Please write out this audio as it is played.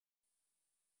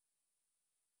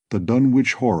The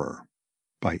Dunwich Horror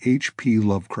by H.P.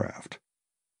 Lovecraft.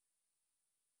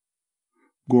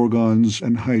 Gorgons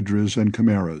and hydras and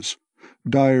chimeras,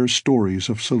 dire stories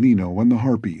of Celino and the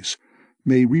Harpies,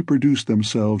 may reproduce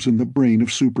themselves in the brain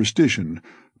of superstition,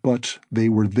 but they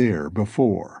were there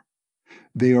before.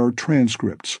 They are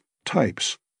transcripts,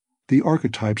 types. The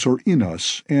archetypes are in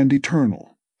us and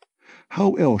eternal.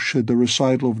 How else should the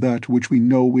recital of that which we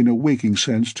know in a waking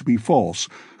sense to be false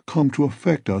come to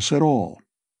affect us at all?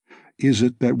 Is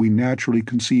it that we naturally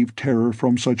conceive terror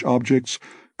from such objects,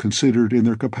 considered in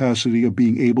their capacity of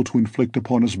being able to inflict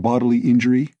upon us bodily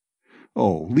injury?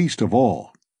 Oh, least of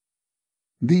all.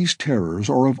 These terrors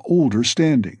are of older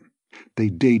standing. They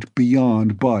date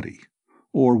beyond body,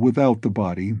 or without the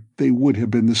body they would have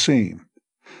been the same.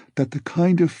 That the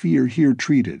kind of fear here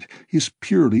treated is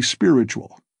purely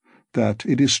spiritual, that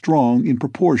it is strong in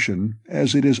proportion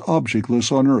as it is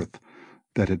objectless on earth,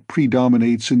 that it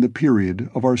predominates in the period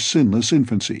of our sinless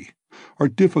infancy, are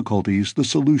difficulties the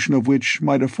solution of which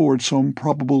might afford some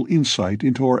probable insight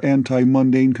into our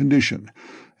anti-mundane condition,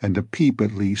 and a peep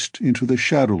at least into the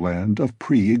shadowland of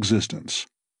pre-existence.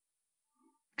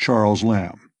 Charles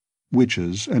Lamb,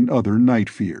 Witches and Other Night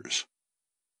Fears.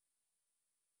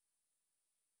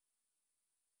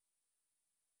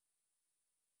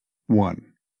 (1)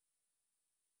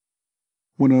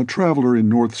 When a traveler in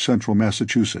north-central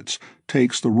Massachusetts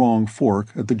takes the wrong fork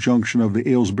at the junction of the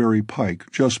Aylesbury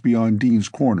Pike just beyond Dean's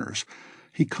Corners,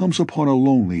 he comes upon a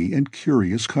lonely and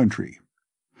curious country.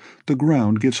 The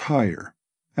ground gets higher,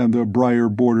 and the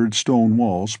briar-bordered stone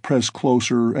walls press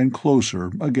closer and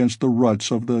closer against the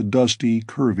ruts of the dusty,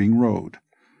 curving road.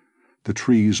 The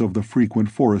trees of the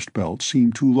frequent forest belt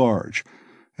seem too large,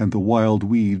 and the wild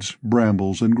weeds,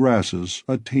 brambles, and grasses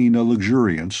attain a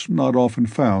luxuriance not often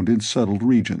found in settled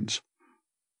regions.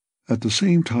 At the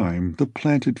same time, the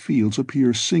planted fields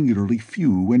appear singularly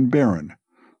few and barren,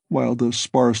 while the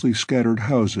sparsely scattered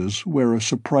houses wear a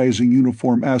surprising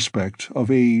uniform aspect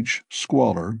of age,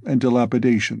 squalor, and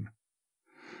dilapidation.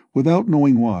 Without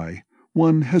knowing why,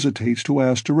 one hesitates to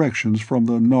ask directions from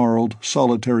the gnarled,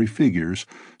 solitary figures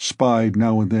spied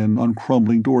now and then on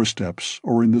crumbling doorsteps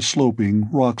or in the sloping,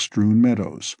 rock-strewn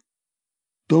meadows.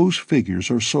 Those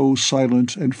figures are so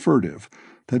silent and furtive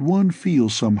that one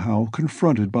feels somehow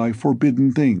confronted by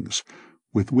forbidden things,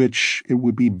 with which it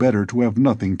would be better to have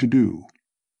nothing to do.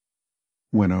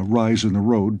 When a rise in the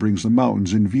road brings the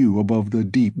mountains in view above the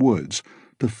deep woods,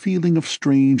 the feeling of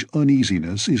strange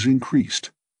uneasiness is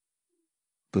increased.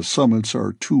 The summits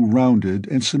are too rounded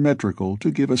and symmetrical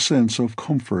to give a sense of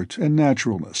comfort and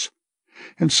naturalness,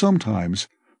 and sometimes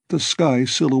the sky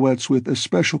silhouettes with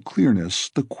especial clearness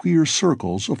the queer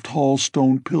circles of tall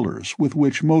stone pillars with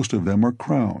which most of them are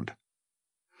crowned.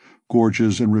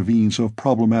 Gorges and ravines of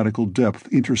problematical depth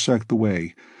intersect the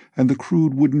way, and the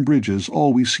crude wooden bridges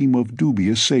always seem of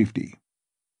dubious safety.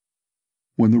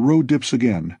 When the road dips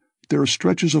again, there are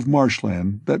stretches of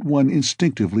marshland that one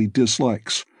instinctively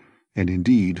dislikes, and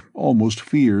indeed almost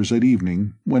fears at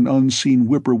evening, when unseen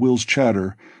whippoorwills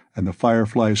chatter and the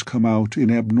fireflies come out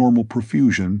in abnormal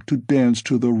profusion to dance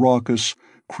to the raucous,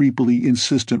 creepily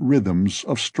insistent rhythms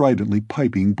of stridently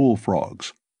piping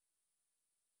bullfrogs.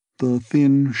 The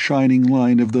thin, shining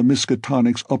line of the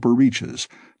Miskatonic's upper reaches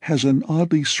has an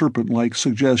oddly serpent-like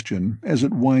suggestion as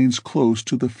it winds close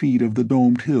to the feet of the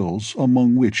domed hills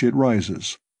among which it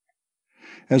rises.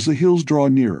 As the hills draw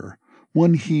nearer,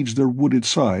 one heeds their wooded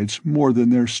sides more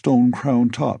than their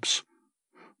stone-crowned tops.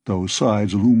 Those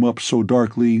sides loom up so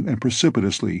darkly and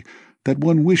precipitously that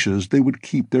one wishes they would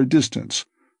keep their distance,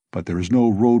 but there is no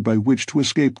road by which to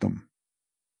escape them.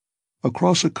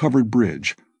 Across a covered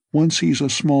bridge, one sees a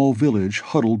small village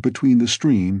huddled between the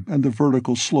stream and the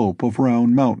vertical slope of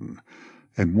Round Mountain,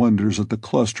 and wonders at the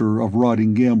cluster of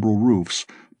rotting gambrel roofs,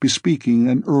 bespeaking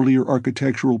an earlier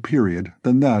architectural period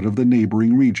than that of the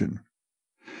neighboring region.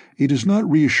 It is not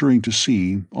reassuring to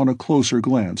see, on a closer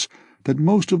glance, that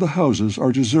most of the houses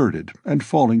are deserted and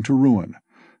falling to ruin,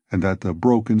 and that the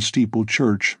broken steepled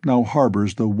church now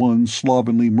harbors the one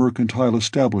slovenly mercantile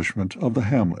establishment of the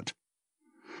hamlet.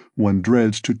 One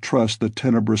dreads to trust the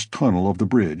tenebrous tunnel of the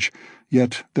bridge,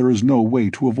 yet there is no way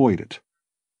to avoid it.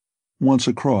 Once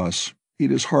across,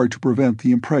 it is hard to prevent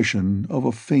the impression of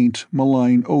a faint,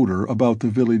 malign odor about the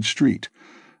village street,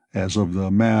 as of the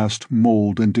massed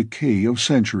mold and decay of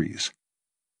centuries.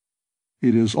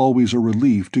 It is always a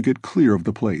relief to get clear of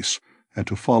the place, and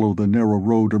to follow the narrow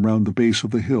road around the base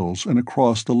of the hills and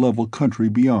across the level country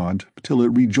beyond till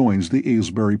it rejoins the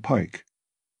Aylesbury Pike.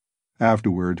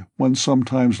 Afterward, one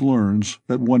sometimes learns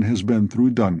that one has been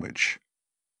through Dunwich.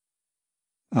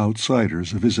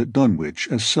 Outsiders visit Dunwich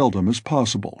as seldom as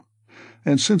possible,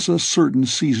 and since a certain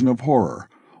season of horror,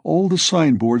 all the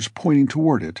signboards pointing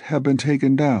toward it have been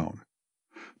taken down.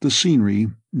 The scenery,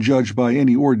 judged by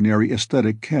any ordinary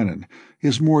aesthetic canon,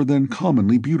 is more than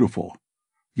commonly beautiful,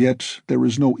 yet there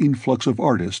is no influx of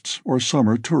artists or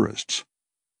summer tourists.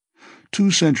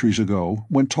 2 centuries ago,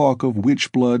 when talk of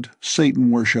witch blood, Satan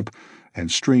worship,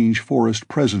 and strange forest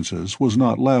presences was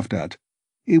not laughed at,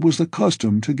 it was the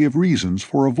custom to give reasons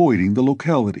for avoiding the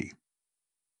locality.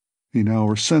 In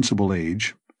our sensible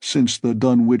age, since the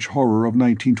Dunwich horror of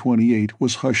 1928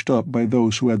 was hushed up by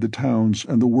those who had the town's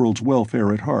and the world's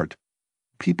welfare at heart,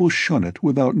 people shun it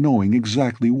without knowing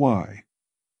exactly why.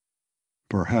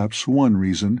 Perhaps one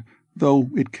reason, though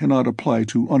it cannot apply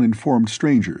to uninformed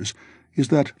strangers, is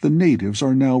that the natives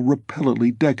are now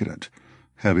repellently decadent,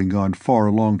 having gone far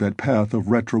along that path of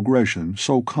retrogression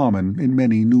so common in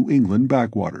many New England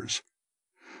backwaters.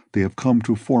 They have come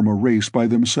to form a race by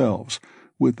themselves,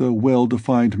 with a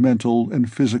well-defined mental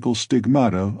and physical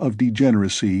stigmata of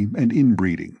degeneracy and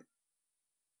inbreeding.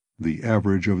 The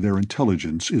average of their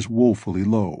intelligence is woefully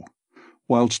low,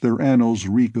 whilst their annals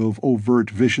reek of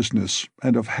overt viciousness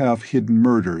and of half-hidden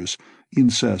murders,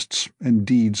 incests, and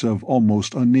deeds of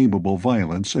almost unnameable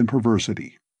violence and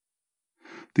perversity.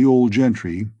 The old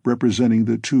gentry, representing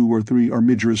the 2 or 3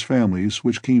 armigerous families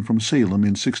which came from Salem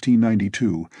in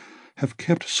 1692, have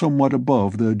kept somewhat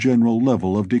above the general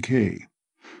level of decay,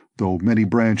 though many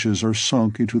branches are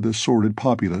sunk into the sordid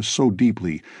populace so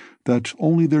deeply that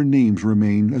only their names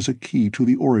remain as a key to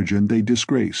the origin they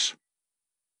disgrace.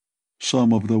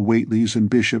 Some of the Whateleys and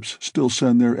Bishops still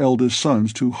send their eldest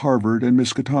sons to Harvard and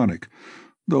Miskatonic,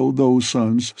 though those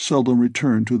sons seldom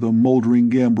return to the mouldering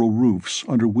gambrel roofs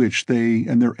under which they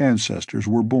and their ancestors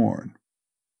were born.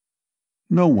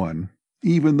 No one,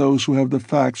 even those who have the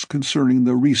facts concerning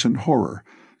the recent horror,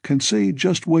 can say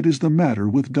just what is the matter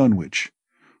with Dunwich,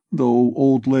 though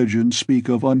old legends speak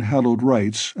of unhallowed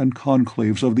rites and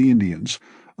conclaves of the Indians,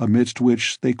 amidst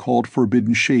which they called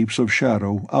forbidden shapes of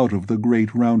shadow out of the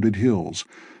great rounded hills,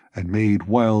 and made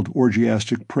wild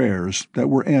orgiastic prayers that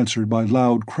were answered by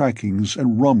loud crackings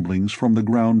and rumblings from the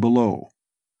ground below.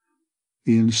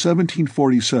 In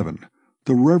 1747,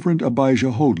 the Reverend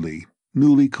Abijah Hoadley,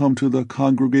 newly come to the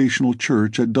Congregational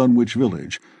Church at Dunwich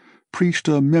Village, preached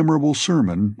a memorable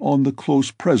sermon on the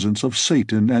close presence of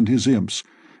Satan and his imps,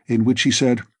 in which he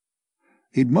said,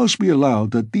 "It must be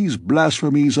allowed that these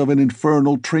blasphemies of an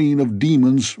infernal train of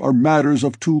demons are matters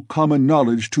of too common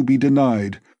knowledge to be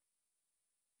denied.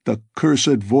 The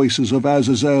cursed voices of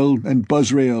Azazel and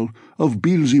Buzrael, of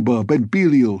Beelzebub and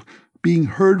Belial, being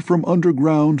heard from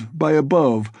underground by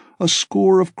above a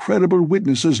score of credible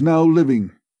witnesses now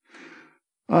living.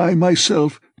 I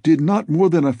myself did not more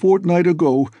than a fortnight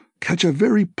ago catch a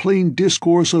very plain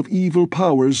discourse of evil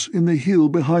powers in the hill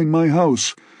behind my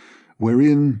house,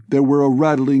 wherein there were a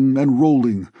rattling and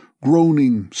rolling,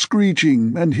 groaning,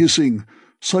 screeching, and hissing,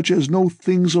 such as no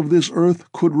things of this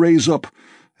earth could raise up,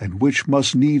 and which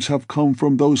must needs have come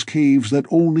from those caves that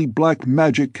only black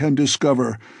magic can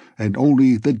discover, and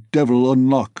only the devil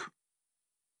unlock."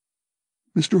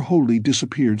 Mr. Hoadley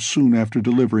disappeared soon after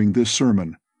delivering this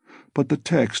sermon, but the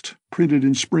text, printed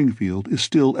in Springfield, is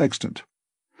still extant.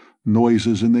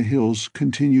 Noises in the hills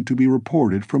continue to be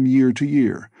reported from year to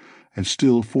year, and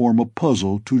still form a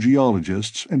puzzle to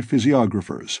geologists and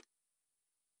physiographers.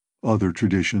 Other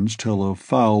traditions tell of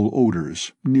foul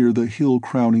odors near the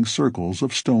hill-crowning circles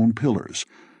of stone pillars,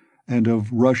 and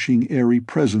of rushing airy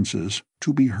presences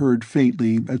to be heard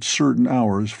faintly at certain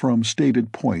hours from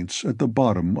stated points at the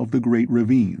bottom of the great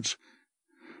ravines,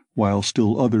 while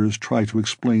still others try to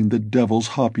explain the Devil's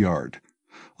Hop-Yard,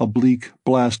 a bleak,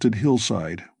 blasted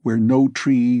hillside where no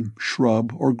tree,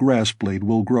 shrub, or grass blade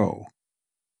will grow.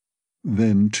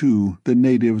 Then, too, the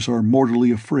natives are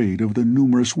mortally afraid of the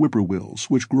numerous whippoorwills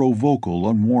which grow vocal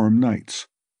on warm nights.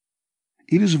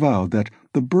 It is vowed that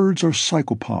the birds are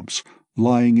psychopomps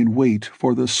lying in wait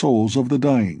for the souls of the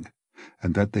dying,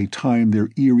 and that they time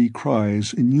their eerie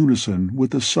cries in unison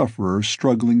with the sufferer's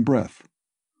struggling breath.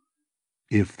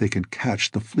 If they can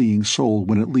catch the fleeing soul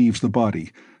when it leaves the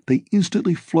body, they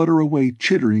instantly flutter away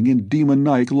chittering in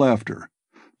demoniac laughter,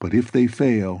 but if they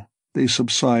fail, they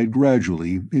subside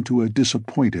gradually into a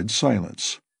disappointed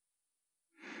silence.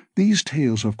 These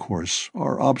tales, of course,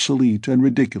 are obsolete and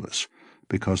ridiculous,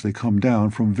 because they come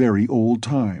down from very old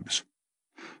times.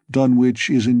 Dunwich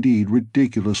is indeed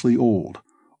ridiculously old,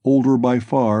 older by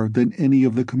far than any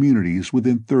of the communities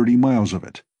within 30 miles of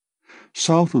it.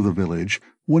 South of the village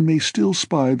one may still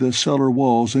spy the cellar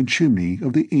walls and chimney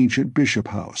of the ancient Bishop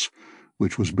House,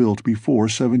 which was built before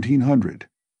 1700,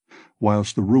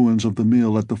 whilst the ruins of the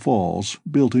mill at the falls,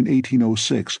 built in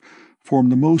 1806, form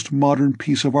the most modern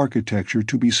piece of architecture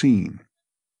to be seen.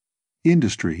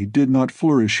 Industry did not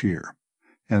flourish here,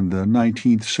 and the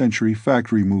 19th century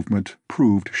factory movement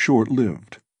proved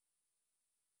short-lived.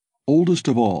 Oldest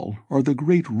of all are the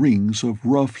great rings of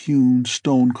rough-hewn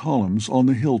stone columns on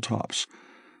the hilltops,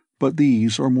 but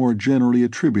these are more generally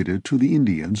attributed to the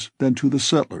Indians than to the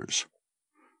settlers.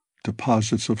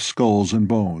 Deposits of skulls and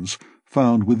bones,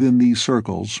 found within these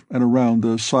circles and around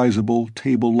the sizable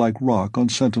table-like rock on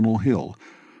Sentinel Hill,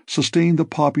 sustain the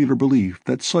popular belief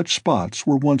that such spots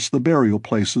were once the burial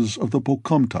places of the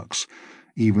Pocumtucks,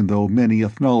 even though many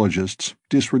ethnologists,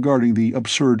 disregarding the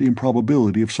absurd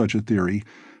improbability of such a theory,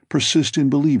 persist in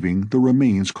believing the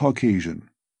remains Caucasian.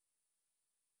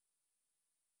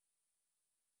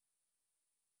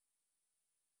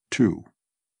 2.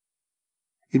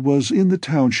 It was in the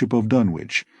township of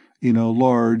Dunwich, in a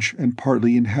large and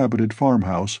partly inhabited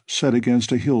farmhouse set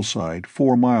against a hillside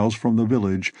 4 miles from the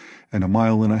village and 1.5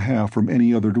 miles from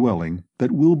any other dwelling,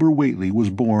 that Wilbur Whately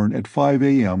was born at 5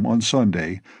 a.m. on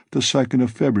Sunday, the 2nd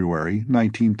of February,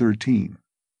 1913.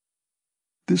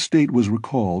 This date was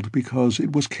recalled because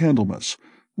it was Candlemas,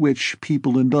 which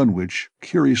people in Dunwich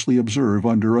curiously observe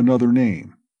under another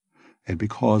name, and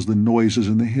because the noises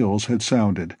in the hills had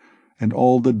sounded, and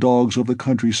all the dogs of the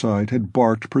countryside had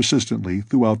barked persistently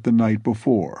throughout the night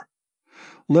before.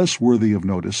 Less worthy of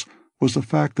notice was the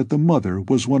fact that the mother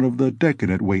was one of the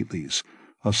decadent Whateleys,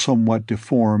 a somewhat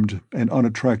deformed and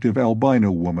unattractive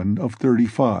albino woman of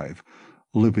 35,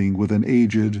 living with an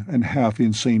aged and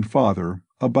half-insane father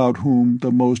about whom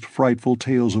the most frightful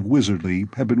tales of wizardry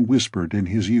had been whispered in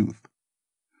his youth.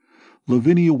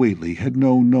 Lavinia Whately had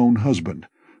no known husband,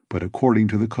 but according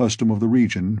to the custom of the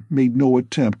region made no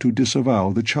attempt to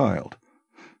disavow the child,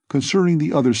 concerning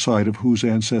the other side of whose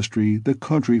ancestry the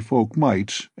country folk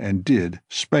might, and did,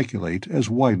 speculate as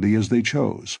widely as they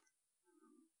chose.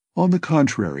 On the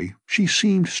contrary, she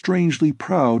seemed strangely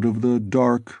proud of the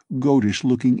dark,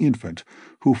 goatish-looking infant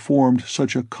who formed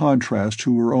such a contrast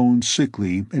to her own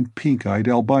sickly and pink-eyed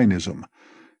albinism,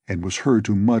 and was heard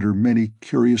to mutter many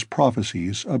curious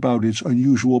prophecies about its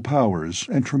unusual powers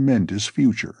and tremendous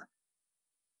future.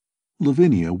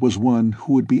 Lavinia was one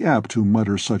who would be apt to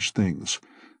mutter such things,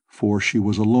 for she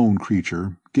was a lone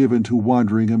creature, given to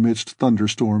wandering amidst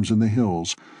thunderstorms in the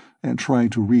hills, and trying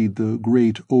to read the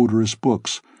great odorous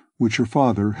books which her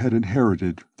father had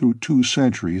inherited through 2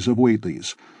 centuries of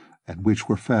Whateleys, and which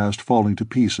were fast falling to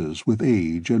pieces with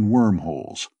age and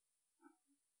wormholes.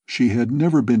 She had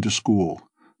never been to school,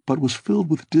 but was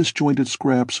filled with disjointed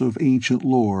scraps of ancient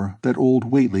lore that old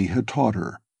Whately had taught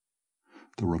her.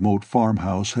 The remote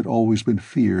farmhouse had always been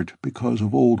feared because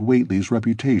of old Whately's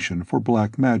reputation for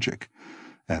black magic,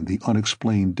 and the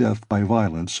unexplained death by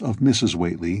violence of Mrs.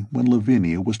 Whately when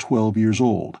Lavinia was 12 years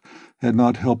old had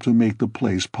not helped to make the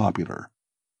place popular.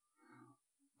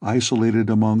 Isolated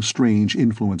among strange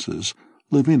influences,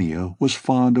 Lavinia was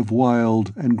fond of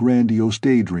wild and grandiose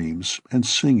daydreams and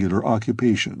singular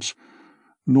occupations,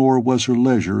 nor was her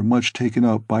leisure much taken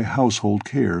up by household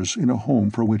cares in a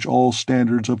home from which all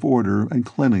standards of order and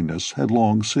cleanliness had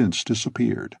long since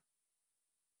disappeared.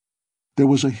 There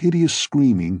was a hideous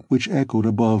screaming which echoed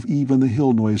above even the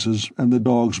hill noises and the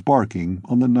dogs barking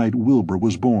on the night Wilbur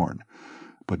was born,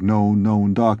 but no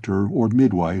known doctor or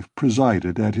midwife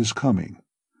presided at his coming.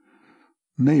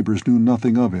 Neighbors knew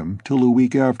nothing of him till a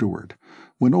week afterward,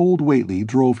 when old Whately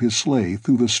drove his sleigh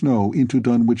through the snow into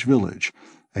Dunwich village,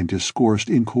 and discoursed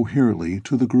incoherently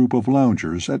to the group of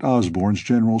loungers at Osborne's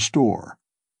general store.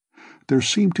 There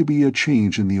seemed to be a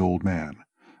change in the old man,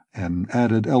 an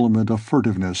added element of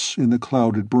furtiveness in the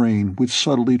clouded brain which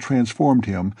subtly transformed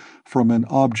him from an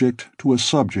object to a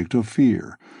subject of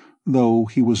fear, though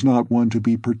he was not one to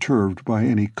be perturbed by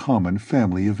any common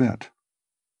family event.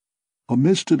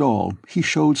 Amidst it all, he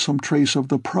showed some trace of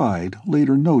the pride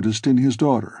later noticed in his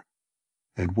daughter,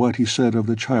 and what he said of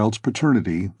the child's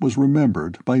paternity was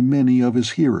remembered by many of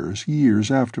his hearers years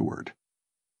afterward.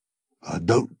 "I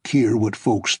don't keer what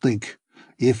folks think.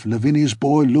 If Lavinia's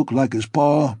boy looked like his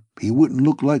pa, he wouldn't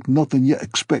look like nothing you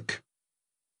expect.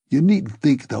 You needn't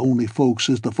think the only folks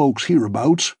is the folks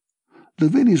hereabouts.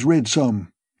 Lavinia's read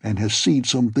some, and has seed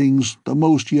some things the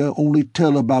most you only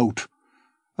tell about.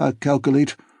 I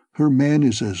calculate her man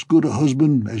is as good a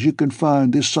husband as you can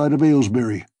find this side of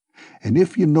Aylesbury, and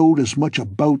if you knowed as much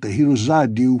about the hills as I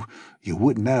do, you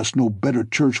wouldn't ask no better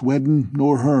church wedding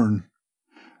nor hern.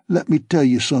 Let me tell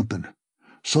you something.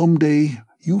 Some day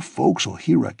you folks'll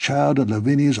hear a child of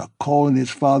Lavinia's a-calling its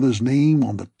father's name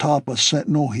on the top of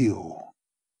Sentinel Hill."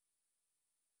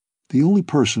 The only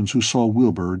persons who saw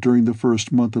Wilbur during the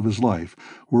first month of his life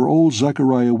were old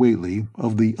Zechariah Whately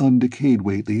of the undecayed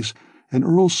Whateleys and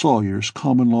Earl Sawyer's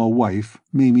common-law wife,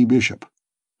 Mamie Bishop.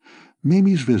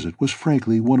 Mamie's visit was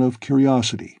frankly one of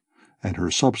curiosity, and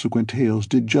her subsequent tales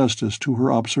did justice to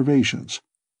her observations.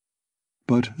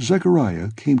 But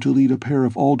Zechariah came to lead a pair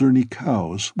of Alderney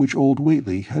cows which old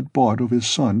Whately had bought of his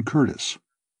son Curtis.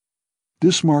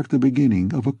 This marked the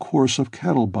beginning of a course of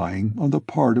cattle buying on the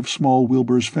part of small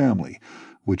Wilbur's family,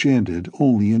 which ended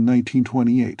only in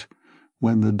 1928,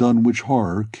 when the Dunwich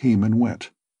horror came and went.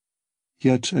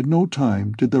 Yet at no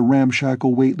time did the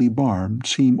ramshackle Whately barn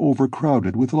seem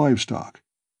overcrowded with livestock.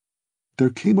 There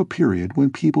came a period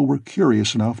when people were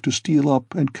curious enough to steal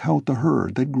up and count the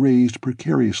herd that grazed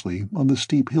precariously on the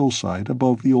steep hillside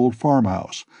above the old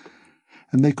farmhouse,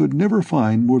 and they could never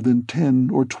find more than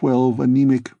 10 or 12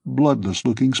 anemic,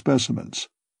 bloodless-looking specimens.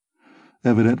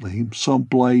 Evidently some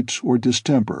blight or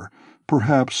distemper,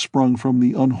 perhaps sprung from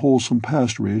the unwholesome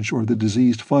pasturage or the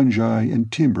diseased fungi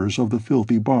and timbers of the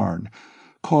filthy barn,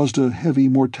 caused a heavy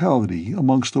mortality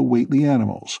amongst the Whately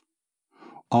animals.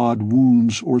 Odd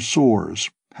wounds or sores,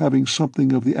 having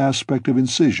something of the aspect of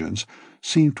incisions,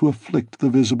 seemed to afflict the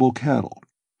visible cattle,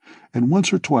 and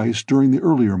once or twice during the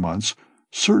earlier months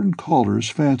certain callers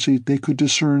fancied they could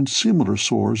discern similar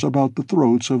sores about the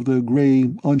throats of the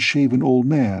gray, unshaven old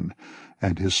man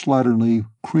and his slatternly,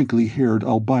 crinkly-haired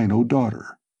albino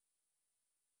daughter.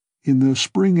 In the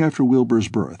spring after Wilbur's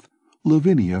birth,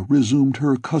 Lavinia resumed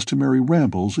her customary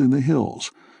rambles in the hills,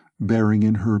 bearing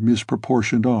in her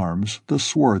misproportioned arms the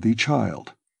swarthy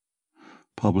child.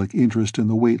 Public interest in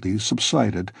the Whateleys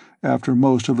subsided after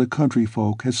most of the country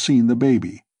folk had seen the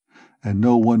baby, and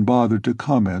no one bothered to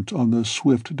comment on the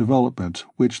swift development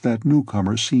which that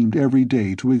newcomer seemed every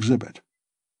day to exhibit.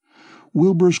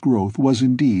 Wilbur's growth was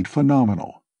indeed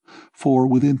phenomenal, for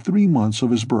within 3 months of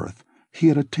his birth he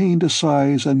had attained a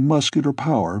size and muscular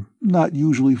power not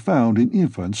usually found in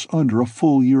infants under a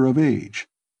full year of age.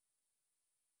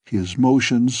 His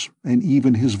motions, and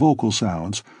even his vocal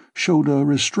sounds, showed a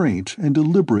restraint and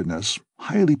deliberateness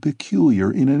highly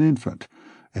peculiar in an infant,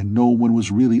 and no one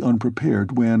was really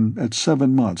unprepared when, at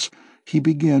 7 months, he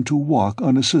began to walk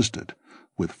unassisted,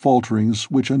 with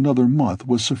falterings which another month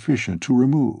was sufficient to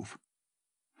remove.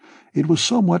 It was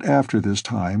somewhat after this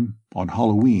time, on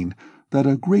Halloween, that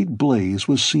a great blaze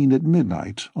was seen at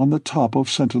midnight on the top of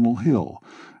Sentinel Hill,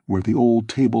 where the old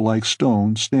table-like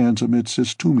stone stands amidst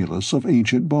its tumulus of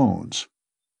ancient bones.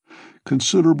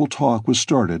 Considerable talk was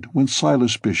started when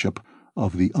Silas Bishop,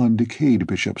 of the undecayed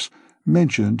bishops,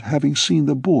 mentioned having seen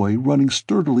the boy running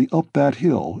sturdily up that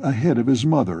hill ahead of his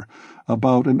mother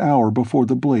about an hour before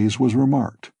the blaze was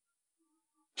remarked.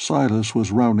 Silas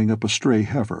was rounding up a stray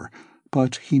heifer,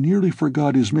 but he nearly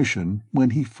forgot his mission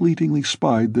when he fleetingly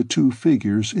spied the 2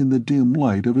 figures in the dim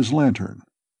light of his lantern.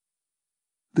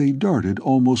 They darted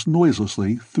almost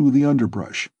noiselessly through the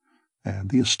underbrush, and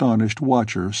the astonished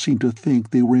watcher seemed to think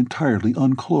they were entirely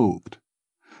unclothed.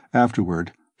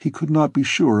 Afterward, he could not be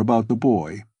sure about the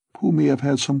boy, who may have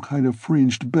had some kind of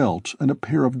fringed belt and a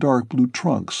pair of dark blue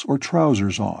trunks or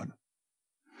trousers on.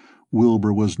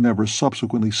 Wilbur was never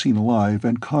subsequently seen alive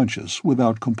and conscious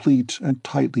without complete and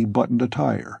tightly buttoned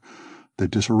attire, the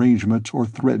disarrangement or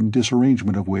threatened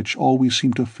disarrangement of which always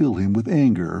seemed to fill him with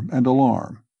anger and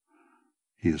alarm.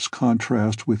 His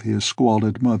contrast with his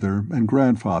squalid mother and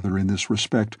grandfather in this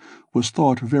respect was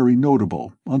thought very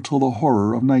notable until the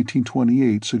horror of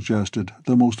 1928 suggested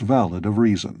the most valid of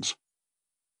reasons.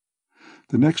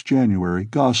 The next January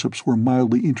gossips were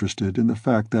mildly interested in the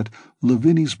fact that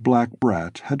Lavinia's black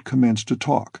brat had commenced to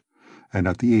talk, and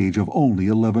at the age of only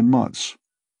 11 months.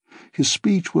 His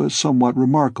speech was somewhat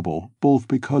remarkable, both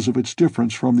because of its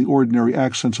difference from the ordinary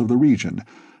accents of the region,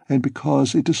 and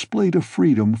because it displayed a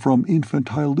freedom from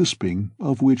infantile lisping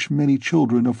of which many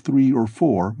children of 3 or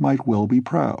 4 might well be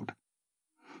proud.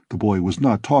 The boy was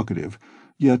not talkative,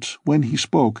 yet when he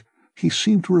spoke, he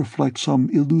seemed to reflect some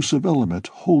elusive element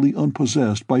wholly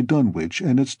unpossessed by Dunwich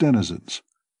and its denizens.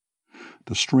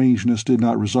 The strangeness did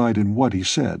not reside in what he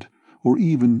said, or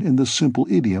even in the simple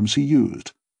idioms he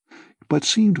used, but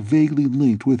seemed vaguely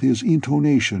linked with his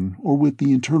intonation or with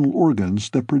the internal organs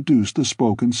that produced the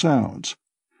spoken sounds.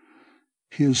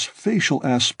 His facial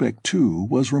aspect, too,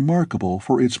 was remarkable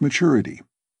for its maturity,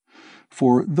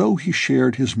 for though he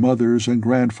shared his mother's and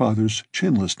grandfather's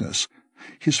chinlessness,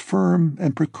 his firm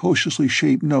and precociously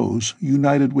shaped nose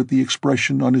united with the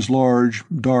expression on his large,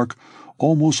 dark,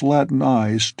 almost Latin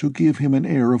eyes to give him an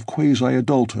air of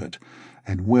quasi-adulthood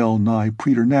and well-nigh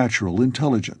preternatural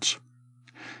intelligence.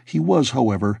 He was,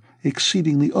 however,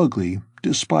 exceedingly ugly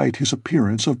despite his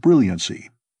appearance of brilliancy,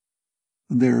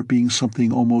 there being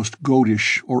something almost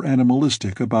goatish or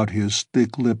animalistic about his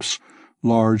thick lips,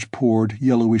 large-pored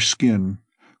yellowish skin,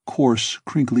 coarse,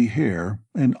 crinkly hair,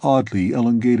 and oddly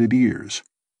elongated ears.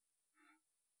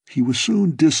 He was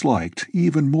soon disliked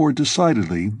even more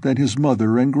decidedly than his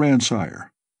mother and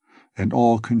grandsire, and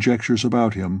all conjectures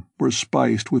about him were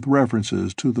spiced with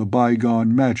references to the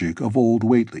bygone magic of old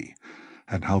Whately,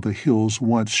 and how the hills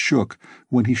once shook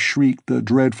when he shrieked the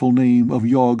dreadful name of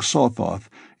Yog Sothoth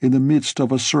in the midst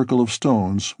of a circle of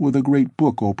stones with a great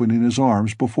book open in his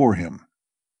arms before him.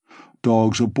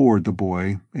 Dogs abhorred the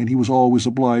boy, and he was always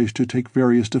obliged to take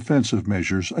various defensive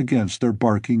measures against their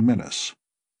barking menace.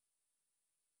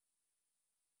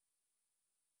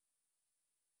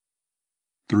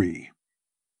 3.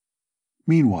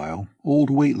 Meanwhile, old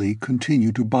Whately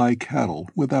continued to buy cattle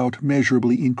without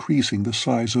measurably increasing the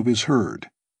size of his herd.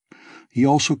 He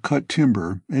also cut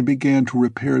timber and began to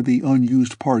repair the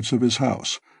unused parts of his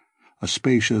house, a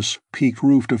spacious,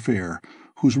 peaked-roofed affair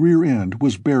whose rear end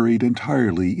was buried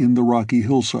entirely in the rocky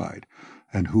hillside,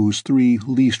 and whose 3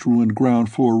 least-ruined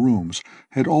ground-floor rooms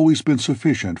had always been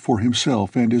sufficient for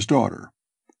himself and his daughter.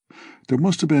 There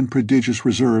must have been prodigious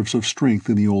reserves of strength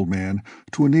in the old man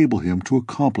to enable him to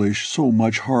accomplish so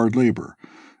much hard labor,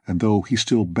 and though he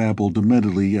still babbled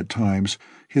dementedly at times,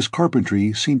 his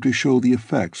carpentry seemed to show the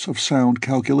effects of sound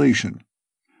calculation.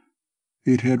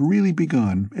 It had really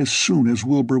begun as soon as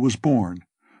Wilbur was born,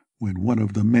 when one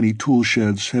of the many tool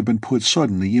sheds had been put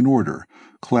suddenly in order,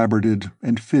 clapboarded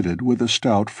and fitted with a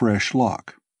stout fresh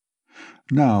lock.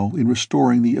 Now, in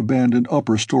restoring the abandoned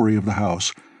upper story of the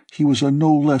house, he was a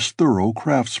no less thorough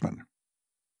craftsman.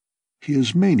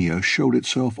 His mania showed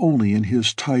itself only in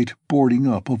his tight boarding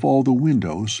up of all the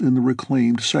windows in the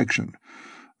reclaimed section,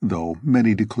 though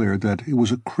many declared that it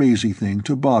was a crazy thing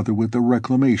to bother with the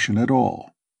reclamation at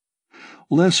all.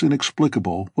 Less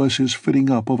inexplicable was his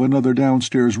fitting up of another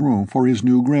downstairs room for his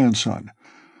new grandson,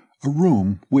 a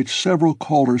room which several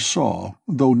callers saw,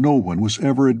 though no one was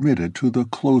ever admitted to the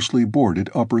closely boarded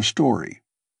upper story.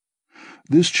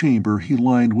 This chamber he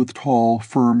lined with tall,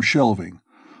 firm shelving,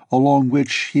 along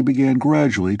which he began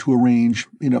gradually to arrange,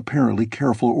 in apparently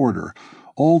careful order,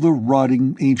 all the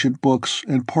rotting ancient books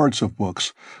and parts of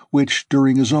books which,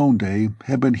 during his own day,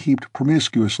 had been heaped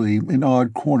promiscuously in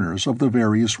odd corners of the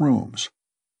various rooms.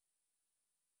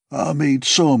 "I made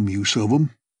some use of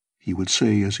 'em," he would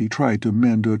say as he tried to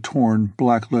mend a torn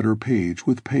black-letter page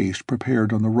with paste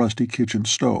prepared on the rusty kitchen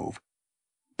stove.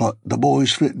 "But the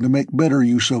boy's fitting to make better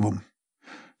use of 'em.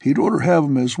 He'd orter have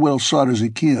 'em as well sot as he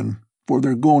kin, for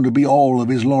they're going to be all of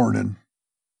his larnin'."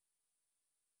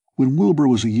 When Wilbur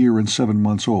was a year and 7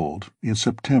 months old, in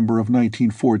September of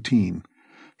 1914,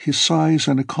 his size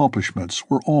and accomplishments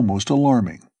were almost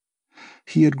alarming.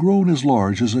 He had grown as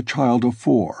large as a child of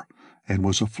 4, and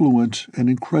was a fluent and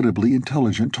incredibly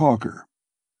intelligent talker.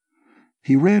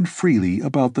 He ran freely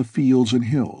about the fields and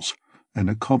hills, and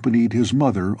accompanied his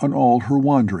mother on all her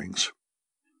wanderings.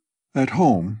 At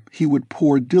home, he would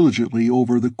pore diligently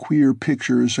over the queer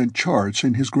pictures and charts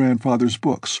in his grandfather's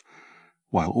books,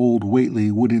 while old Whately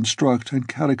would instruct and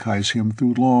catechize him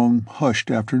through long,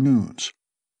 hushed afternoons.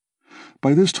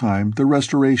 By this time the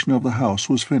restoration of the house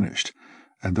was finished,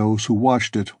 and those who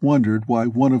watched it wondered why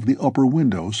one of the upper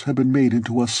windows had been made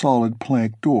into a solid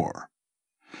plank door.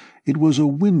 It was a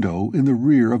window in the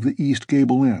rear of the east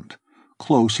gable end,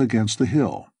 close against the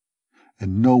hill,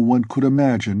 and no one could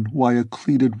imagine why a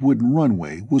cleated wooden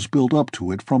runway was built up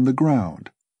to it from the ground.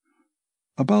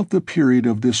 About the period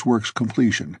of this work's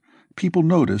completion, people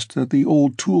noticed that the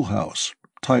old tool-house,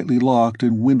 tightly locked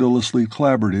and windowlessly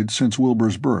clapboarded since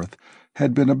Wilbur's birth,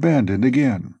 had been abandoned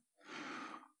again.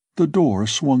 The door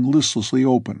swung listlessly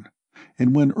open,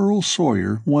 and when Earl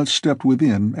Sawyer once stepped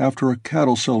within after a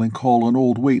cattle-selling call on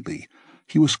old Whately,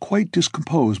 he was quite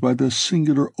discomposed by the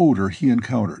singular odor he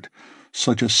encountered,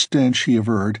 such a stench, he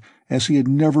averred, as he had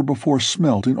never before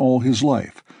smelt in all his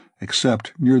life,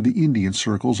 except near the Indian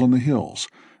circles on the hills,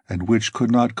 and which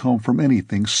could not come from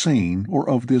anything sane or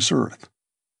of this earth.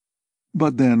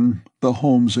 But then, the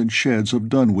homes and sheds of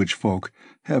Dunwich folk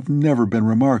have never been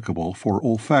remarkable for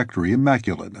olfactory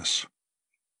immaculateness.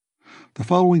 The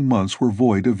following months were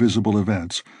void of visible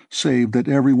events, save that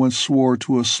everyone swore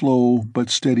to a slow but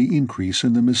steady increase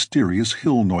in the mysterious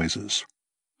hill noises.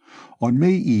 On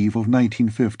May Eve of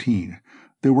 1915,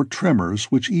 there were tremors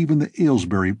which even the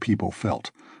Aylesbury people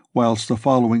felt, whilst the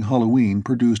following Halloween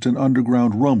produced an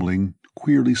underground rumbling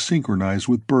queerly synchronized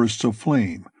with bursts of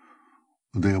flame.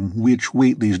 "Them witch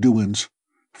Whately's doin's,"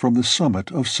 from the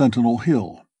summit of Sentinel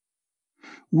Hill.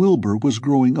 Wilbur was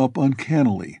growing up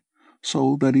uncannily,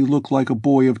 so that he looked like a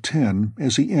boy of 10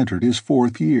 as he entered his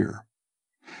 4th year.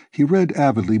 He read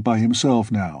avidly by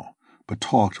himself now, but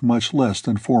talked much less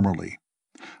than formerly.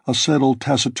 A settled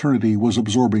taciturnity was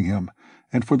absorbing him,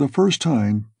 and for the first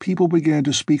time people began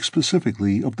to speak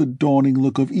specifically of the dawning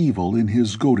look of evil in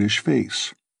his goatish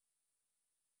face.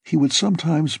 He would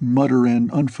sometimes mutter an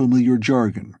unfamiliar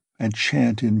jargon and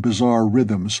chant in bizarre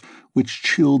rhythms which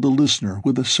chilled the listener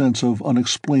with a sense of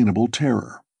unexplainable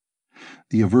terror.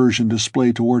 The aversion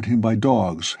displayed toward him by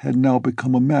dogs had now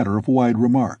become a matter of wide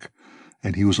remark,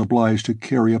 and he was obliged to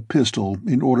carry a pistol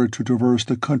in order to traverse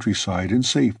the countryside in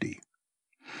safety.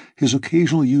 His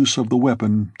occasional use of the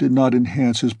weapon did not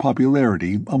enhance his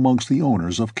popularity amongst the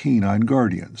owners of canine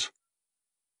guardians.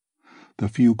 The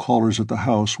few callers at the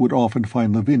house would often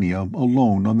find Lavinia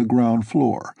alone on the ground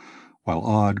floor, while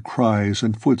odd cries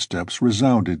and footsteps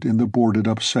resounded in the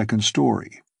boarded-up second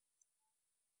story.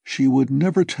 She would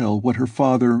never tell what her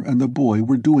father and the boy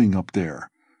were doing up there,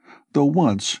 though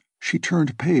once she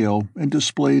turned pale and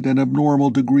displayed an abnormal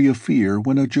degree of fear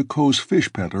when a jocose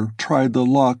fish peddler tried the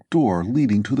locked door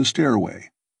leading to the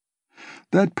stairway.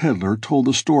 That peddler told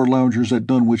the store loungers at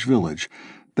Dunwich Village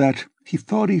that he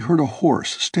thought he heard a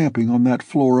horse stamping on that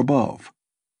floor above.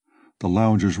 The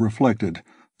loungers reflected,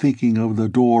 thinking of the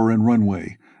door and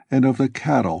runway, and of the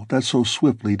cattle that so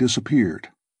swiftly disappeared.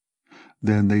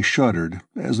 Then they shuddered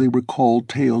as they recalled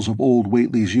tales of old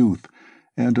Whately's youth,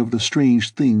 and of the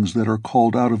strange things that are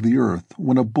called out of the earth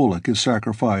when a bullock is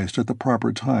sacrificed at the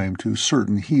proper time to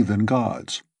certain heathen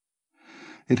gods.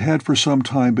 It had for some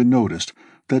time been noticed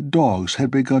that dogs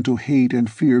had begun to hate and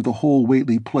fear the whole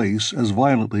Whately place as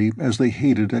violently as they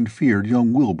hated and feared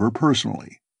young Wilbur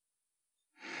personally.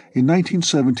 In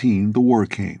 1917 the war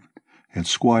came, and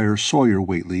Squire Sawyer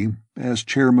Whately, as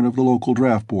chairman of the local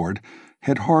draft board,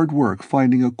 had hard work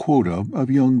finding a quota of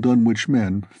young Dunwich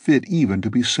men fit even to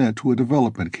be sent to a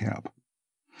development camp.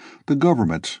 The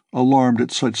government, alarmed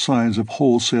at such signs of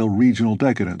wholesale regional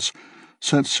decadence,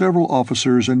 sent several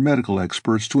officers and medical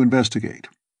experts to investigate,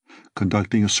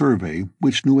 conducting a survey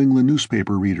which New England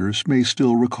newspaper readers may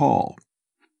still recall.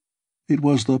 It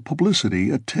was the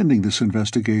publicity attending this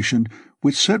investigation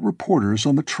which set reporters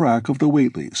on the track of the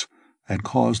Whateleys, and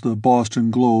caused the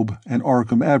Boston Globe and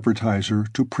Arkham Advertiser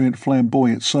to print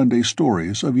flamboyant Sunday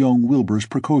stories of young Wilbur's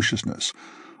precociousness,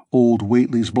 old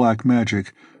Whately's black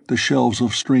magic, the shelves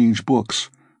of strange books,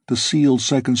 the sealed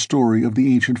second story of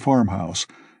the ancient farmhouse,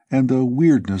 and the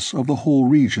weirdness of the whole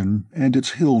region and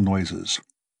its hill noises.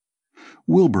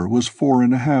 Wilbur was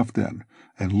 4.5 then,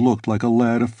 and looked like a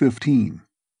lad of 15.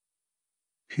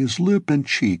 His lip and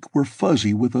cheek were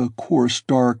fuzzy with a coarse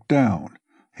dark down,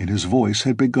 and his voice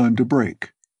had begun to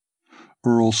break.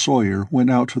 Earl Sawyer went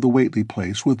out to the Whately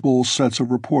place with both sets of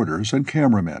reporters and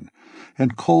cameramen,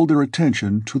 and called their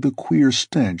attention to the queer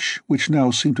stench which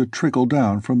now seemed to trickle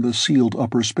down from the sealed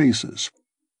upper spaces.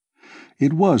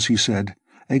 It was, he said,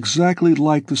 exactly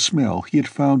like the smell he had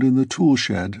found in the tool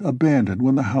shed abandoned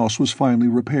when the house was finally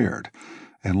repaired,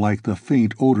 and like the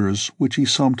faint odors which he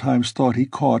sometimes thought he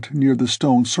caught near the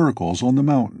stone circles on the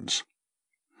mountains.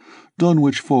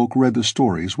 Dunwich folk read the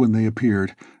stories when they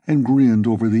appeared and grinned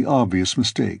over the obvious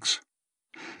mistakes.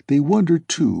 They wondered,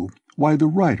 too, why the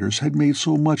writers had made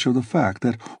so much of the fact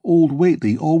that old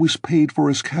Whately always paid for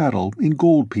his cattle in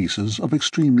gold pieces of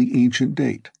extremely ancient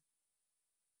date.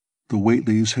 The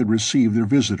Whateleys had received their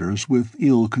visitors with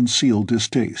ill-concealed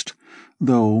distaste,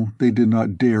 though they did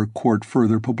not dare court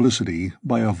further publicity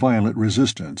by a violent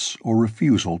resistance or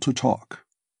refusal to talk.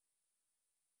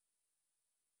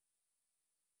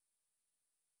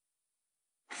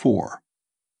 4.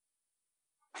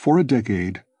 For a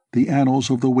decade, the annals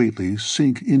of the Whateleys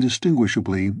sink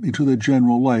indistinguishably into the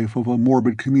general life of a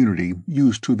morbid community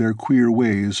used to their queer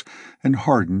ways and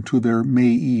hardened to their May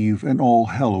Eve and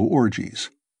All-Hallow orgies.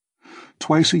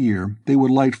 Twice a year they would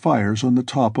light fires on the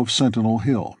top of Sentinel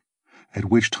Hill,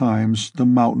 at which times the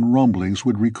mountain rumblings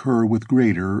would recur with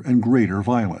greater and greater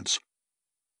violence,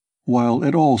 while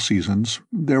at all seasons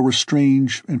there were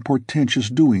strange and portentous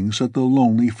doings at the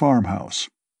lonely farmhouse.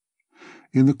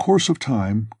 In the course of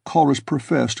time, callers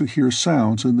professed to hear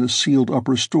sounds in the sealed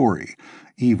upper story,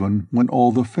 even when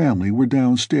all the family were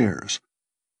downstairs,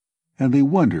 and they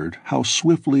wondered how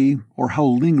swiftly or how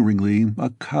lingeringly a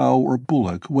cow or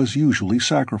bullock was usually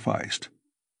sacrificed.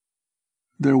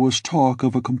 There was talk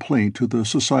of a complaint to the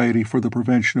Society for the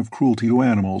Prevention of Cruelty to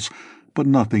Animals, but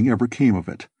nothing ever came of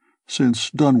it,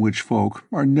 since Dunwich folk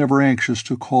are never anxious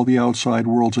to call the outside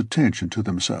world's attention to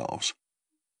themselves.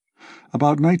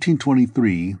 About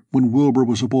 1923, when Wilbur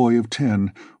was a boy of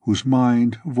 10, whose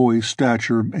mind, voice,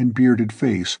 stature, and bearded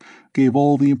face gave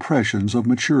all the impressions of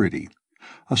maturity,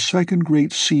 a second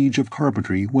great siege of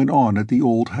carpentry went on at the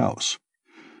old house.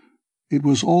 It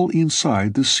was all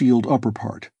inside the sealed upper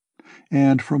part,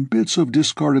 and from bits of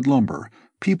discarded lumber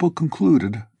People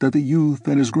concluded that the youth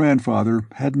and his grandfather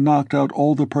had knocked out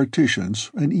all the partitions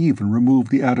and even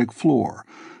removed the attic floor,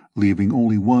 leaving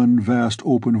only one vast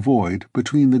open void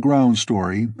between the ground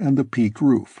story and the peaked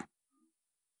roof.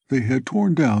 They had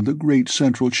torn down the great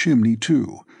central chimney,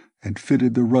 too, and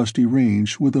fitted the rusty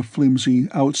range with a flimsy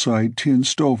outside tin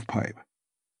stovepipe.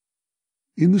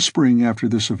 In the spring after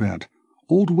this event,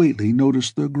 old Whately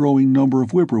noticed the growing number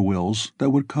of whippoorwills that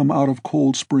would come out of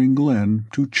Cold Spring Glen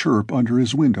to chirp under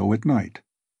his window at night.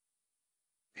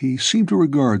 He seemed to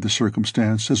regard the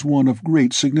circumstance as one of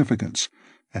great significance,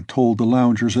 and told the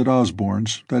loungers at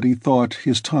Osborne's that he thought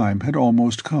his time had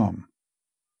almost come.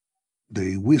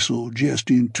 "They whistle just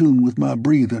in tune with my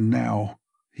breathing now,"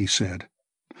 he said,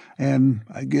 "and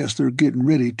I guess they're getting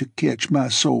ready to catch my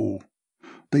soul.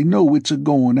 They know it's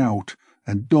a-going out,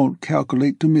 and don't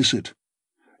calculate to miss it.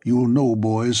 You'll know,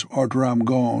 boys, arter I'm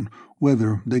gone,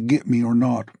 whether they get me or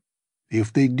not.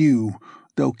 If they do,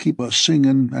 they'll keep us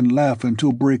singing and laughing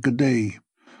till break o' day.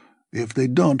 If they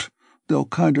don't, they'll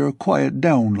kinder quiet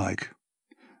down like.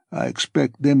 I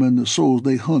expect them and the souls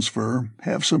they hunts fer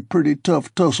have some pretty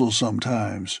tough tussles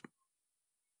sometimes."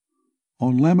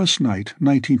 On Lammas night,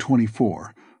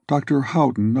 1924, Dr.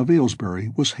 Houghton of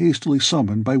Aylesbury was hastily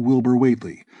summoned by Wilbur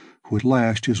Whately, who had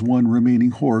lashed his one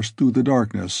remaining horse through the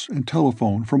darkness and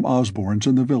telephoned from Osborne's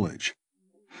in the village.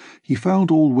 He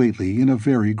found old Whately in a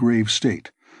very grave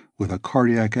state, with a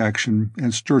cardiac action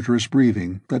and stertorous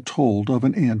breathing that told of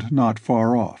an end not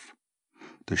far off.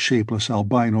 The shapeless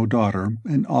albino daughter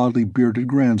and oddly bearded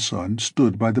grandson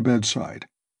stood by the bedside,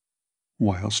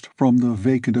 whilst from the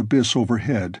vacant abyss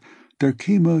overhead there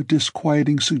came a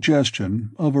disquieting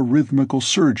suggestion of a rhythmical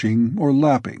surging or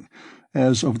lapping,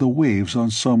 as of the waves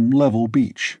on some level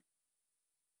beach.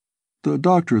 The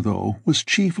doctor, though, was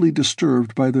chiefly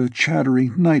disturbed by the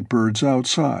chattering night-birds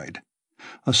outside,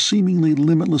 a seemingly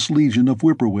limitless legion of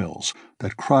whippoorwills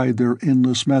that cried their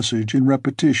endless message in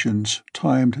repetitions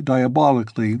timed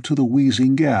diabolically to the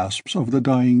wheezing gasps of the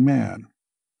dying man.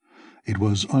 It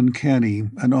was uncanny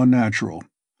and unnatural.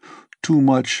 Too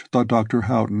much, thought Dr.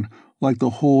 Houghton, like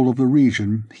the whole of the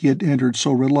region he had entered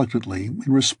so reluctantly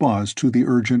in response to the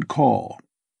urgent call.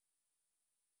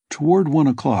 Toward 1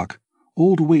 o'clock,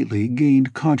 old Whately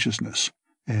gained consciousness,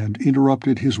 and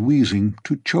interrupted his wheezing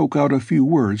to choke out a few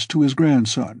words to his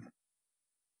grandson.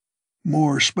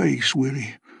 "More space,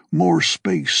 Willie, more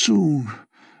space soon.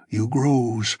 You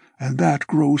grows, and that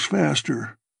grows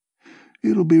faster.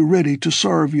 It'll be ready to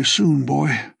sarve you soon,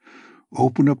 boy.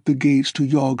 Open up the gates to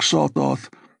Yog Sothoth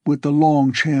with the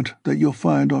long chant that you'll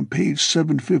find on page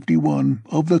 751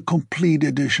 of the complete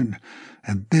edition,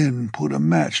 and then put a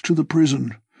match to the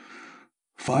prison.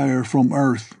 Fire from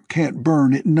earth can't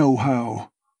burn it nohow."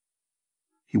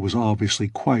 He was obviously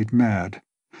quite mad.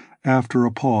 After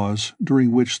a pause,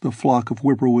 during which the flock of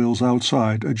whippoorwills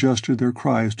outside adjusted their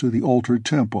cries to the altered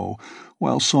tempo,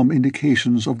 while some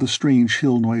indications of the strange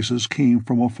hill noises came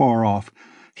from afar off,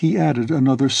 he added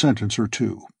another sentence or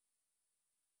two.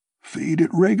 "Feed it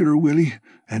regular, Willie,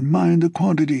 and mind the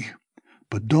quantity,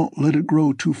 but don't let it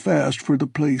grow too fast for the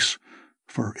place,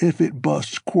 for if it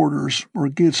busts quarters or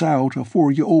gets out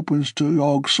afore you opens to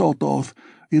Yog Sothoth,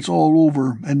 it's all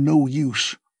over and no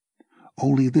use.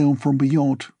 Only them from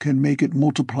beyond can make it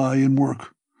multiply and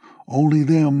work. Only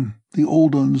them, the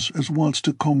old uns as wants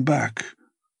to come back."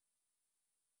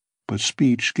 But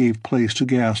speech gave place to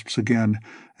gasps again,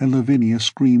 and Lavinia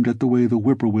screamed at the way the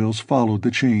whippoorwills followed the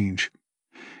change.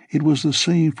 It was the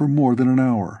same for more than an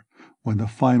hour, when the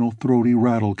final throaty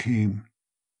rattle came.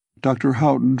 Dr.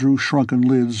 Houghton drew shrunken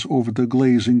lids over the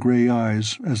glazing gray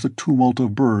eyes as the tumult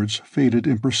of birds faded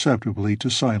imperceptibly to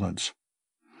silence.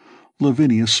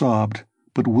 Lavinia sobbed,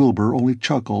 but Wilbur only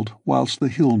chuckled whilst the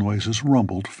hill noises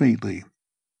rumbled faintly.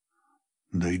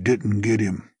 "They didn't get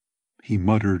him," he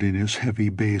muttered in his heavy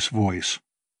bass voice.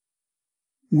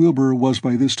 Wilbur was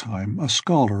by this time a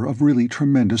scholar of really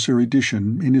tremendous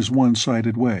erudition in his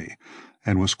one-sided way,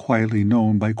 and was quietly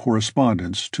known by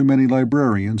correspondence to many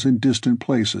librarians in distant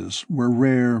places where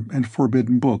rare and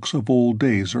forbidden books of old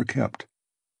days are kept.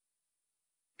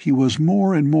 He was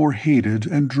more and more hated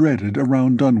and dreaded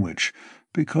around Dunwich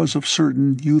because of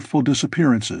certain youthful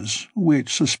disappearances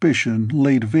which suspicion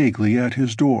laid vaguely at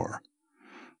his door,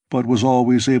 but was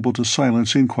always able to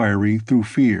silence inquiry through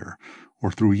fear,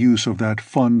 or through use of that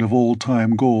fund of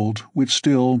old-time gold which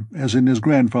still, as in his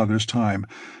grandfather's time,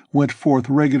 went forth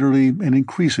regularly and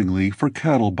increasingly for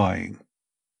cattle buying.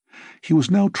 He was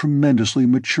now tremendously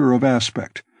mature of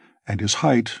aspect, and his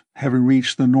height, having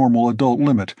reached the normal adult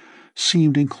limit,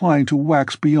 seemed inclined to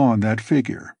wax beyond that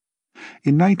figure,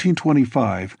 In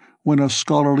 1925, when a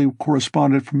scholarly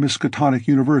correspondent from Miskatonic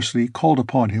University called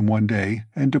upon him one day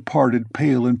and departed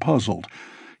pale and puzzled,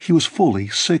 he was fully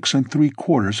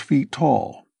 6¾ feet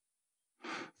tall.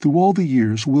 Through all the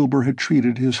years, Wilbur had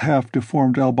treated his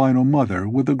half-deformed albino mother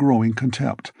with a growing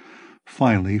contempt,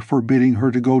 finally forbidding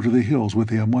her to go to the hills with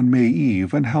him on May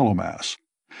Eve and Hallowmass.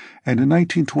 And in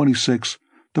 1926,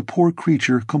 the poor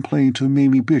creature complained to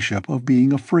Mamie Bishop of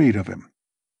being afraid of him.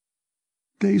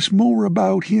 "They's more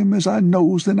about him as I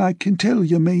knows than I can tell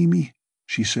you, Mamie,"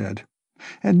 she said,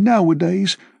 "and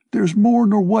nowadays there's more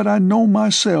nor what I know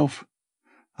myself.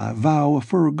 I vow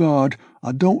afore God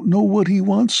I don't know what he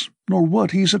wants nor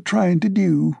what he's a-trying to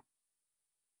do."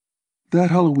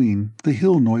 That Halloween the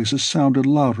hill noises sounded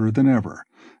louder than ever,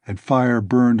 and fire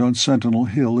burned on Sentinel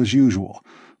Hill as usual,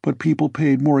 but people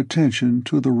paid more attention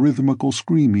to the rhythmical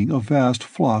screaming of vast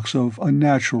flocks of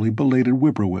unnaturally belated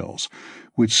whippoorwills,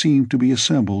 which seemed to be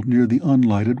assembled near the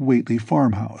unlighted Whately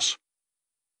farmhouse.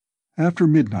 After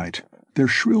midnight, their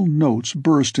shrill notes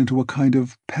burst into a kind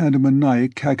of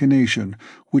pandemoniac cachinnation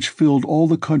which filled all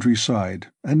the countryside,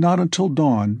 and not until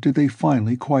dawn did they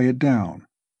finally quiet down.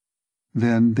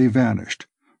 Then they vanished,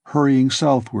 hurrying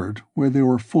southward where they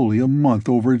were fully a month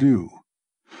overdue.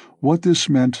 What this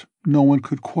meant, no one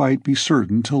could quite be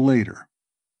certain till later.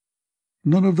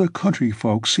 None of the country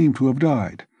folk seemed to have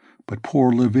died, but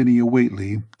poor Lavinia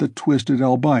Whately, the twisted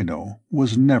albino,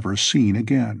 was never seen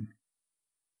again.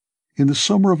 In the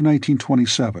summer of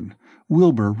 1927,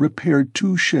 Wilbur repaired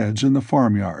 2 sheds in the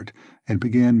farmyard and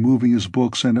began moving his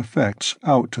books and effects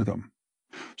out to them.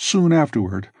 Soon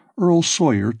afterward, Earl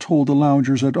Sawyer told the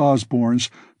loungers at Osborne's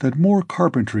that more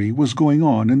carpentry was going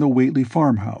on in the Whately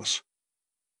farmhouse.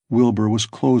 Wilbur was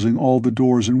closing all the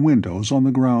doors and windows on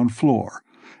the ground floor,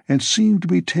 and seemed to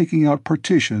be taking out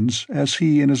partitions as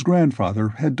he and his grandfather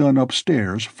had done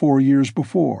upstairs 4 years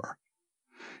before.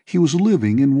 He was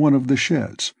living in one of the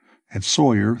sheds, and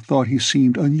Sawyer thought he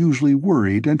seemed unusually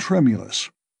worried and tremulous.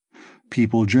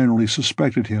 People generally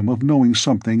suspected him of knowing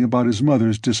something about his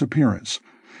mother's disappearance,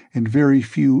 and very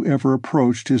few ever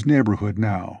approached his neighborhood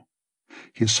now.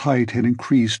 His height had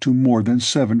increased to more than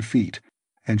 7 feet,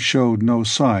 and showed no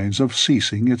signs of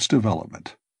ceasing its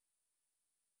development.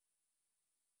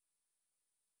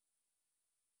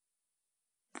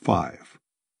 "5.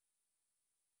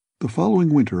 The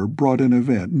following winter brought an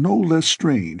event no less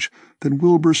strange than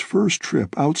Wilbur's first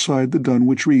trip outside the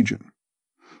Dunwich region.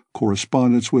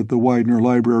 Correspondence with the Widener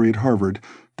Library at Harvard,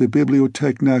 the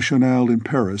Bibliothèque Nationale in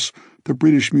Paris, the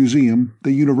British Museum,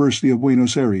 the University of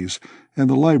Buenos Aires, and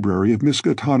the library of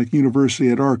Miskatonic University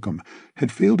at Arkham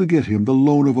had failed to get him the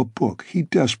loan of a book he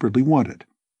desperately wanted.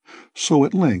 So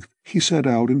at length he set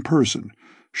out in person,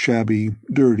 shabby,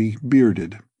 dirty,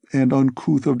 bearded, and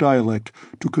uncouth of dialect,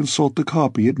 to consult the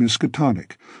copy at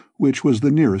Miskatonic, which was the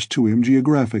nearest to him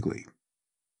geographically.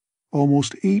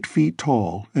 Almost 8 feet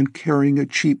tall, and carrying a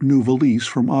cheap new valise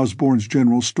from Osborne's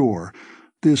general store,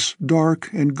 this dark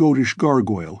and goatish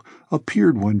gargoyle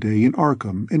appeared one day in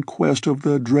Arkham in quest of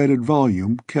the dreaded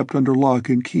volume kept under lock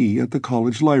and key at the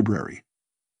college library.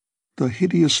 The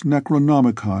hideous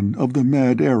Necronomicon of the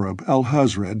mad Arab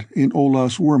Alhazred in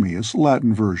Olaus Wormius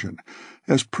Latin version,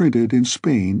 as printed in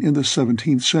Spain in the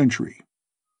 17th century.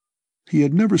 He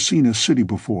had never seen a city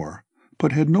before,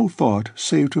 but had no thought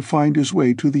save to find his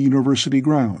way to the university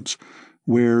grounds,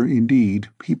 where, indeed,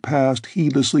 he passed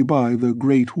heedlessly by the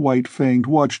great white-fanged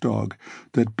watchdog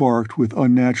that barked with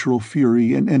unnatural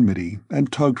fury and enmity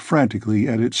and tugged frantically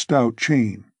at its stout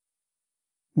chain.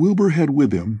 Wilbur had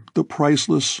with him the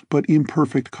priceless but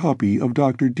imperfect copy of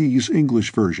Dr. D's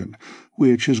English version,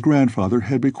 which his grandfather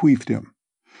had bequeathed him,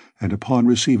 and upon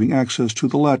receiving access to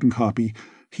the Latin copy,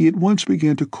 he at once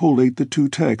began to collate the 2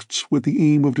 texts with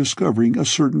the aim of discovering a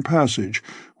certain passage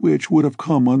which would have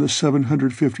come on the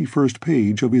 751st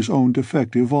page of his own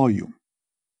defective volume.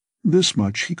 This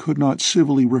much he could not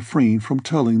civilly refrain from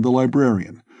telling the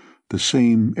librarian, the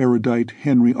same erudite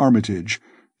Henry Armitage,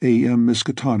 A.M.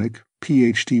 Miskatonic,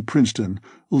 Ph.D. Princeton,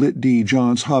 Litt.D.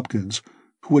 Johns Hopkins,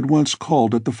 who had once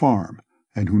called at the farm,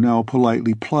 and who now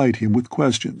politely plied him with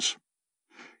questions.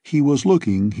 He was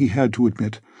looking, he had to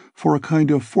admit, for a kind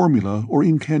of formula or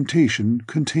incantation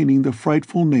containing the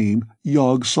frightful name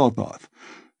Yog-Sothoth,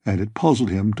 and it puzzled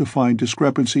him to find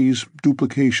discrepancies,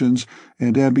 duplications,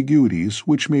 and ambiguities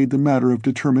which made the matter of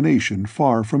determination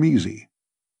far from easy.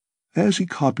 As he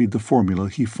copied the formula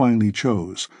he finally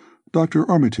chose, Dr.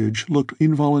 Armitage looked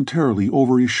involuntarily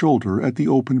over his shoulder at the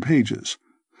open pages,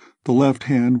 the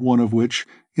left-hand one of which,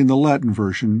 in the Latin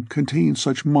version, contained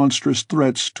such monstrous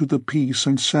threats to the peace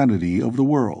and sanity of the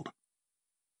world.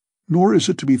 Nor is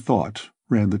it to be thought,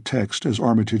 ran the text as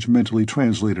Armitage mentally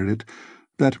translated it,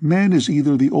 that man is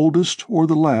either the oldest or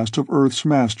the last of Earth's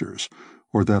masters,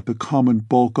 or that the common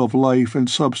bulk of life and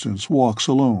substance walks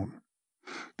alone.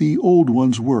 The old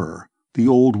ones were, the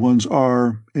old ones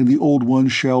are, and the old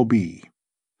ones shall be.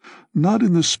 Not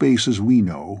in the spaces we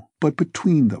know, but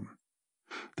between them.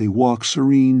 They walk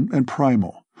serene and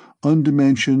primal,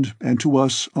 undimensioned and to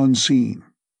us unseen.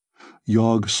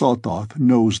 Yog-Sothoth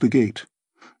knows the gate.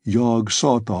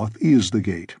 Yog-Sothoth is the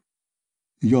gate.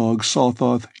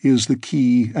 Yog-Sothoth is the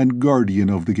key and guardian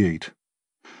of the gate.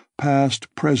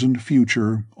 Past, present,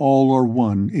 future, all are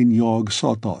one in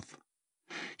Yog-Sothoth.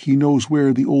 He knows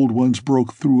where the old ones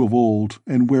broke through of old,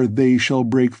 and where they shall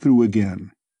break through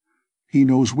again. He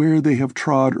knows where they have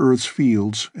trod Earth's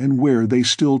fields, and where they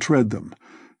still tread them,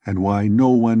 and why no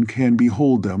one can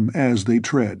behold them as they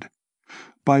tread.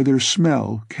 By their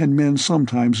smell can men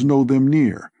sometimes know them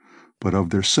near, but of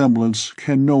their semblance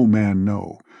can no man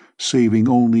know, saving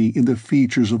only in the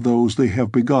features of those they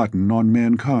have begotten on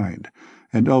mankind,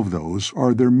 and of those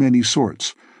are there many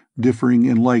sorts, differing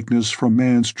in likeness from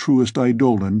man's truest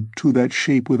eidolon to that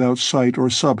shape without sight or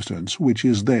substance which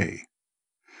is they.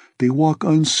 They walk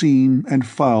unseen and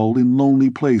foul in lonely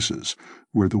places,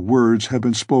 where the words have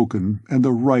been spoken and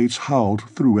the rites howled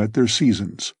through at their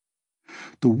seasons.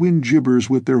 The wind gibbers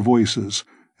with their voices,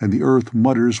 and the earth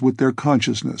mutters with their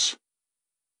consciousness.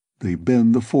 They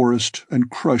bend the forest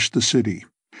and crush the city,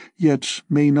 yet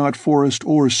may not forest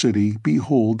or city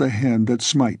behold the hand that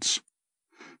smites.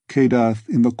 Kadath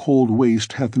in the cold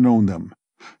waste hath known them,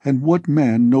 and what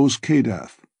man knows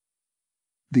Kadath?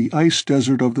 The ice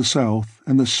desert of the south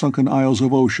and the sunken isles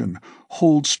of ocean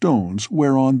hold stones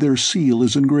whereon their seal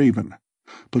is engraven,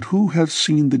 but who hath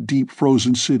seen the deep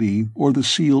frozen city or the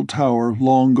sealed tower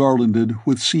long garlanded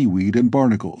with seaweed and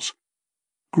barnacles?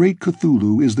 Great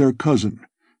Cthulhu is their cousin,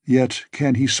 yet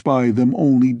can he spy them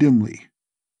only dimly.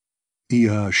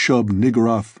 Ea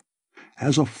Shub-Niggurath,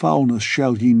 as a foulness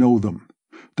shall ye know them.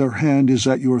 Their hand is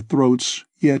at your throats,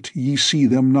 yet ye see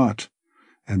them not,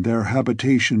 and their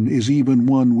habitation is even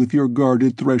one with your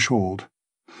guarded threshold.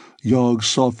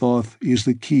 Yog-Sothoth is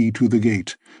the key to the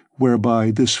gate,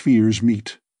 whereby the spheres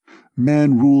meet.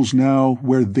 Man rules now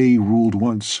where they ruled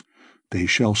once. They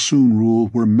shall soon rule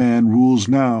where man rules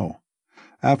now.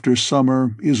 After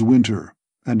summer is winter,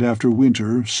 and after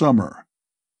winter summer.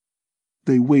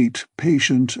 They wait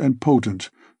patient and potent,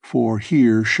 for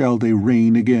here shall they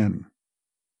reign again.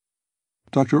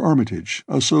 Dr. Armitage,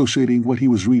 associating what he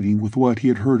was reading with what he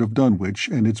had heard of Dunwich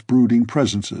and its brooding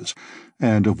presences,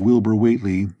 and of Wilbur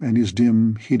Whately and his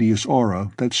dim, hideous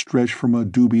aura that stretched from a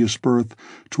dubious birth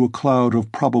to a cloud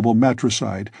of probable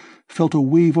matricide, felt a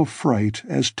wave of fright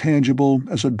as tangible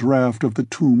as a draught of the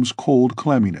tomb's cold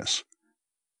clamminess.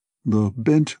 The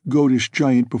bent, goatish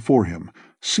giant before him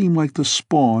seemed like the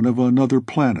spawn of another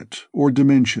planet or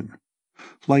dimension,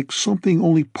 like something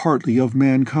only partly of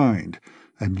mankind,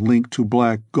 and linked to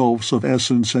black gulfs of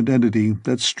essence and entity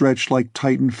that stretched like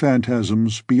Titan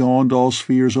phantasms beyond all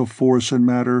spheres of force and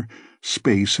matter,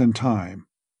 space and time.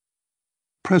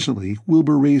 Presently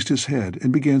Wilbur raised his head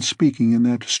and began speaking in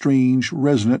that strange,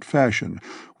 resonant fashion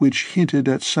which hinted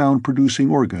at sound-producing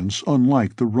organs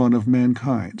unlike the run of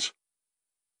mankind's.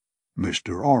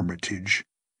 "Mr. Armitage,"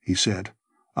 he said,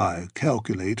 "I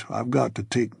calculate I've got to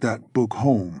take that book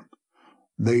home.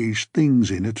 They's things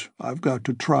in it I've got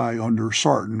to try under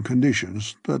sartain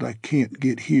conditions that I can't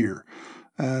get here,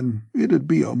 and it'd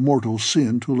be a mortal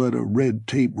sin to let a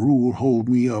red-tape rule hold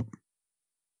me up.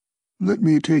 Let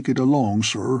me take it along,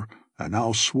 sir, and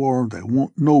I'll swar there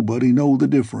won't nobody know the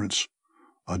difference.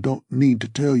 I don't need to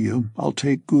tell you I'll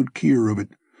take good care of it.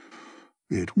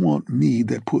 It wa'n't me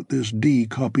that put this D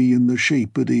copy in the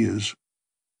shape it is."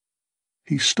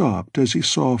 He stopped as he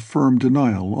saw firm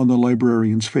denial on the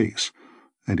librarian's face,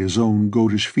 and his own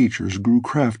goatish features grew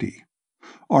crafty.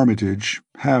 Armitage,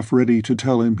 half ready to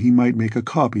tell him he might make a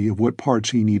copy of what parts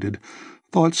he needed,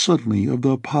 thought suddenly of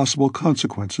the possible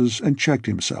consequences and checked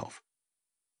himself.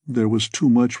 There was too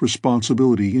much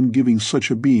responsibility in giving such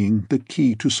a being the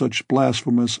key to such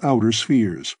blasphemous outer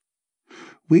spheres.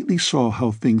 Whately saw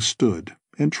how things stood,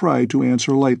 and tried to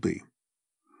answer lightly.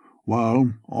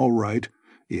 "Well, all right,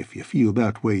 if you feel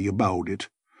that way about it.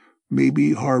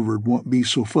 Maybe Harvard won't be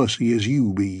so fussy as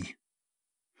you be."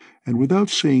 And without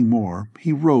saying more,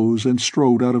 he rose and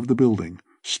strode out of the building,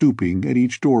 stooping at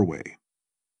each doorway.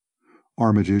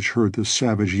 Armitage heard the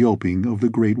savage yelping of the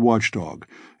great watchdog,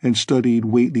 and studied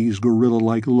Whately's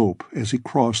gorilla-like lope as he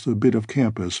crossed the bit of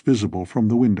campus visible from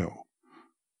the window.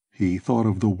 He thought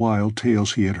of the wild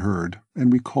tales he had heard,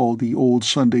 and recalled the old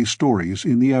Sunday stories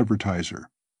in the Advertiser.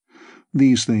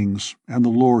 These things, and the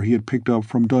lore he had picked up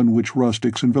from Dunwich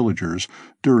rustics and villagers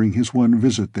during his one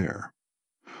visit there.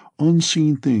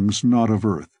 Unseen things not of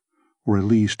Earth, or at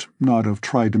least not of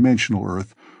tri-dimensional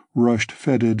Earth, rushed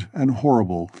fetid and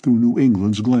horrible through New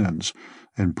England's glens,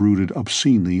 and brooded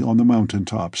obscenely on the mountain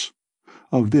tops.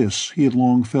 Of this he had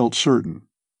long felt certain.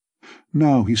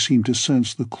 Now he seemed to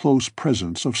sense the close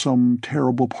presence of some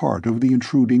terrible part of the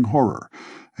intruding horror,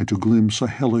 and to glimpse a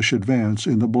hellish advance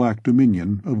in the black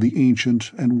dominion of the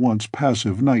ancient and once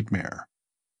passive nightmare.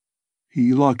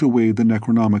 He locked away the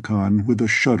Necronomicon with a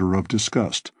shudder of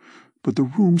disgust, but the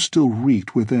room still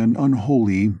reeked with an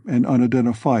unholy and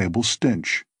unidentifiable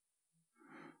stench.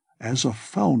 "As a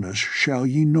foulness shall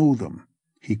ye know them,"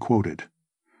 he quoted.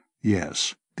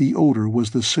 Yes, the odor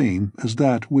was the same as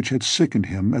that which had sickened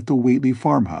him at the Whately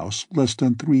farmhouse less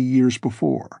than 3 years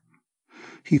before.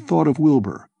 He thought of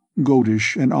Wilbur,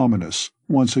 goatish and ominous,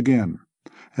 once again,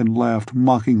 and laughed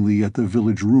mockingly at the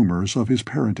village rumors of his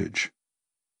parentage.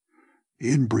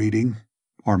 "Inbreeding,"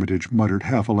 Armitage muttered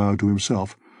half aloud to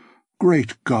himself.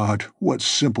 "Great God, what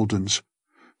simpletons!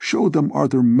 Show them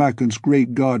Arthur Macken's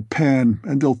great god Pan,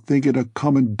 and they'll think it a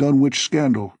common Dunwich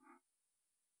scandal.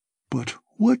 But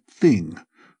what thing,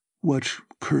 what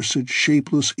cursed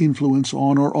shapeless influence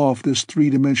on or off this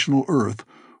three-dimensional earth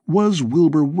was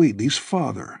Wilbur Whately's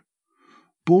father?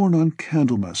 Born on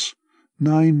Candlemas,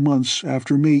 9 months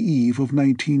after May Eve of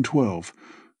 1912,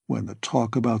 when the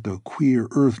talk about the queer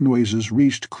earth noises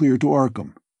reached clear to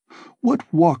Arkham. What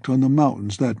walked on the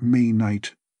mountains that May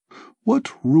night?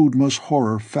 What Rudma's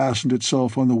horror fastened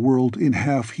itself on the world in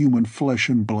half-human flesh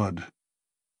and blood?"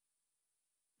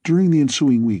 During the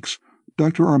ensuing weeks,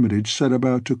 Dr. Armitage set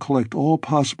about to collect all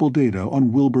possible data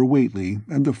on Wilbur Whately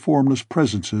and the formless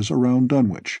presences around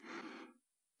Dunwich.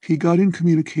 He got in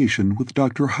communication with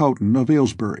Dr. Houghton of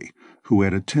Aylesbury, who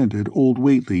had attended old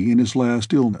Whately in his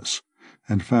last illness,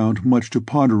 and found much to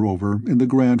ponder over in the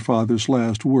grandfather's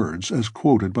last words as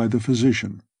quoted by the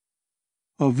physician.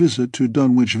 A visit to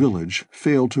Dunwich village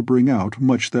failed to bring out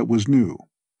much that was new,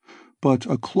 but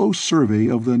a close survey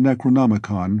of the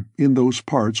Necronomicon in those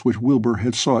parts which Wilbur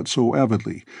had sought so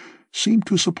avidly seemed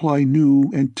to supply new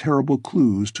and terrible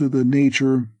clues to the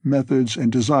nature, methods,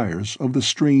 and desires of the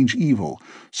strange evil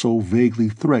so vaguely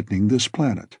threatening this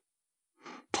planet.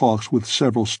 Talks with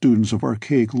several students of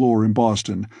archaic lore in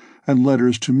Boston, and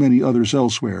letters to many others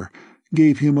elsewhere,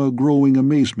 gave him a growing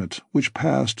amazement which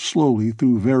passed slowly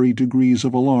through varied degrees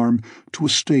of alarm to a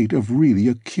state of really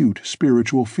acute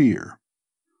spiritual fear.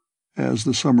 As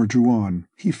the summer drew on,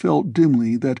 he felt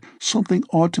dimly that something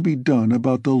ought to be done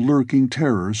about the lurking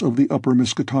terrors of the upper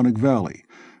Miskatonic Valley,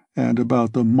 and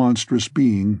about the monstrous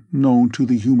being known to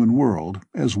the human world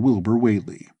as Wilbur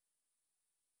Whately.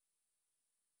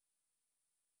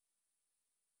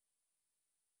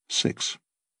 6.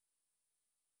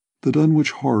 The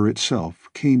Dunwich horror itself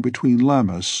came between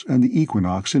Lammas and the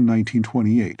equinox in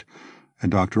 1928,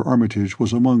 and Dr. Armitage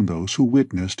was among those who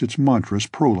witnessed its monstrous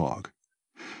prologue.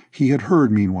 He had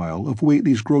heard, meanwhile, of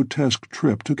Whately's grotesque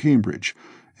trip to Cambridge,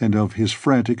 and of his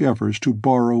frantic efforts to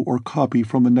borrow or copy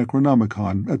from the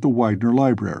Necronomicon at the Widener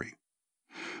Library.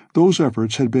 Those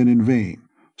efforts had been in vain,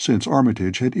 since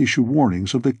Armitage had issued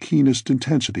warnings of the keenest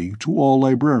intensity to all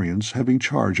librarians having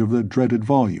charge of the dreaded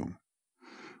volume.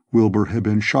 Wilbur had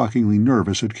been shockingly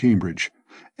nervous at Cambridge,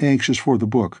 anxious for the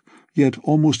book, yet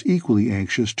almost equally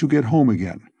anxious to get home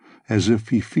again, as if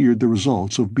he feared the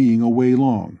results of being away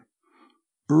long.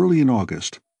 Early in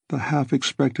August, the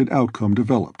half-expected outcome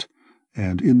developed,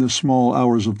 and in the small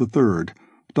hours of the 3rd,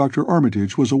 Dr.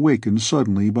 Armitage was awakened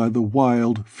suddenly by the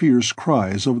wild, fierce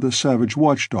cries of the savage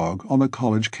watchdog on the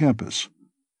college campus.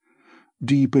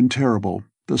 Deep and terrible,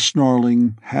 the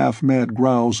snarling, half-mad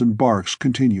growls and barks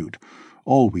continued,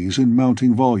 always in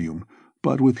mounting volume,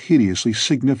 but with hideously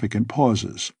significant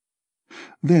pauses.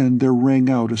 Then there rang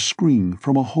out a scream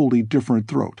from a wholly different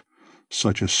throat,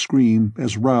 such a scream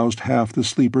as roused half the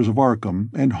sleepers of Arkham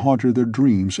and haunted their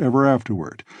dreams ever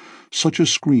afterward, such a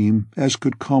scream as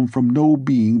could come from no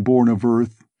being born of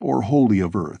earth or wholly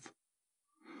of earth.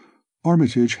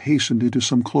 Armitage hastened into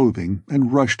some clothing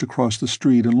and rushed across the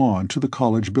street and lawn to the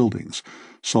college buildings,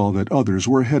 saw that others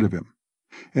were ahead of him,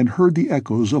 and heard the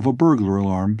echoes of a burglar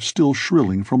alarm still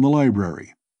shrilling from the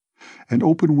library. An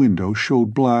open window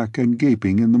showed black and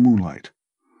gaping in the moonlight.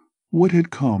 What had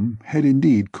come had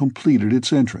indeed completed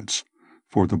its entrance,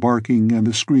 for the barking and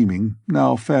the screaming,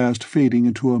 now fast fading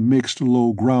into a mixed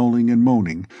low growling and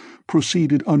moaning,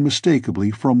 proceeded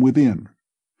unmistakably from within.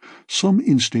 Some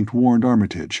instinct warned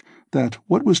Armitage that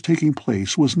what was taking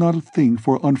place was not a thing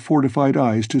for unfortified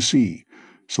eyes to see,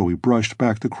 so he brushed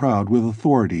back the crowd with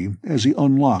authority as he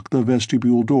unlocked the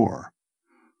vestibule door.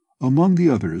 Among the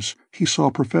others, he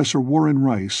saw Professor Warren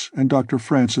Rice and Dr.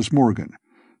 Francis Morgan,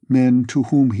 men to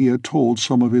whom he had told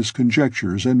some of his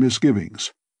conjectures and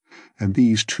misgivings, and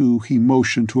these two he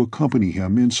motioned to accompany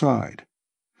him inside.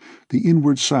 The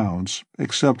inward sounds,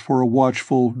 except for a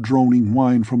watchful, droning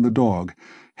whine from the dog,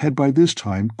 had by this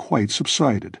time quite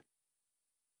subsided.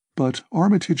 But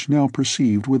Armitage now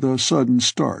perceived with a sudden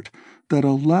start that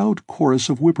a loud chorus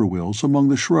of whippoorwills among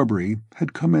the shrubbery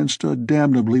had commenced a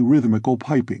damnably rhythmical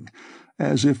piping,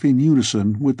 as if in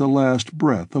unison with the last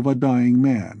breath of a dying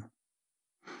man.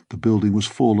 The building was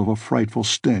full of a frightful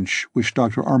stench which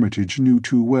Dr. Armitage knew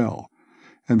too well,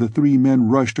 and the three men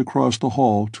rushed across the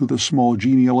hall to the small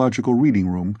genealogical reading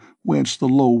room whence the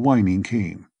low whining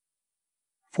came.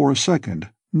 For a second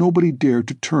nobody dared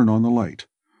to turn on the light.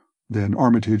 Then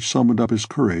Armitage summoned up his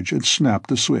courage and snapped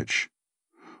the switch.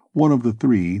 One of the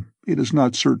three, it is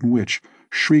not certain which,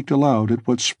 shrieked aloud at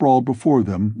what sprawled before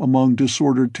them among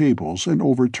disordered tables and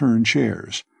overturned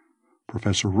chairs.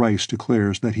 Professor Rice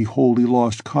declares that he wholly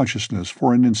lost consciousness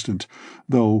for an instant,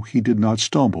 though he did not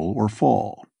stumble or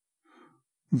fall.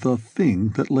 The thing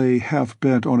that lay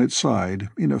half-bent on its side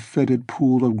in a fetid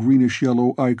pool of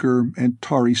greenish-yellow ichor and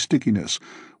tarry stickiness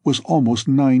was almost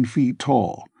 9 feet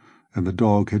tall, and the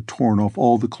dog had torn off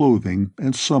all the clothing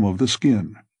and some of the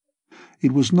skin.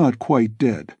 It was not quite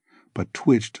dead, but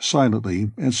twitched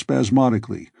silently and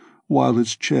spasmodically, while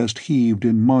its chest heaved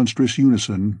in monstrous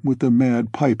unison with the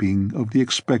mad piping of the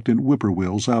expectant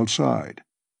whippoorwills outside.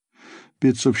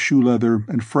 Bits of shoe leather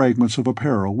and fragments of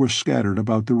apparel were scattered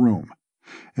about the room,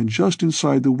 and just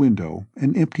inside the window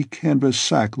an empty canvas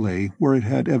sack lay where it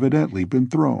had evidently been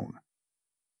thrown.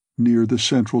 Near the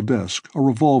central desk a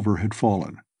revolver had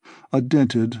fallen, a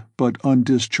dented but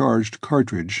undischarged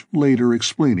cartridge later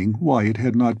explaining why it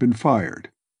had not been fired.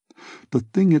 The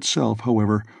thing itself,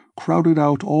 however, crowded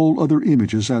out all other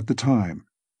images at the time.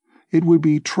 It would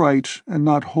be trite and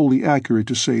not wholly accurate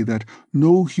to say that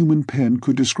no human pen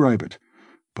could describe it,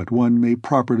 but one may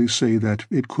properly say that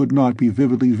it could not be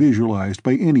vividly visualized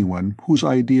by anyone whose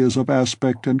ideas of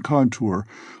aspect and contour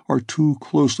are too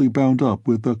closely bound up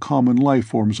with the common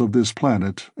life-forms of this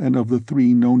planet and of the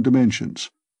 3 known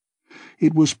dimensions.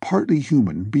 It was partly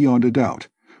human, beyond a doubt,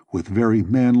 with very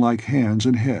man-like hands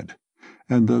and head,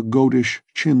 and the goatish,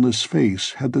 chinless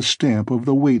face had the stamp of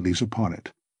the Whateleys upon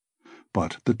it.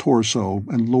 But the torso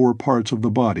and lower parts of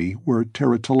the body were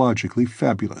teratologically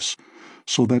fabulous,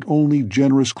 so that only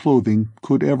generous clothing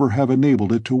could ever have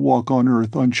enabled it to walk on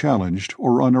earth unchallenged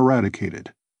or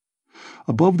uneradicated.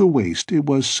 Above the waist it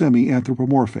was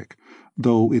semi-anthropomorphic,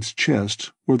 though its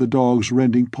chest, where the dog's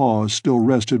rending paws still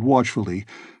rested watchfully,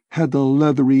 had the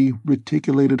leathery,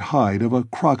 reticulated hide of a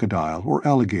crocodile or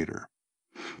alligator.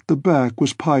 The back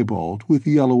was piebald with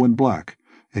yellow and black,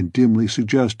 and dimly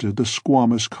suggested the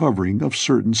squamous covering of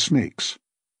certain snakes.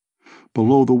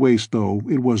 Below the waist, though,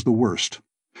 it was the worst,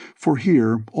 for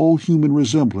here all human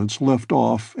resemblance left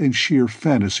off and sheer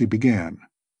fantasy began.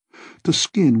 The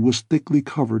skin was thickly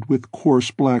covered with coarse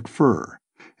black fur,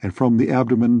 and from the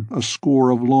abdomen a score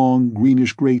of long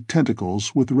greenish-gray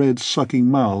tentacles with red sucking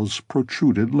mouths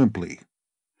protruded limply.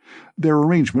 Their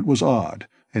arrangement was odd,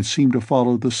 and seemed to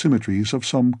follow the symmetries of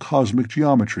some cosmic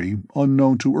geometry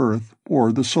unknown to Earth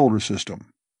or the solar system.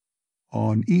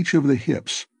 On each of the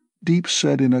hips, deep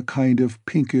set in a kind of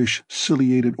pinkish,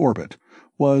 ciliated orbit,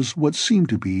 was what seemed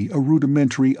to be a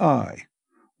rudimentary eye,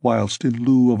 whilst in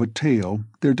lieu of a tail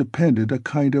there depended a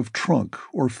kind of trunk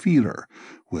or feeler,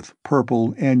 with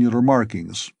purple annular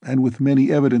markings, and with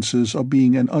many evidences of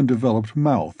being an undeveloped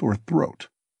mouth or throat.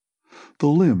 The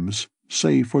limbs,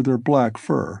 save for their black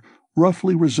fur,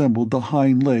 roughly resembled the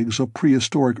hind legs of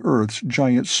prehistoric Earth's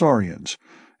giant saurians,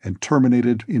 and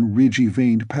terminated in ridgy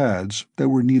veined pads that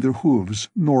were neither hooves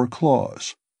nor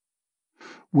claws.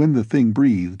 When the thing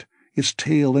breathed, its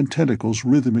tail and tentacles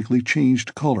rhythmically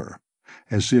changed color,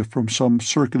 as if from some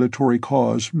circulatory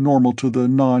cause normal to the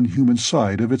non-human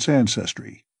side of its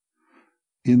ancestry.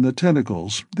 In the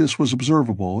tentacles this was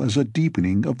observable as a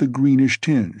deepening of the greenish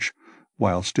tinge,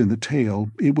 whilst in the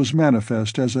tail it was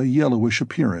manifest as a yellowish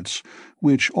appearance,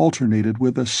 which alternated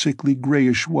with a sickly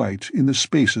grayish-white in the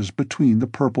spaces between the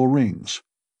purple rings.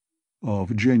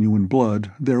 Of genuine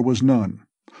blood there was none,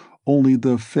 only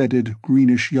the fetid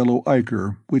greenish-yellow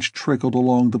ichor which trickled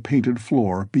along the painted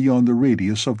floor beyond the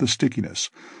radius of the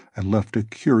stickiness, and left a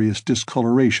curious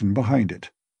discoloration behind it.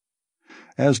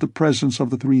 As the presence of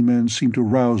the 3 men seemed to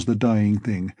rouse the dying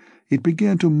thing, it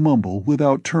began to mumble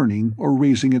without turning or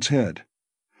raising its head.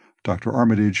 Dr.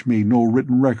 Armitage made no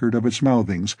written record of its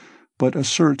mouthings, but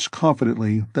asserts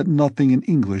confidently that nothing in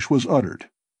English was uttered.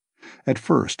 At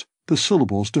first, the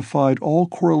syllables defied all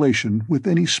correlation with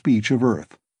any speech of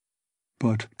Earth.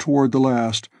 but toward the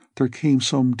last there came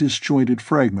some disjointed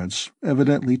fragments,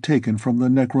 evidently taken from the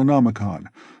Necronomicon,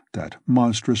 that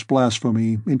monstrous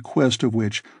blasphemy in quest of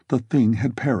which the thing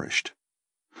had perished.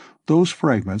 Those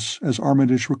fragments, as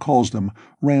Armitage recalls them,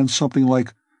 ran something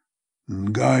like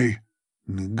Ngai,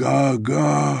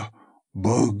 Ngaga,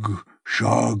 Bug,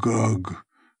 Shagug,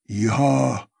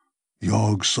 Yah,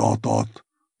 Yog Sothoth,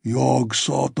 Yog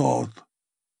Sothoth.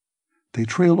 They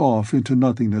trailed off into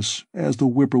nothingness as the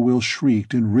whippoorwill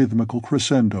shrieked in rhythmical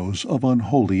crescendos of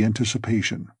unholy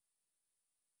anticipation.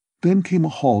 Then came a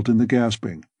halt in the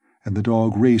gasping, and the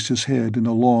dog raised his head in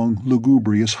a long,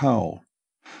 lugubrious howl.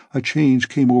 A change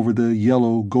came over the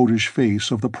yellow, goatish face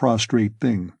of the prostrate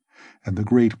thing, and the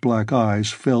great black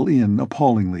eyes fell in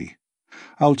appallingly.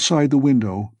 Outside the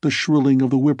window, the shrilling of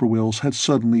the whippoorwills had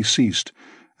suddenly ceased,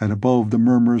 and above the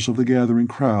murmurs of the gathering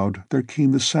crowd there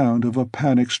came the sound of a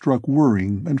panic-struck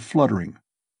whirring and fluttering.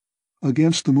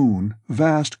 Against the moon,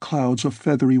 vast clouds of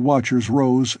feathery watchers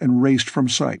rose and raced from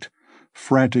sight,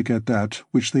 frantic at that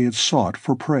which they had sought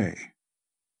for prey.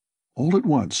 All at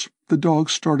once the dog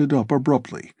started up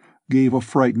abruptly, gave a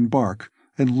frightened bark,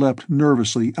 and leapt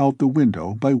nervously out the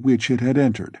window by which it had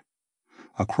entered.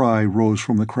 A cry rose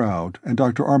from the crowd, and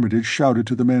Dr. Armitage shouted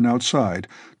to the men outside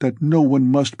that no one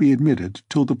must be admitted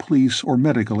till the police or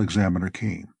medical examiner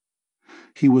came.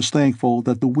 He was thankful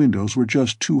that the windows were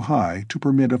just too high to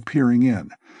permit of peering in,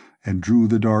 and drew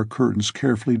the dark curtains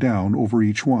carefully down over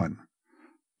each one.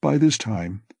 By this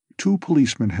time 2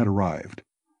 policemen had arrived,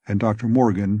 and Dr.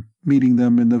 Morgan, meeting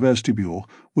them in the vestibule,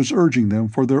 was urging them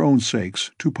for their own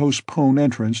sakes to postpone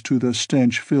entrance to the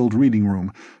stench-filled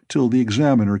reading-room till the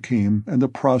examiner came and the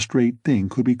prostrate thing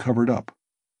could be covered up.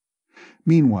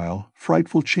 Meanwhile,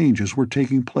 frightful changes were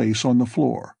taking place on the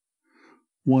floor.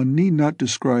 One need not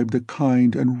describe the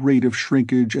kind and rate of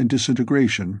shrinkage and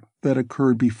disintegration that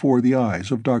occurred before the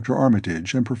eyes of Dr.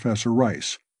 Armitage and Professor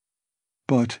Rice.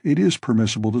 But it is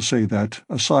permissible to say that,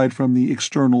 aside from the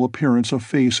external appearance of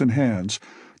face and hands,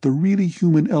 the really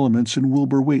human elements in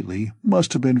Wilbur Whately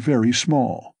must have been very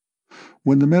small.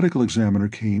 When the medical examiner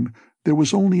came, there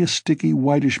was only a sticky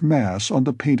whitish mass on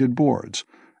the painted boards,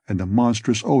 and the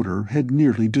monstrous odor had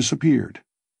nearly disappeared.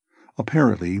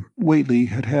 Apparently, Whately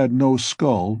had had no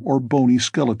skull or bony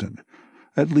skeleton,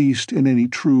 at least in any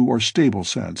true or stable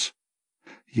sense.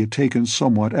 He had taken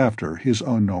somewhat after his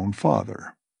unknown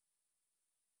father.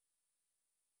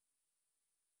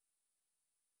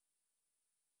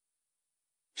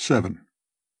 (7)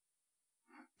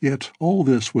 Yet all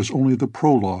this was only the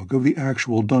prologue of the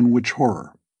actual Dunwich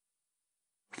horror.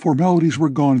 Formalities were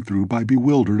gone through by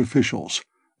bewildered officials,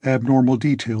 abnormal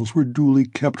details were duly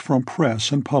kept from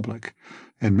press and public,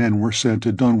 and men were sent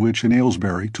to Dunwich and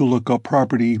Aylesbury to look up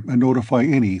property and notify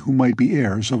any who might be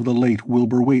heirs of the late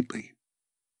Wilbur Whately.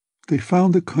 They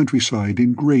found the countryside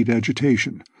in great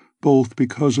agitation, both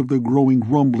because of the growing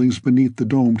rumblings beneath the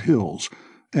domed hills,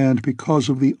 and because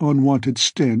of the unwanted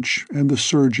stench and the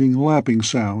surging, lapping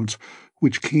sounds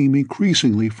which came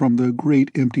increasingly from the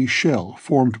great empty shell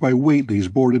formed by Whately's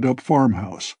boarded-up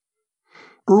farmhouse.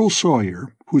 Earl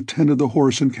Sawyer, who tended the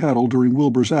horse and cattle during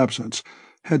Wilbur's absence,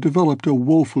 had developed a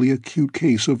woefully acute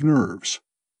case of nerves.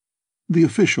 The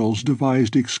officials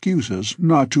devised excuses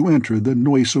not to enter the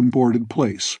noisome boarded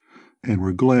place, and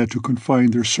were glad to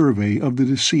confine their survey of the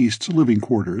deceased's living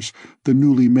quarters, the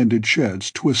newly mended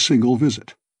sheds, to a single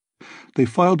visit. They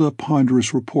filed a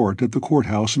ponderous report at the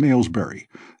courthouse in Aylesbury,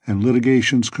 and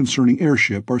litigations concerning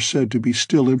heirship are said to be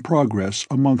still in progress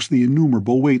amongst the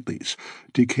innumerable Whateleys,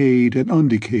 decayed and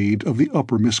undecayed, of the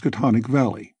upper Miskatonic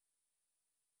Valley.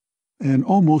 An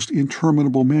almost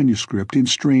interminable manuscript in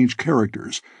strange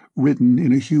characters, written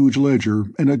in a huge ledger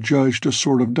and adjudged a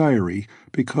sort of diary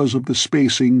because of the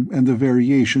spacing and the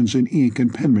variations in ink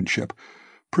and penmanship,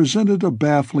 presented a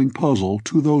baffling puzzle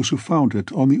to those who found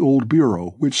it on the old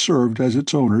bureau which served as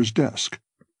its owner's desk.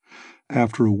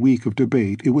 After a week of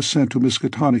debate it was sent to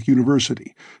Miskatonic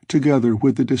University, together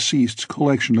with the deceased's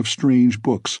collection of strange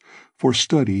books, for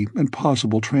study and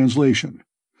possible translation.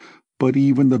 But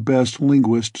even the best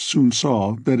linguist soon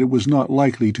saw that it was not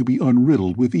likely to be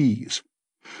unriddled with ease.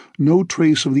 No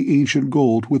trace of the ancient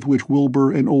gold with which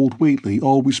Wilbur and old Whately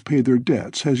always paid their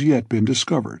debts has yet been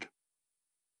discovered.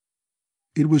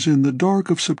 It was in the dark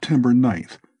of September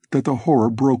 9th that the horror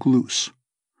broke loose.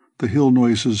 The hill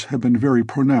noises had been very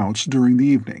pronounced during the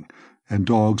evening, and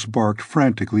dogs barked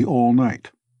frantically all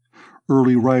night.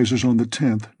 Early risers on the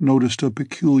 10th noticed a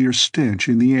peculiar stench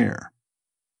in the air.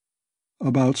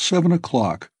 About 7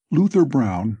 o'clock, Luther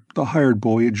Brown, the hired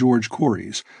boy at George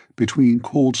Corey's, between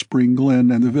Cold Spring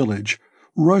Glen and the village,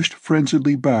 rushed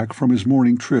frenziedly back from his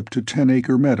morning trip to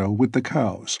 10-Acre Meadow with the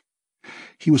cows.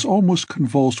 He was almost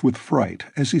convulsed with fright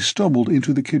as he stumbled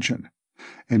into the kitchen,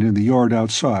 and in the yard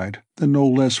outside the no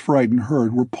less frightened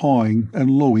herd were pawing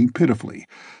and lowing pitifully,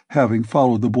 having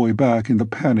followed the boy back in the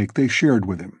panic they shared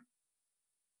with him.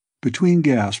 Between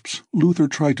gasps, Luther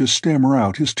tried to stammer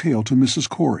out his tale to Mrs.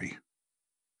 Corey.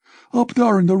 "Up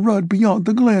thar in the rud beyond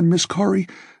the glen, Miss Corey,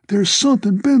 there's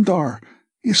somethin' been thar.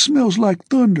 It smells like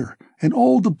thunder, and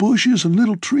all the bushes and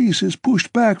little trees is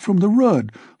pushed back from the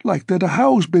rud, like that a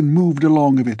how's been moved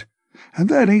along of it. And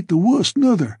that ain't the wust,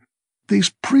 nuther.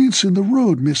 They's prints in the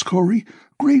rud, Miss Corey,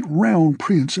 great round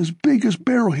prints as big as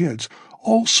barrelheads,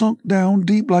 all sunk down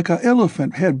deep like a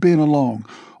elephant had been along,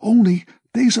 only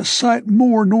they's a sight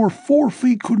more nor 4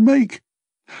 feet could make.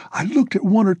 I looked at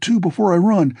 1 or 2 before I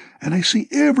run, and I see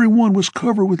every one was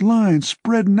covered with lines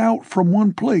spreadin' out from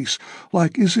one place,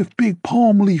 like as if big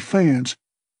palm leaf fans,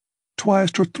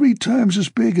 twice or 3 times as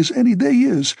big as any they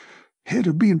is, had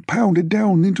a being pounded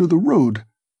down into the road.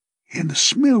 And the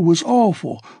smell was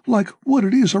awful, like what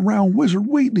it is around Wizard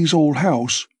Whately's old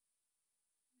house."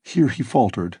 Here he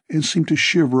faltered, and seemed to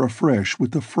shiver afresh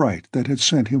with the fright that had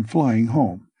sent him flying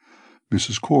home.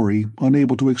 Mrs. Corey,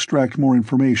 unable to extract more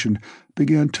information,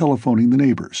 began telephoning the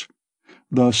neighbors,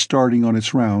 thus starting on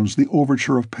its rounds the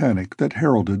overture of panic that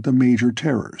heralded the major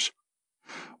terrors.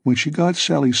 When she got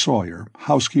Sally Sawyer,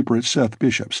 housekeeper at Seth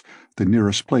Bishop's, the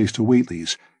nearest place to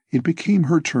Whately's, it became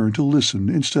her turn to listen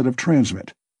instead of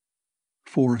transmit.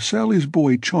 For Sally's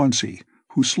boy Chauncey,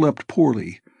 who slept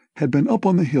poorly, had been up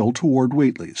on the hill toward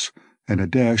Whately's, and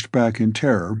had dashed back in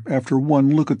terror after one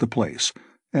look at the place,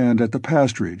 and at the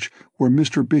pasturage where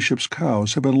Mr. Bishop's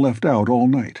cows had been left out all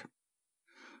night.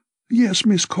 "Yes,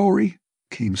 Miss Corey,"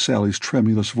 came Sally's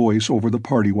tremulous voice over the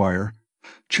party wire.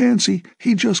 "Chancey,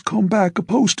 he just come back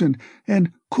a-postin',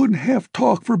 and couldn't half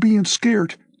talk for bein'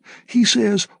 scairt. He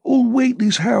says old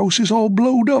Whately's house is all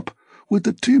blowed up, with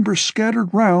the timbers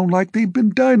scattered round like they'd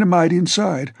been dynamite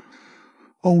inside.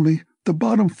 Only the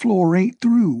bottom floor ain't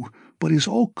through, but is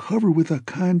all covered with a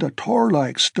kind of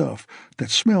tar-like stuff that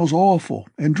smells awful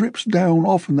and drips down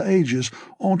off'n the edges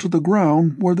onto the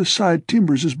ground where the side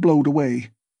timbers is blowed away.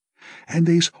 And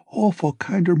they's awful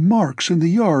kinder marks in the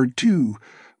yard, too,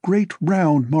 great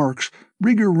round marks,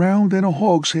 bigger round than a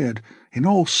hogshead, and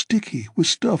all sticky with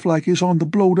stuff like is on the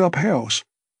blowed-up house.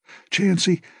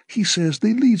 Chancey, he says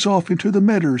they leads off into the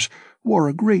medders, where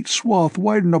a great swath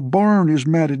wider'n a barn is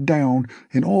matted down,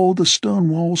 and all the stun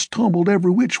walls tumbled every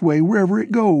which way wherever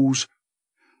it goes.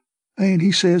 And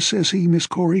he says he, Miss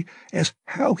Corey, as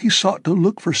how he sought to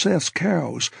look for Seth's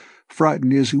cows,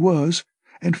 frightened as he was,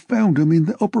 and found 'em in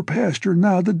the upper pasture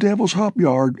nigh the Devil's Hop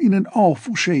Yard in an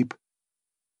awful shape.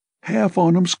 Half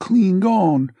on 'em's clean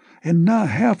gone, and nigh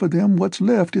half of them what's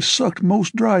left is sucked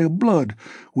most dry of blood,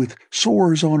 with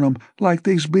sores on 'em like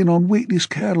they's been on Whately's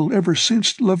cattle ever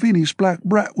since Lavinia's black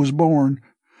brat was born.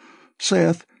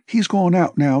 Seth, he's gone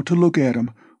out now to look at 'em,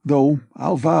 though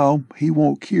I'll vow he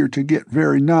won't keer to get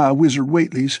very nigh Wizard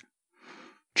Whately's.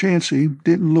 Chancey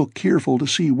didn't look keerful to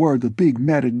see where the big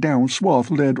matted down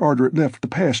swath led arter it left the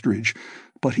pasturage,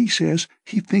 but he says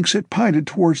he thinks it pinted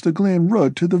towards the Glen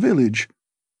Rud to the village.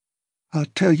 I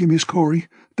tell you, Miss Corey,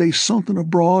 they's somethin'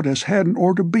 abroad as hadn't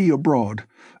orter be abroad,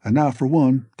 and I for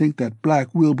one think that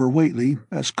Black Wilbur Whately,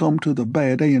 as come to the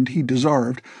bad end he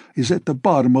desarved, is at the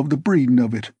bottom of the breedin'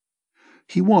 of it.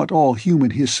 He wa'n't all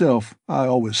human hisself, I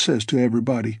always says to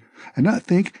everybody, and I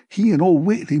think he and old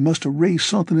Whately must have raised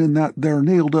somethin' in that there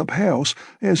nailed-up house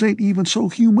as ain't even so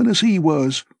human as he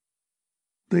was.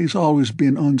 They's always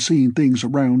been unseen things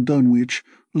around Dunwich,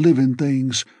 livin'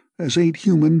 things, as ain't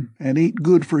human and ain't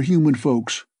good for human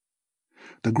folks.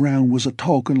 The ground was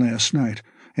a-talkin' last night,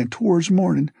 and towards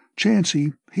mornin'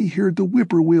 Chancey he heard the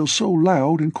whippoorwill so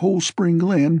loud in Cold Spring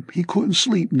Glen he couldn't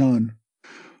sleep none.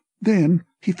 Then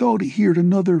he thought he heerd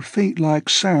another faint-like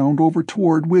sound over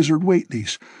toward Wizard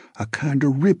Whately's, a kind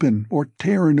of rippin' or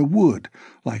tearin' of wood,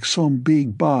 like some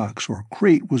big box or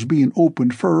crate was being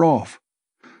opened fur off.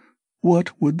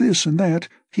 What with this and that,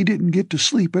 he didn't get to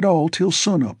sleep at all till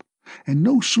sunup, and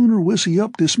no sooner was he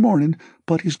up this mornin'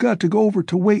 but he's got to go over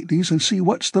to Whately's and see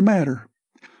what's the matter.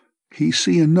 He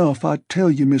see enough, I tell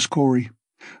you, Miss Corey.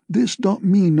 This don't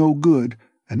mean no good,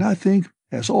 and I think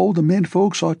as all the men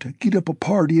folks ought to get up a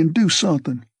party and do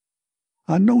somethin'.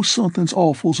 I know somethin's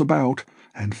awful's about,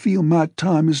 and feel my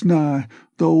time is nigh,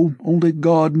 though only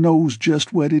God knows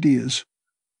just what it is."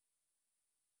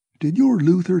 "Did your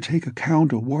Luther take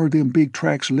account of whar them big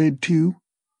tracks led to?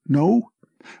 No?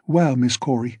 Well, Miss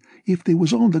Corey, if they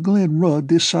was on the Glen Rud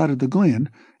this side of the glen,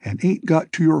 and ain't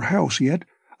got to your house yet,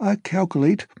 I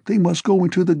calculate they must go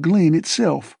into the glen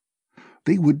itself.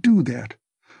 They would do that.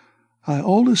 I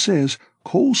allus says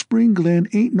Cold Spring Glen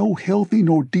ain't no healthy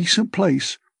nor decent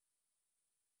place.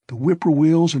 The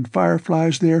whippoorwills and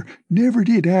fireflies there never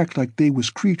did act like they was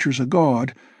creatures o'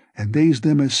 God, and they's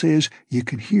them as says you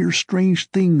can hear strange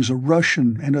things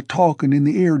a-rushin' and a-talkin' in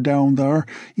the air down thar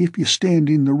if you stand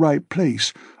in the right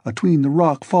place, atween the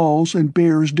Rock Falls and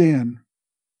Bear's Den."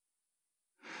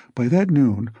 By that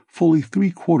noon, fully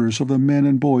 3/4 of the men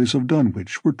and boys of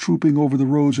Dunwich were trooping over the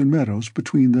roads and meadows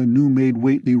between the new-made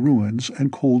Whately ruins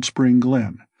and Cold Spring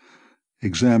Glen,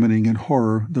 examining in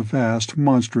horror the vast,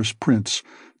 monstrous prints,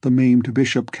 the maimed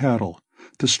bishop cattle,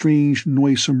 the strange,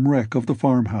 noisome wreck of the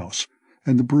farmhouse,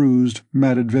 and the bruised,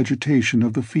 matted vegetation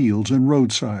of the fields and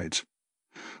roadsides.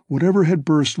 Whatever had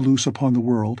burst loose upon the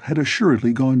world had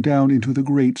assuredly gone down into the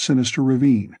great sinister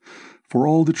ravine, for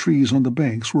all the trees on the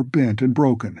banks were bent and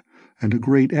broken, and a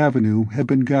great avenue had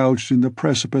been gouged in the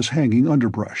precipice-hanging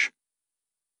underbrush.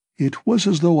 It was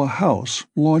as though a house,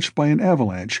 launched by an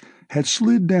avalanche, had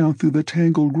slid down through the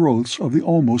tangled growths of the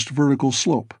almost vertical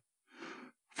slope.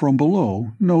 From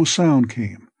below no sound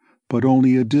came, but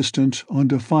only a distant,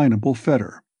 undefinable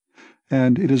fetor,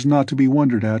 and it is not to be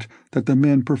wondered at that the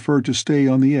men preferred to stay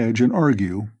on the edge and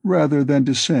argue, rather than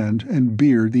descend and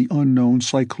beard the unknown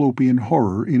cyclopean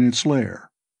horror in its lair.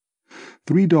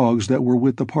 3 dogs that were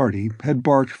with the party had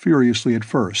barked furiously at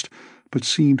first, but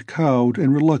seemed cowed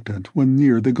and reluctant when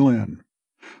near the glen.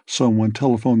 Someone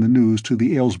telephoned the news to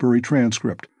the Aylesbury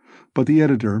Transcript, but the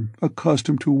editor,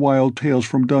 accustomed to wild tales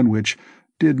from Dunwich,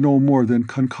 did no more than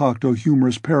concoct a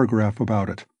humorous paragraph about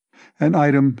it, an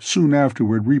item soon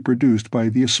afterward reproduced by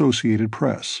the Associated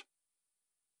Press.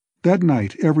 That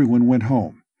night everyone went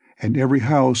home, and every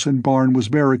house and barn was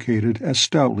barricaded as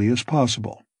stoutly as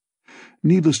possible.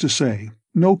 Needless to say,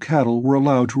 no cattle were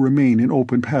allowed to remain in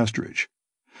open pasturage.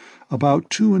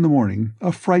 About 2 in the morning,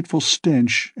 a frightful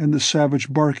stench and the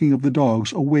savage barking of the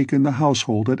dogs awakened the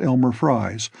household at Elmer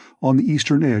Fry's, on the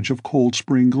eastern edge of Cold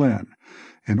Spring Glen,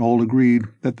 and all agreed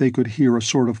that they could hear a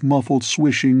sort of muffled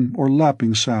swishing or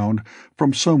lapping sound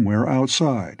from somewhere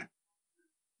outside.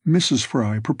 Mrs.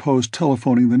 Fry proposed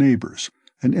telephoning the neighbors,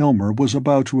 and Elmer was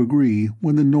about to agree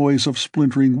when the noise of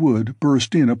splintering wood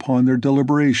burst in upon their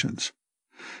deliberations.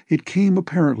 It came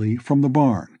apparently from the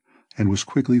barn, and was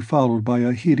quickly followed by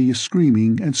a hideous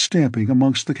screaming and stamping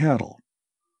amongst the cattle.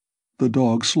 The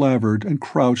dog slavered and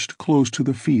crouched close to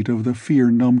the feet of the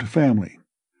fear-numbed family.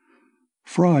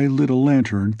 Fry lit a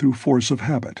lantern through force of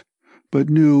habit, but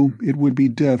knew it would be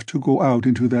death to go out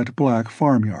into that black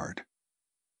farmyard.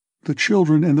 The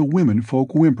children and the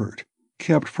women-folk whimpered,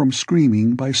 kept from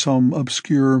screaming by some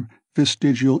obscure,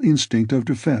 vestigial instinct of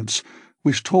defense,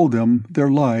 which told them their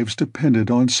lives depended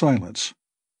on silence.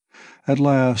 At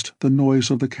last the noise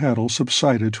of the cattle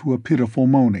subsided to a pitiful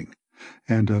moaning,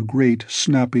 and a great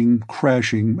snapping,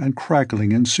 crashing, and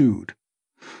crackling ensued.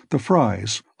 The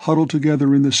Frys, huddled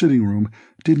together in the sitting-room,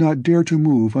 did not dare to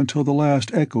move until the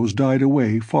last echoes died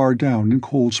away far down in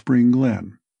Cold Spring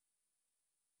Glen.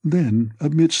 Then,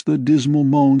 amidst the dismal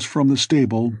moans from the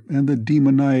stable and the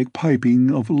demoniac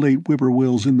piping of late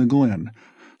whippoorwills in the glen,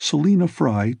 Selina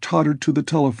Fry tottered to the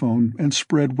telephone and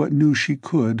spread what news she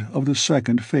could of the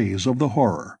second phase of the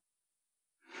horror.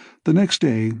 The next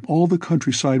day all the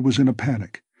countryside was in a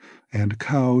panic, and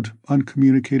cowed,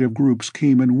 uncommunicative groups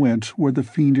came and went where the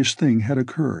fiendish thing had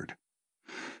occurred.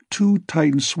 2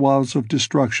 tightened swaths of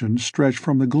destruction stretched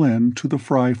from the glen to the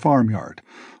Fry farmyard.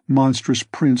 Monstrous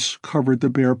prints covered the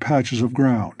bare patches of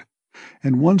ground,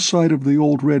 and one side of the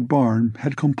old red barn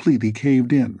had completely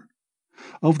caved in.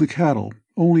 Of the cattle,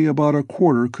 only about a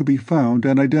quarter could be found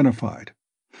and identified.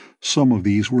 Some of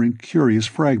these were in curious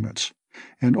fragments,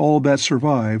 and all that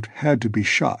survived had to be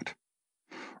shot.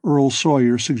 Earl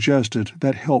Sawyer suggested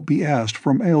that help be asked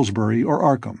from Aylesbury or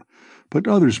Arkham, but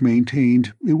others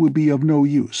maintained it would be of no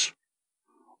use.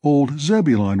 Old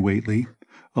Zebulon Whately,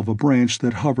 of a branch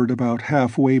that hovered about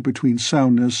halfway between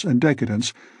soundness and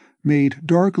decadence, made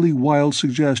darkly wild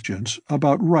suggestions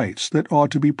about rites that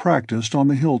ought to be practiced on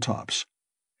the hilltops.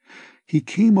 He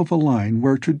came of a line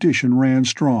where tradition ran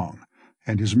strong,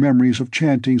 and his memories of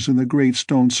chantings in the great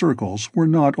stone circles were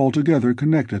not altogether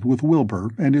connected with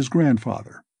Wilbur and his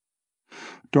grandfather.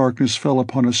 Darkness fell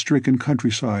upon a stricken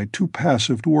countryside too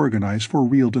passive to organize for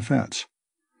real defense.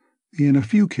 In a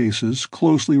few cases,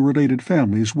 closely related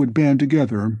families would band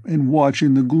together and watch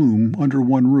in the gloom under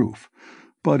one roof,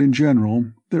 but in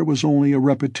general there was only a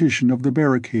repetition of the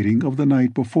barricading of the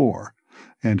night before,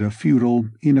 and a futile,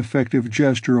 ineffective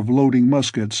gesture of loading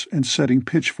muskets and setting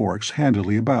pitchforks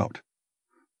handily about.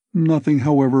 Nothing,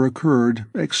 however, occurred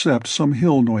except some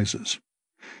hill noises,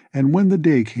 and when the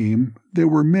day came there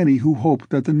were many who hoped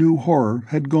that the new horror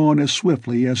had gone as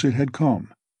swiftly as it had come.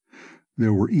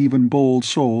 There were even bold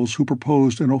souls who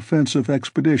proposed an offensive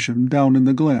expedition down in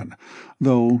the glen,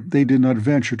 though they did not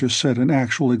venture to set an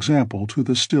actual example to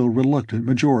the still reluctant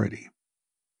majority.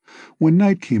 When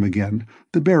night came again,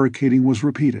 the barricading was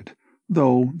repeated,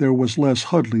 though there was less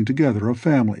huddling together of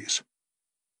families.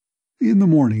 In the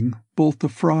morning, both the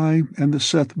Fry and the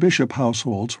Seth Bishop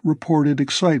households reported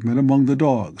excitement among the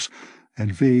dogs,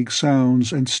 and vague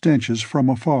sounds and stenches from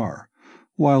afar,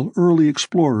 while early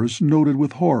explorers noted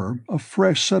with horror a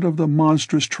fresh set of the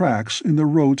monstrous tracks in the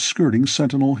road skirting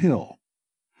Sentinel Hill.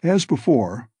 As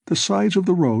before, the sides of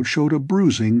the road showed a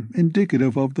bruising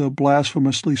indicative of the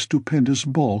blasphemously stupendous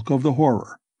bulk of the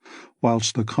horror,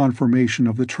 whilst the conformation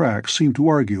of the tracks seemed to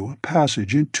argue a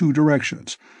passage in two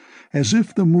directions, as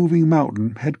if the moving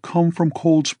mountain had come from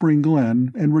Cold Spring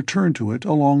Glen and returned to it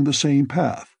along the same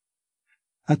path.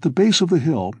 At the base of the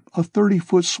hill, a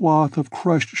 30-foot swath of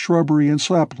crushed shrubbery and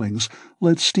saplings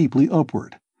led steeply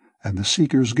upward, and the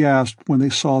seekers gasped when they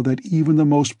saw that even the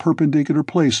most perpendicular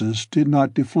places did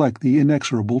not deflect the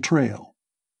inexorable trail.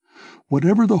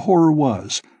 Whatever the horror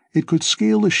was, it could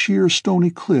scale a sheer stony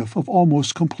cliff of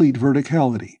almost complete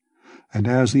verticality, and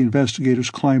as the investigators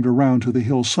climbed around to the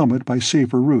hill summit by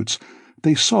safer routes,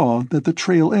 they saw that the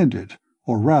trail ended,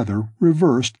 or rather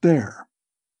reversed, there.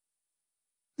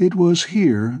 It was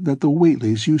here that the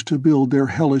Whateleys used to build their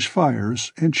hellish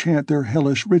fires and chant their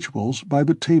hellish rituals by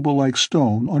the table-like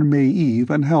stone on May Eve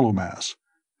and Hallowmass.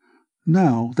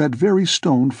 Now that very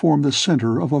stone formed the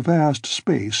center of a vast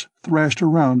space thrashed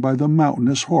around by the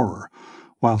mountainous horror,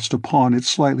 whilst upon its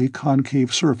slightly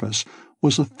concave surface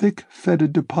was a thick,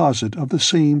 fetid deposit of the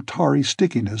same tarry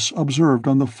stickiness observed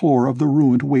on the floor of the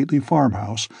ruined Whateley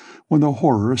farmhouse when the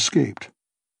horror escaped.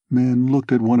 Men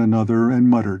looked at one another and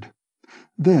muttered.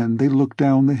 Then they looked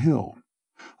down the hill.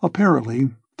 Apparently,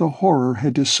 the horror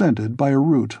had descended by a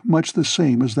route much the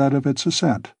same as that of its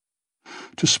ascent.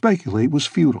 To speculate was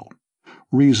futile.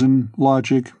 Reason,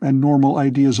 logic, and normal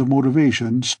ideas of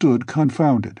motivation stood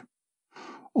confounded.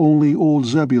 Only old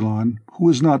Zebulon, who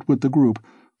was not with the group,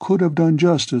 could have done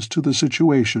justice to the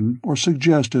situation or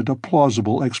suggested a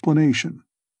plausible explanation.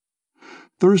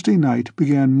 Thursday night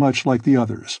began much like the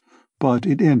others, but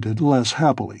it ended less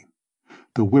happily.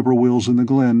 The whippoorwills in the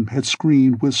glen had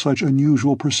screamed with such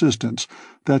unusual persistence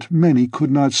that many could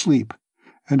not sleep,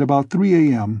 and about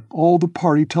 3 a.m. all the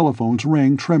party telephones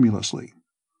rang tremulously.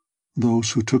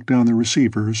 Those who took down the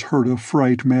receivers heard a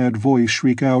fright-mad voice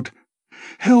shriek out,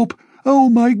 "Help! Oh,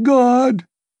 my God!"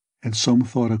 and some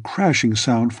thought a crashing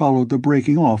sound followed the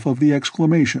breaking off of the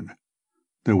exclamation.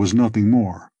 There was nothing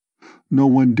more. No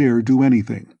one dared do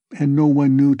anything, and no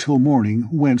one knew till morning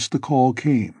whence the call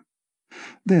came.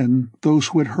 Then those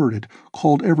who had heard it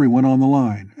called everyone on the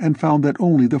line and found that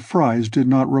only the Frys did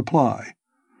not reply.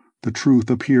 The truth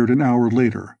appeared an hour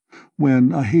later,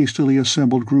 when a hastily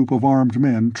assembled group of armed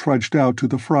men trudged out to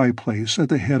the Fry place at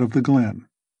the head of the glen.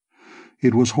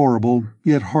 It was horrible,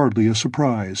 yet hardly a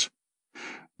surprise.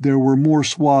 There were more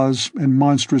swaths and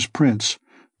monstrous prints,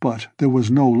 but there was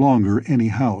no longer any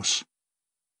house.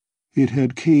 It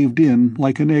had caved in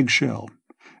like an eggshell,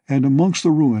 and amongst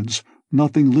the ruins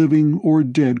nothing living or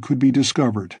dead could be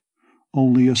discovered,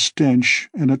 only a stench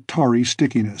and a tarry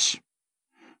stickiness.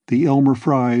 The Elmer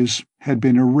Frys had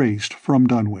been erased from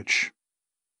Dunwich.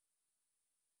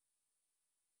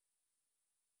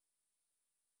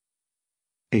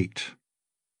 8.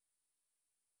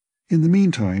 In the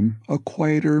meantime, a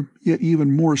quieter, yet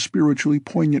even more spiritually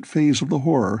poignant phase of the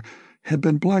horror had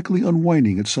been blackly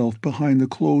unwinding itself behind the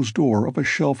closed door of a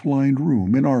shelf-lined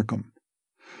room in Arkham.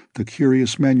 The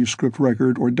curious manuscript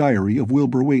record or diary of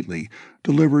Wilbur Whateley,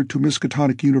 delivered to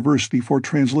Miskatonic University for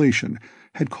translation,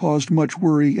 had caused much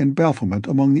worry and bafflement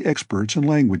among the experts in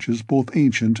languages both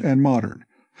ancient and modern.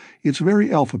 Its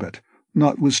very alphabet,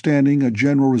 notwithstanding a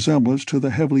general resemblance to the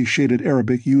heavily shaded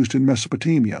Arabic used in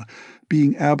Mesopotamia,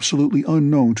 being absolutely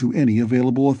unknown to any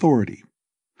available authority.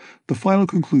 The final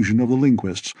conclusion of the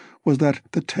linguists was that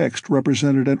the text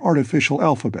represented an artificial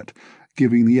alphabet,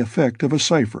 giving the effect of a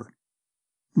cipher,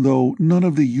 though none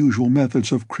of the usual methods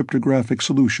of cryptographic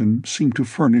solution seemed to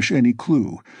furnish any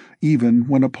clue, even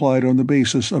when applied on the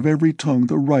basis of every tongue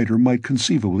the writer might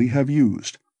conceivably have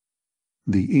used.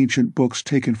 The ancient books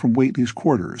taken from Whately's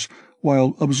quarters,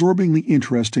 while absorbingly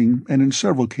interesting and in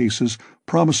several cases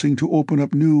promising to open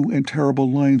up new and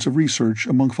terrible lines of research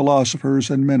among philosophers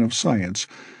and men of science,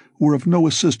 were of no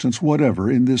assistance whatever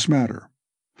in this matter.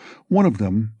 One of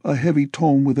them, a heavy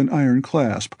tome with an iron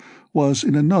clasp, was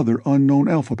in another unknown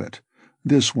alphabet,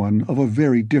 this one of a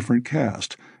very different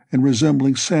cast, and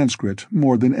resembling Sanskrit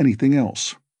more than anything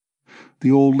else.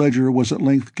 The old ledger was at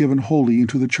length given wholly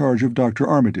into the charge of Dr.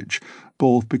 Armitage,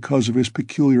 both because of his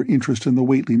peculiar interest in the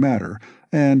Whately matter,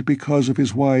 and because of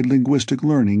his wide linguistic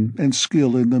learning and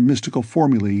skill in the mystical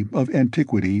formulae of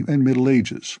antiquity and Middle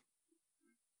Ages.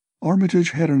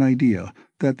 Armitage had an idea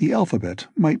that the alphabet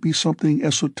might be something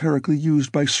esoterically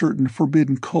used by certain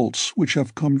forbidden cults which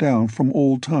have come down from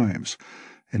old times,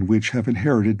 and which have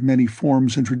inherited many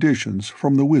forms and traditions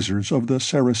from the wizards of the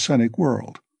Saracenic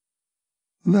world.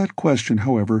 That question,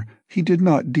 however, he did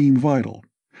not deem vital,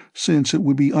 since it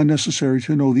would be unnecessary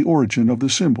to know the origin of the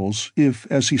symbols if,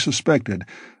 as he suspected,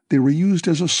 they were used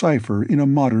as a cipher in a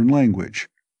modern language.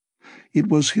 It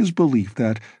was his belief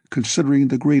that, considering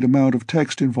the great amount of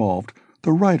text involved,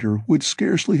 the writer would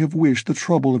scarcely have wished the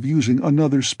trouble of using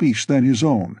another speech than his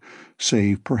own,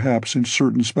 save perhaps in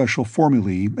certain special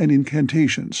formulae and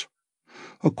incantations.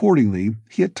 Accordingly,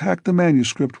 he attacked the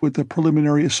manuscript with the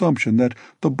preliminary assumption that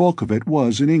the bulk of it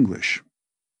was in English.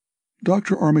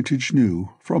 Dr. Armitage knew,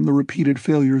 from the repeated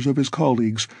failures of his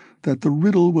colleagues, that the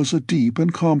riddle was a deep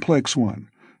and complex one,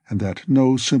 and that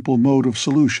no simple mode of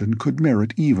solution could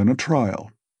merit even a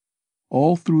trial.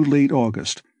 All through late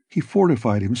August, he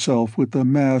fortified himself with the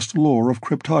massed lore of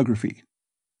cryptography,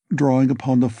 drawing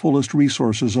upon the fullest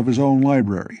resources of his own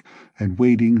library, and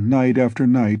wading night after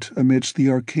night amidst the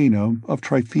arcana of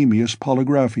Trithemius'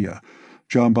 Polygraphia,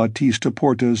 John Battista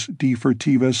Porta's De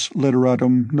Furtivis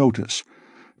Literatum Notis,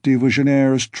 de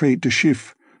Visionaire's Trait de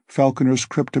Chiffre, Falconer's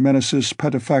Cryptomenesis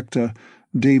Petefacta,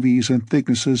 Davies and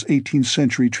Thickness's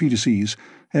 18th-century treatises,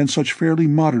 and such fairly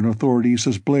modern authorities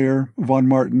as Blair, von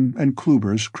Martin, and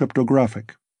Kluber's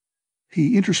Cryptographic.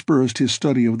 He interspersed his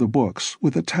study of the books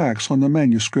with attacks on the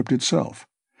manuscript itself,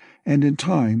 and in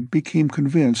time became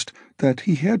convinced that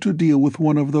he had to deal with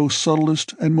one of those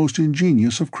subtlest and most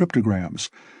ingenious of cryptograms,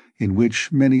 in which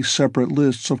many separate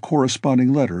lists of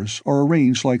corresponding letters are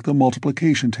arranged like the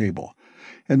multiplication table,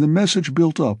 and the message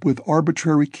built up with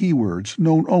arbitrary keywords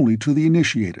known only to the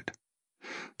initiated.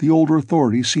 The older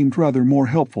authorities seemed rather more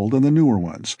helpful than the newer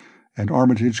ones, and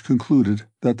Armitage concluded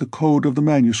that the code of the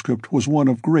manuscript was one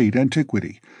of great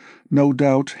antiquity, no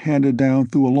doubt handed down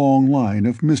through a long line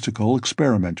of mystical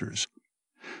experimenters.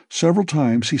 Several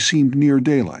times he seemed near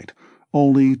daylight,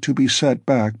 only to be set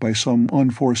back by some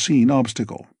unforeseen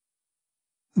obstacle.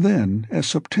 Then, as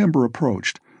September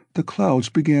approached, the clouds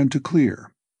began to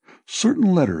clear.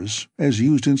 Certain letters, as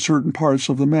used in certain parts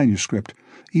of the manuscript,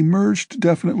 emerged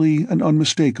definitely and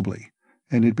unmistakably,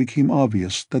 and it became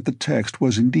obvious that the text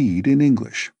was indeed in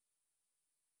English.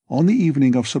 On the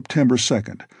evening of September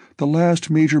 2nd, the last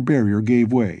major barrier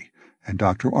gave way, and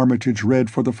Dr. Armitage read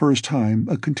for the first time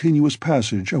a continuous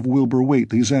passage of Wilbur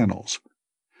Whately's Annals.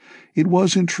 It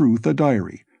was in truth a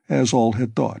diary, as all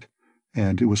had thought,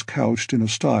 and it was couched in a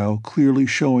style clearly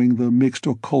showing the mixed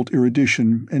occult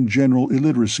erudition and general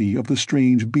illiteracy of the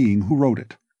strange being who wrote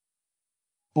it.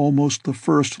 Almost the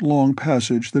first long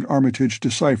passage that Armitage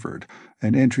deciphered,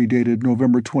 an entry dated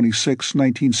November 26,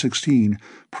 1916,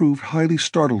 proved highly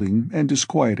startling and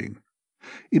disquieting.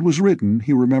 It was written,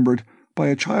 he remembered, by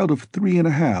a child of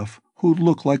 3½ who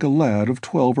looked like a lad of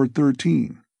 12 or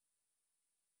 13.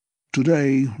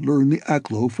 "Today learn the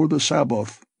Aklo for the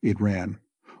Sabbath," it ran,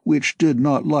 "which did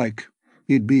not like,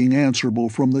 it being answerable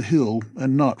from the hill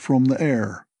and not from the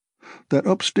air. That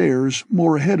upstairs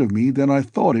more ahead of me than I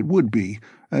thought it would be,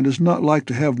 and is not like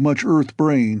to have much earth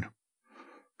brain.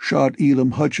 Shot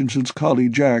Elam Hutchinson's collie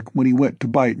Jack when he went to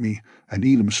bite me, and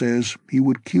Elam says he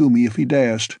would kill me if he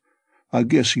dast. I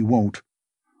guess he won't.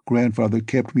 Grandfather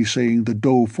kept me saying the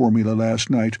Doe formula last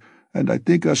night, and I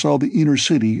think I saw the inner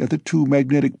city at the 2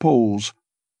 magnetic poles.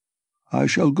 I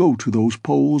shall go to those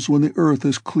poles when the earth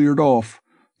is cleared off,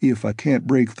 if I can't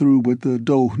break through with the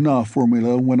Do-Na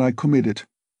formula when I commit it.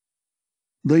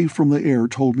 They from the air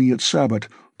told me at Sabbath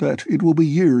that it will be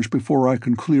years before I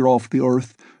can clear off the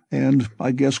earth, and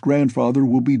I guess Grandfather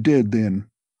will be dead then,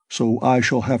 so I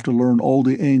shall have to learn all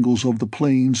the angles of the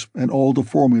planes and all the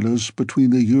formulas between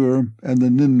the Ur and the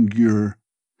Ningyur.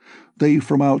 They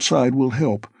from outside will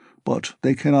help, but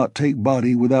they cannot take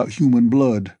body without human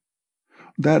blood.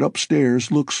 That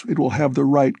upstairs looks it will have the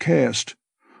right cast.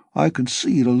 I can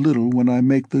see it a little when I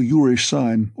make the Urish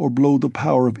sign or blow the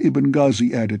power of Ibn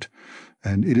Ghazi at it,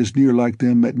 and it is near like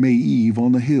them at May Eve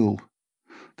on the hill.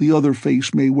 The other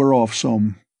face may wear off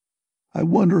some. I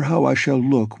wonder how I shall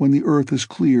look when the earth is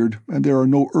cleared and there are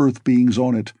no earth beings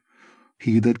on it.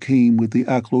 He that came with the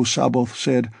Aklo Sabbath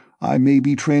said, I may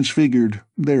be transfigured,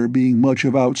 there being much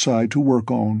of outside to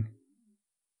work on.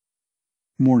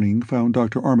 Morning found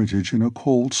Dr. Armitage in a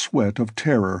cold sweat of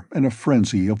terror and a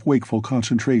frenzy of wakeful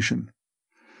concentration.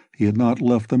 He had not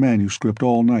left the manuscript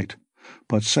all night,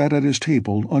 but sat at his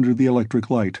table under the electric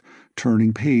light,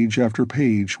 turning page after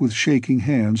page with shaking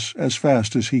hands as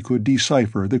fast as he could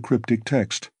decipher the cryptic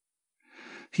text.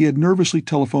 He had nervously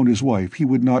telephoned his wife he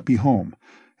would not be home,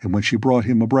 and when she brought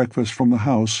him a breakfast from the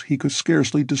house he could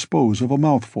scarcely dispose of a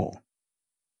mouthful.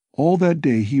 All that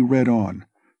day he read on,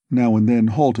 now and then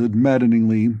halted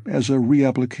maddeningly as a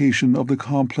reapplication of the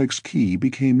complex key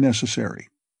became necessary.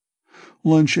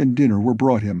 Lunch and dinner were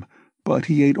brought him, but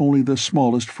he ate only the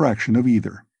smallest fraction of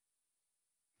either.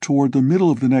 Toward the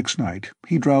middle of the next night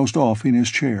he drowsed off in his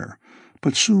chair,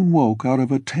 but soon woke out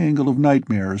of a tangle of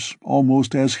nightmares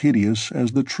almost as hideous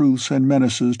as the truths and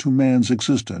menaces to man's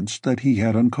existence that he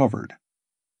had uncovered.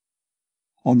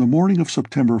 On the morning of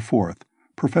September 4th,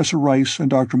 Professor Rice and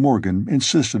Dr. Morgan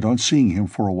insisted on seeing him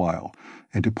for a while,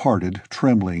 and departed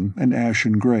trembling and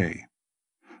ashen-gray.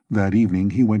 That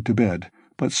evening he went to bed,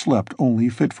 but slept only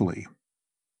fitfully.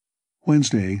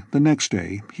 Wednesday, the next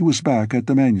day, he was back at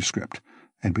the manuscript,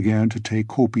 and began to take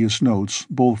copious notes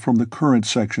both from the current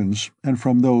sections and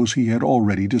from those he had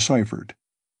already deciphered.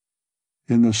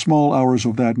 In the small hours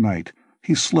of that night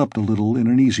he slept a little in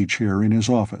an easy-chair in his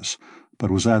office,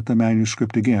 but was at the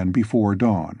manuscript again before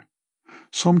dawn.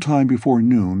 Some time before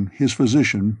noon his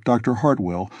physician, Dr.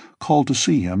 Hartwell, called to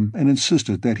see him and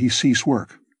insisted that he cease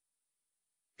work.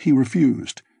 He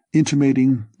refused,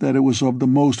 intimating that it was of the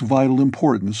most vital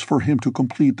importance for him to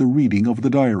complete the reading of the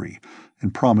diary,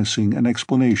 and promising an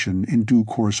explanation in due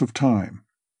course of time.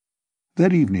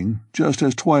 That evening, just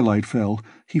as twilight fell,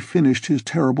 he finished his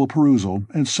terrible perusal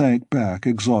and sank back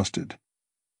exhausted.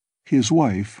 His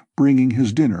wife, bringing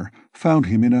his dinner, found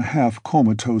him in a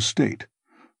half-comatose state,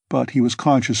 but he was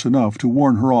conscious enough to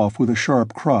warn her off with a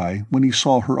sharp cry when he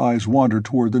saw her eyes wander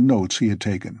toward the notes he had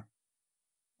taken.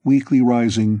 Weakly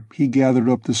rising, he gathered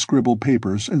up the scribbled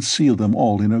papers and sealed them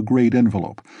all in a great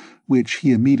envelope, which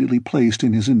he immediately placed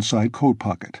in his inside coat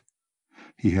pocket.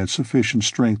 He had sufficient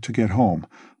strength to get home,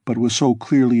 but was so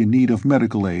clearly in need of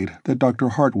medical aid that Dr.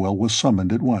 Hartwell was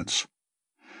summoned at once.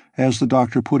 As the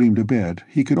doctor put him to bed,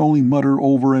 he could only mutter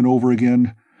over and over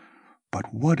again,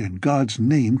 "But what in God's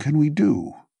name can we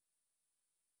do?"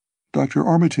 Dr.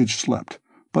 Armitage slept,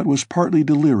 but was partly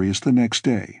delirious the next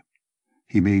day.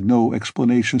 He made no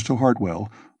explanations to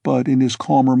Hartwell, but in his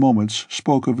calmer moments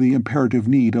spoke of the imperative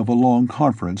need of a long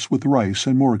conference with Rice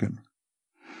and Morgan.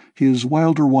 His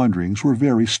wilder wanderings were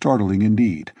very startling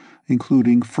indeed,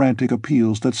 including frantic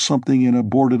appeals that something in a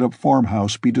boarded-up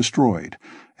farmhouse be destroyed,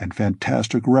 and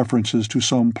fantastic references to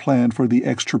some plan for the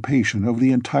extirpation of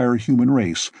the entire human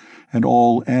race and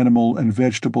all animal and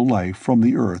vegetable life from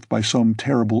the earth by some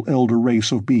terrible elder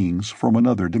race of beings from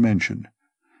another dimension.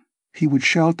 He would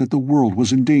shout that the world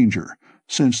was in danger,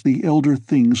 since the elder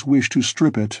things wished to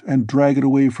strip it and drag it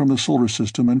away from the solar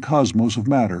system and cosmos of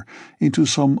matter into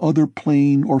some other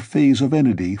plane or phase of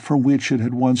entity from which it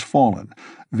had once fallen,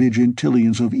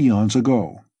 vigintillions of eons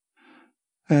ago.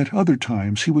 At other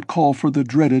times he would call for the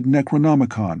dreaded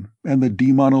Necronomicon and the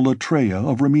Demonolatreia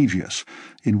of Remigius,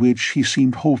 in which he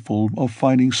seemed hopeful of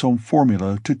finding some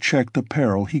formula to check the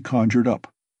peril he conjured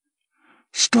up.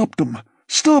 "Stop them!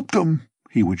 Stop them!"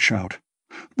 he would shout.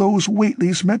 "Those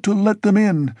Whateleys meant to let them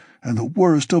in, and the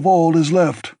worst of all is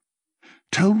left.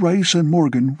 Tell Rice and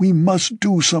Morgan we must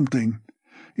do something.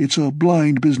 It's a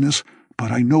blind business,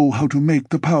 but I know how to make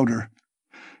the powder.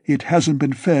 It hasn't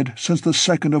been fed since the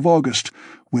 2nd of August,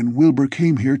 when Wilbur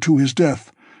came here to his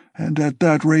death, and at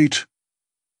that rate—"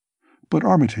 But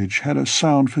Armitage had a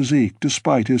sound physique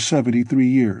despite his 73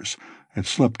 years, and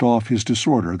slept off his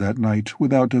disorder that night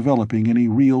without developing any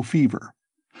real fever.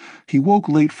 He woke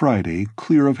late Friday,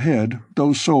 clear of head,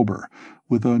 though sober,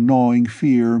 with a gnawing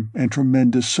fear and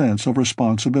tremendous sense of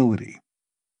responsibility.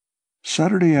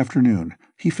 Saturday afternoon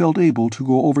he felt able to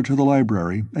go over to the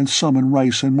library and summon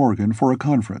Rice and Morgan for a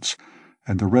conference,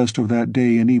 and the rest of that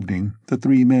day and evening the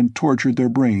three men tortured their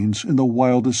brains in the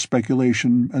wildest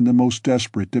speculation and the most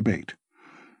desperate debate.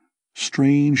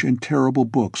 Strange and terrible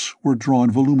books were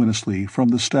drawn voluminously from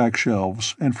the stack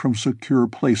shelves and from secure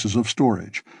places of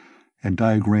storage, and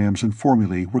diagrams and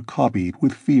formulae were copied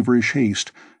with feverish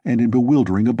haste and in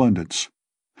bewildering abundance.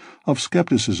 Of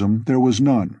skepticism there was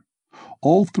none.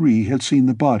 All three had seen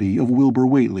the body of Wilbur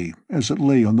Whately as it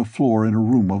lay on the floor in a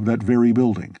room of that very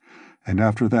building, and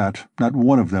after that not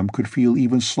one of them could feel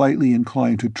even slightly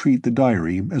inclined to treat the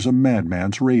diary as a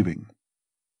madman's raving.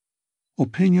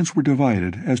 Opinions were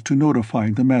divided as to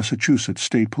notifying the Massachusetts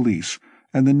State Police,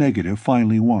 and the negative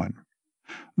finally won.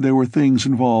 There were things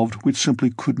involved which simply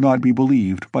could not be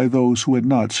believed by those who had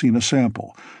not seen a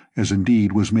sample, as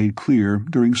indeed was made clear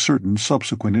during certain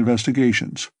subsequent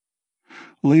investigations.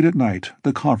 Late at night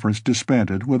the conference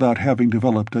disbanded without having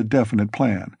developed a definite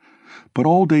plan, But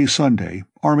all day Sunday,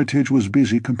 Armitage was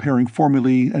busy comparing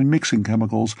formulae and mixing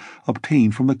chemicals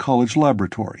obtained from the college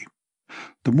laboratory.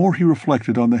 The more he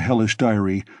reflected on the hellish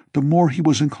diary, the more he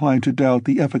was inclined to doubt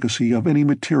the efficacy of any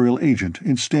material agent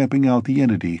in stamping out the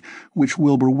entity which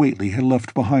Wilbur Whately had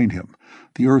left behind him,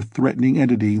 the earth-threatening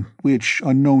entity which,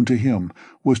 unknown to him,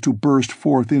 was to burst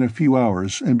forth in a few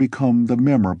hours and become the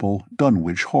memorable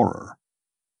Dunwich Horror.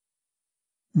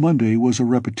 Monday was a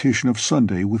repetition of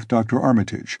Sunday with Dr.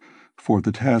 Armitage, for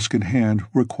the task in hand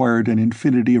required an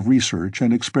infinity of research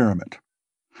and experiment.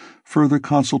 Further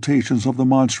consultations of the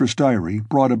monstrous diary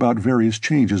brought about various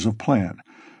changes of plan,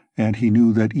 and he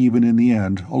knew that even in the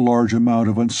end a large amount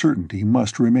of uncertainty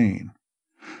must remain.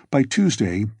 By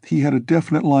Tuesday he had a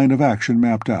definite line of action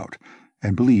mapped out,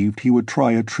 and believed he would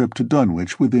try a trip to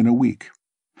Dunwich within a week.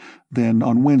 Then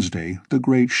on Wednesday the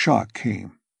great shock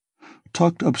came.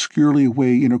 Tucked obscurely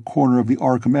away in a corner of the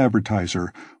Arkham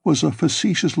Advertiser was a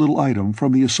facetious little item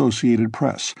from the Associated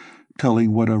Press,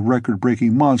 telling what a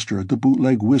record-breaking monster the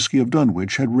bootleg whiskey of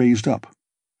Dunwich had raised up.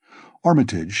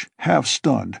 Armitage,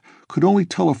 half-stunned, could only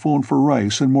telephone for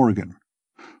Rice and Morgan.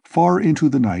 Far into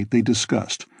the night they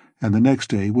discussed, and the next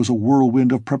day was a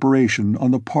whirlwind of preparation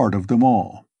on the part of them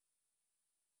all.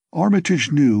 Armitage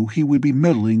knew he would be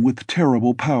meddling with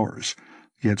terrible powers,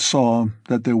 yet saw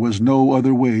that there was no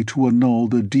other way to annul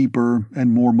the deeper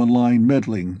and more malign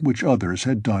meddling which others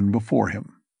had done before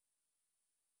him.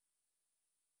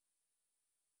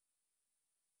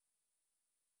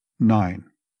 9.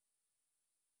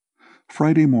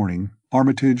 Friday morning,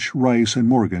 Armitage, Rice, and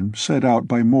Morgan set out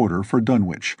by motor for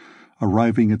Dunwich,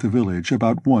 arriving at the village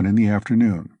about 1 in the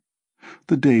afternoon.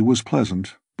 The day was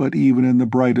pleasant, but even in the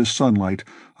brightest sunlight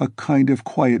a kind of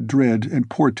quiet dread and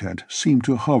portent seemed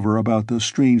to hover about the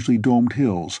strangely domed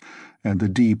hills and the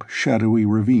deep, shadowy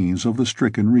ravines of the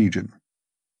stricken region.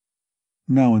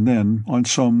 Now and then, on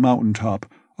some mountain top,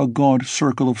 a gaunt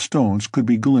circle of stones could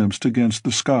be glimpsed against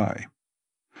the sky.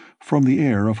 From the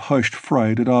air of hushed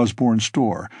fright at Osborne's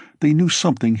store, they knew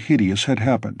something hideous had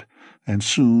happened, and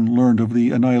soon learned of the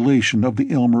annihilation of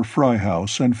the Elmer Fry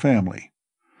house and family.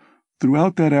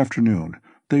 Throughout that afternoon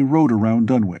they rode around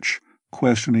Dunwich,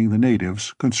 questioning the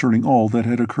natives concerning all that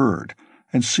had occurred,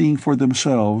 and seeing for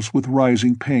themselves with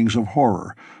rising pangs of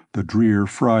horror the drear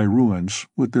Fry ruins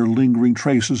with their lingering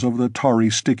traces of the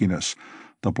tarry stickiness,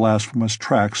 the blasphemous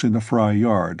tracks in the Fry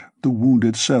yard, the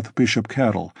wounded Seth Bishop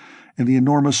cattle, and the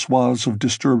enormous swaths of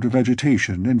disturbed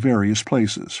vegetation in various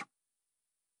places.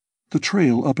 The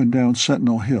trail up and down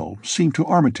Sentinel Hill seemed to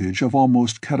Armitage of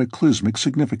almost cataclysmic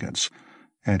significance,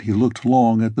 and he looked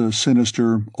long at the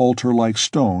sinister, altar-like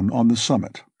stone on the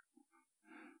summit.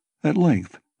 At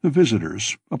length the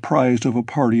visitors, apprised of a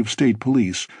party of state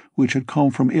police which had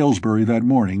come from Aylesbury that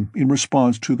morning in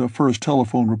response to the first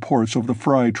telephone reports of the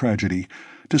Fry tragedy,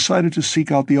 decided to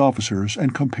seek out the officers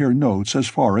and compare notes as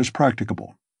far as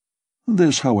practicable.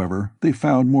 This, however, they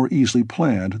found more easily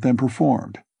planned than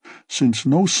performed, since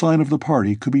no sign of the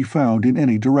party could be found in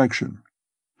any direction.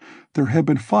 There had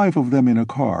been 5 of them in a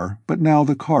car, but now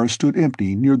the car stood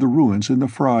empty near the ruins in the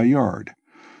Fry yard.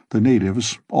 The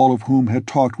natives, all of whom had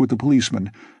talked with the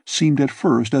policeman, seemed at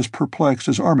first as perplexed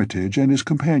as Armitage and his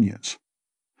companions.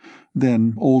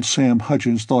 Then old Sam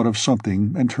Hutchins thought of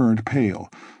something and turned pale,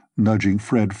 nudging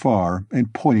Fred Farr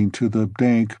and pointing to the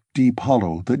dank, deep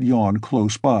hollow that yawned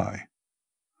close by.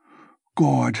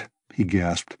 "God," he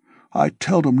gasped, "I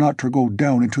telled 'em not ter go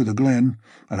down into the glen,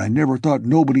 and I never thought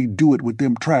nobody'd do it with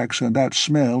them tracks and that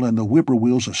smell and the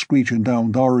whippoorwills a-screechin'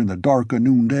 down thar in the dark o'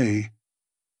 noonday."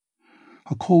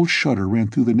 A cold shudder ran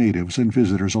through the natives and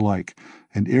visitors alike,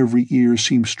 and every ear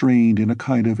seemed strained in a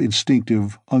kind of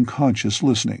instinctive, unconscious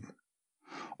listening.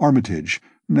 Armitage,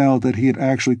 now that he had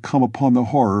actually come upon the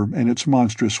horror and its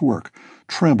monstrous work,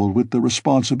 trembled with the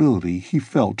responsibility he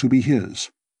felt to be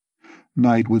his.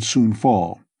 Night would soon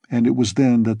fall, and it was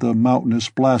then that the mountainous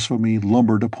blasphemy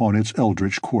lumbered upon its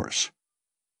eldritch course.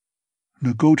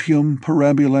 Negotium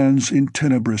perambulans in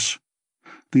tenebris.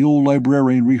 The old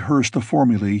librarian rehearsed the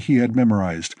formulae he had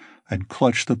memorized, and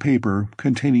clutched the paper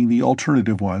containing the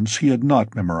alternative ones he had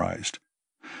not memorized.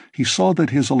 He saw that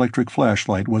his electric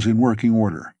flashlight was in working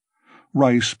order.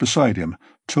 Rice, beside him,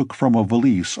 took from a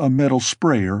valise a metal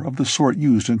sprayer of the sort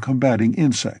used in combating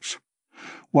insects,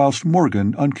 whilst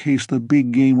Morgan uncased the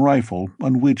big-game rifle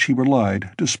on which he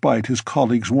relied despite his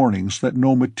colleague's warnings that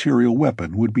no material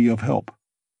weapon would be of help.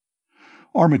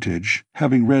 Armitage,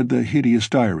 having read the hideous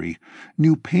diary,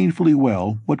 knew painfully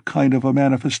well what kind of a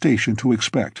manifestation to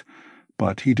expect,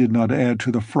 but he did not add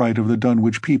to the fright of the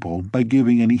Dunwich people by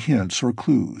giving any hints or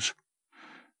clues.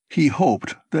 He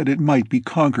hoped that it might be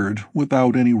conquered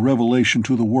without any revelation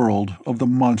to the world of the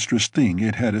monstrous thing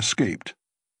it had escaped.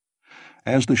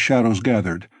 As the shadows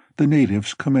gathered, the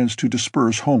natives commenced to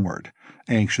disperse homeward,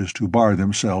 anxious to bar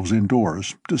themselves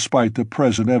indoors, despite the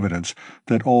present evidence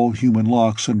that all human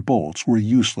locks and bolts were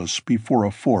useless before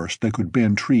a force that could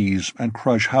bend trees and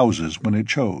crush houses when it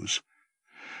chose.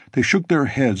 They shook their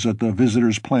heads at the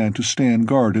visitors' plan to stand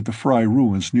guard at the Fry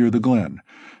ruins near the glen,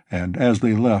 and as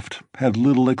they left had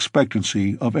little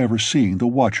expectancy of ever seeing the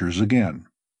watchers again.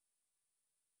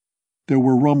 There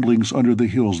were rumblings under the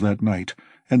hills that night,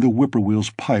 and the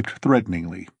whippoorwills piped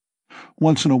threateningly.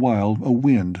 Once in a while a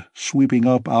wind, sweeping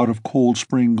up out of Cold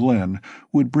Spring Glen,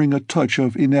 would bring a touch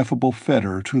of ineffable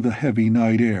fetor to the heavy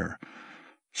night air.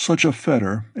 Such a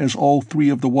fetor as all three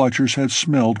of the watchers had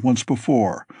smelled once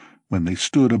before, when they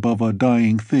stood above a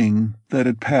dying thing that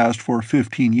had passed for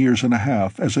 15 years and a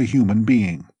half as a human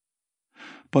being.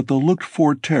 But the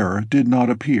looked-for terror did not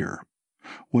appear.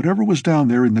 Whatever was down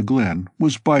there in the glen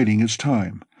was biding its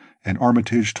time, and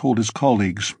Armitage told his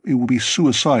colleagues it would be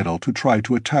suicidal to try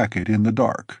to attack it in the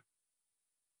dark.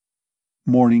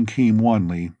 Morning came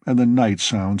wanly, and the night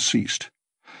sound ceased.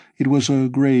 It was a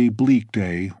gray, bleak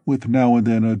day, with now and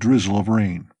then a drizzle of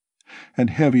rain, and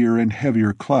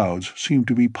heavier clouds seemed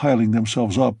to be piling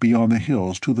themselves up beyond the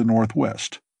hills to the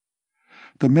northwest.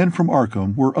 The men from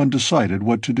Arkham were undecided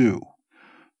what to do.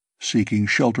 Seeking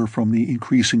shelter from the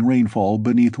increasing rainfall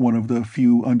beneath one of the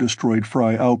few undestroyed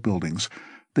Fry outbuildings,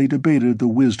 they debated the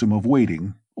wisdom of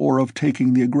waiting, or of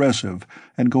taking the aggressive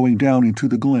and going down into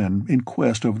the glen in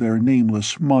quest of their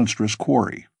nameless, monstrous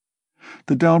quarry.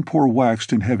 The downpour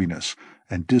waxed in heaviness,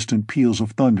 and distant peals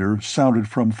of thunder sounded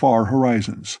from far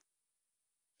horizons.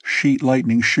 Sheet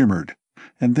lightning shimmered,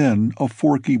 and then a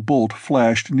forky bolt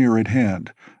flashed near at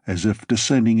hand, as if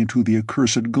descending into the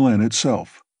accursed glen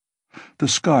itself. The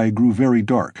sky grew very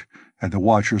dark, and the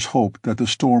watchers hoped that the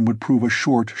storm would prove a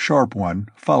short, sharp one,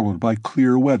 followed by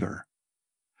clear weather.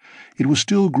 It was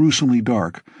still gruesomely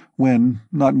dark when,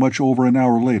 not much over an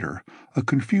hour later, a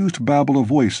confused babble of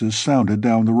voices sounded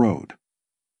down the road.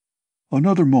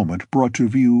 Another moment brought to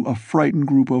view a frightened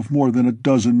group of more than a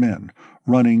dozen men,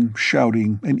 running,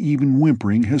 shouting, and even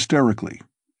whimpering hysterically.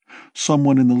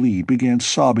 Someone in the lead began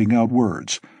sobbing out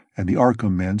words, and the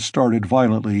Arkham men started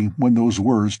violently when those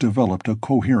words developed a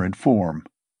coherent form.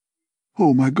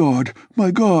 "Oh, my God,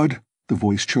 the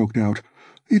voice choked out.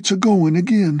 "It's a-going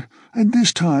again, and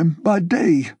this time by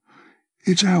day.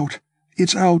 It's out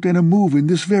and a-moving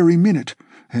this very minute,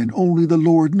 and only the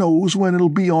Lord knows when it'll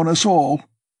be on us all."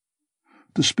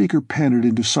 The speaker panted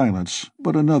into silence,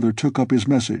 but another took up his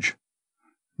message.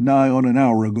 "Nigh on an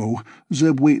hour ago,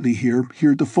 Zeb Whately here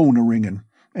heard the phone a-ringing,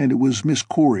 and it was Miss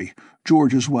Corey,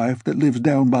 George's wife, that lives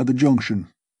down by the junction.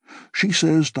 She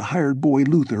says the hired boy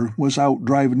Luther was out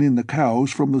driving in the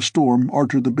cows from the storm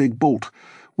arter the big bolt,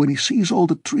 when he sees all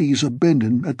the trees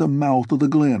a-bending at the mouth of the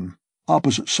glen,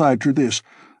 opposite side ter this,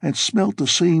 and smelt the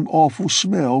same awful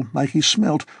smell like he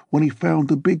smelt when he found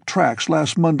the big tracks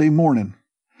last Monday morning.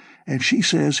 And he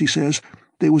says,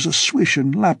 there was a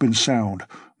swishing, lapping sound,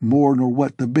 more nor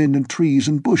what the bending trees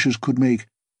and bushes could make.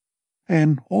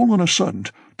 And all on a sudden,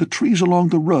 the trees along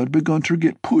the rud begun ter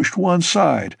get pushed one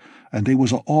side, and they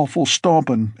was a awful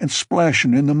stomping and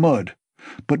splashing in the mud.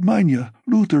 But mind ye,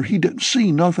 Luther he didn't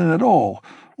see nothing at all,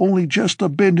 only just the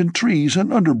bending trees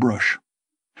and underbrush.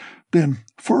 Then,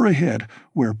 fur ahead,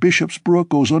 where Bishop's Brook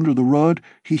goes under the rud,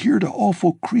 he heard a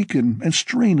awful creaking and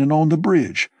straining on the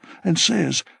bridge, and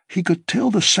says he could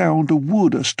tell the sound of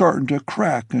wood a-starting to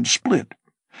crack and split.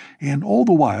 And all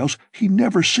the whiles he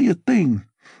never see a thing,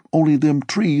 only them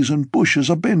trees and bushes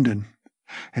a-bending.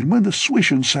 And when the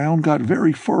swishing sound got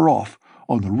very fur off,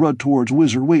 on the rud towards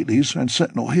Whizzer Whately's and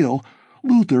Sentinel Hill,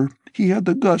 Luther he had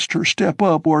the guts ter step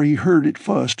up where he heard it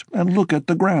fust and look at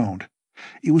the ground.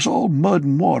 It was all mud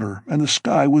and water, and the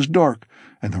sky was dark,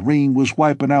 and the rain was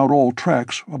wiping out all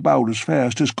tracks about as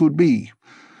fast as could be.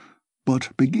 But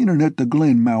beginning at the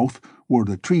glen mouth, where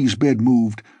the trees bed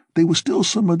moved, they was still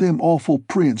some of them awful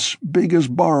prints, big as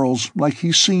barrels, like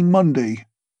he's seen Monday."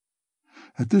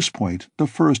 At this point the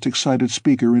first excited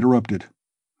speaker interrupted.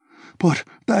 "But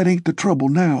that ain't the trouble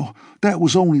now. That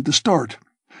was only the start.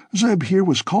 Zeb here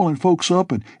was calling folks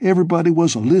up, and everybody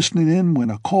was a-listening in when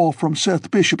a call from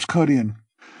Seth Bishop's cut in.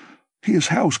 His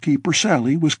housekeeper,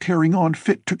 Sally, was carrying on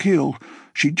fit to kill.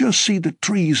 She just see the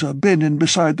trees a-bending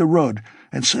beside the rud,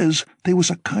 and says they was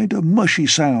a kind of mushy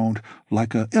sound,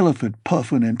 like a elephant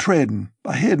puffing and treading,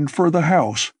 a-heading for the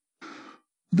house.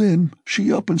 Then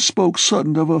she up and spoke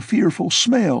sudden of a fearful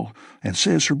smell, and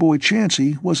says her boy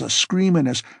Chancey was a-screaming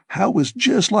as how it was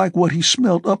just like what he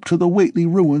smelt up to the Whately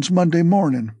ruins Monday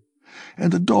morning.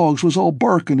 and the dogs was all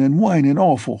barking and whining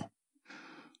awful.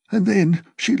 And then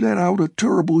she let out a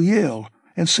terrible yell,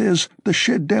 and says the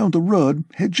shed down the road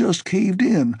had just caved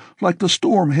in, like the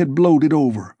storm had blowed it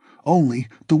over, only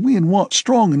the wind wa'n't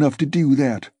strong enough to do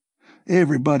that.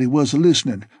 Everybody was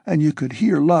a-listening, and you could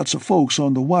hear lots of folks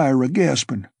on the wire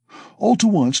a-gasping. All to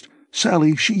once,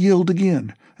 Sally she yelled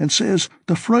again, and says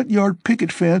the front yard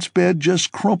picket fence bed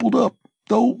just crumpled up,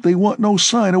 though they wa'n't no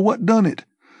sign of what done it.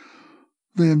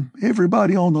 Then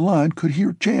everybody on the line could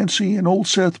hear Chancy and old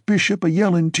Seth Bishop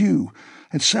a-yelling too,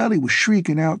 and Sally was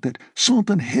shrieking out that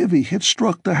something heavy had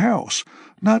struck the house,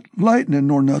 not lightning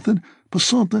nor nothing, but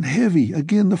something heavy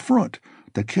agin the front,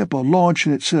 that kept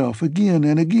a-launching itself again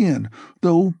and again,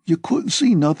 though you couldn't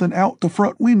see nothing out the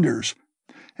front winders.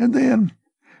 And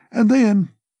then...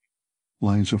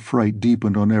 Lines of fright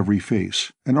deepened on every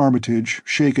face, and Armitage,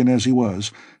 shaken as he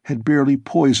was, had barely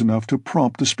poise enough to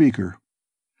prompt the speaker.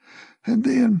 And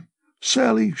then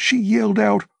Sally she yelled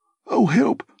out, "Oh,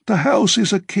 help, the house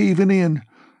is a-caving in,"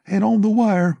 and on the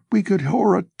wire we could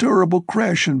hear a terrible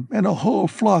crashing and a hull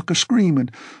flock a-screaming,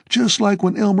 just like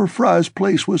when Elmer Fry's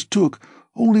place was took,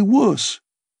 only wuss.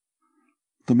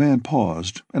 The man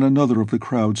paused, and another of the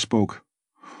crowd spoke.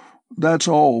 "That's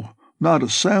all. Not a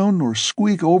sound nor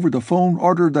squeak over the phone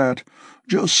arter that,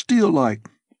 just still like.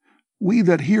 We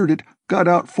that heard it got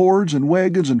out Fords and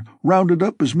wagons and rounded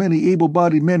up as many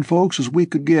able-bodied menfolks as we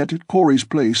could get at Corey's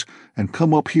place, and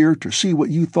come up here to see what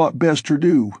you thought best ter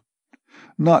do.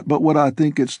 Not but what I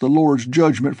think it's the Lord's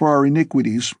judgment for our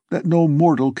iniquities, that no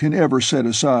mortal can ever set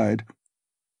aside."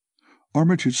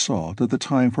 Armitage saw that the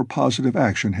time for positive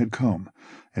action had come,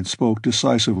 and spoke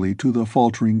decisively to the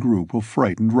faltering group of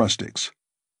frightened rustics.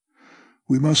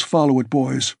 "We must follow it,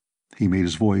 boys." He made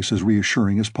his voice as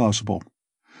reassuring as possible.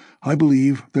 "I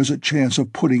believe there's a chance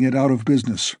of putting it out of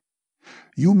business.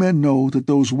 You men know that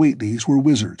those Whateleys were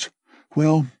wizards.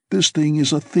 Well, this thing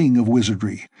is a thing of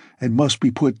wizardry, and must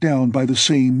be put down by the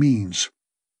same means.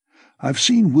 I've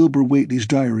seen Wilbur Whately's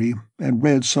diary, and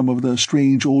read some of the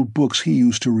strange old books he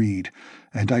used to read,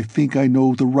 and I think I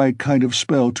know the right kind of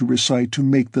spell to recite to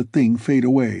make the thing fade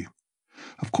away.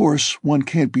 Of course, one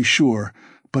can't be sure,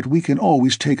 but we can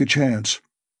always take a chance.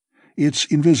 It's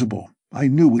invisible, I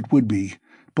knew it would be,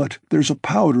 but there's a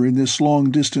powder in this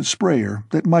long-distance sprayer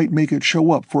that might make it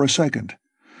show up for a second.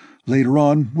 Later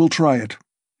on, we'll try it.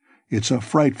 It's a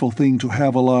frightful thing to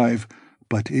have alive,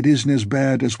 but it isn't as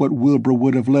bad as what Wilbur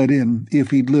would have let in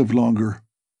if he'd lived longer.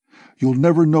 You'll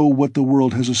never know what the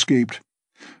world has escaped.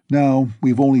 Now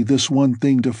we've only this one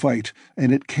thing to fight,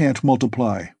 and it can't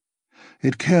multiply.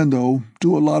 It can, though,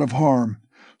 do a lot of harm,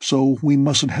 so we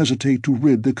mustn't hesitate to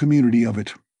rid the community of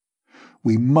it.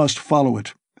 We must follow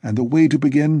it, and the way to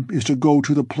begin is to go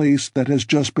to the place that has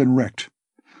just been wrecked.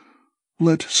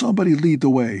 Let somebody lead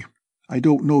the way. I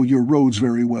don't know your roads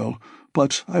very well,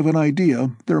 but I've an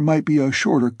idea there might be a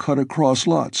shorter cut across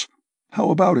lots. How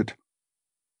about it?"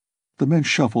 The men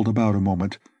shuffled about a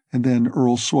moment, and then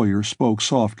Earl Sawyer spoke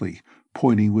softly,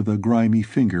 pointing with a grimy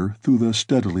finger through the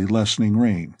steadily lessening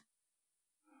rain.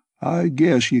 "I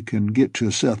guess you can get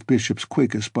to Seth Bishop's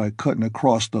quickest by cutting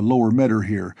across the lower medder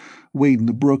here, wading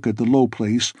the brook at the low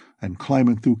place, and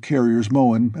climbing through Carrier's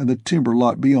mowing and the timber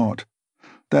lot beyond.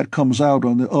 That comes out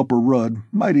on the upper rud,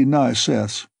 mighty nigh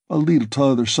Seth's, a leetle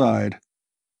t'other side."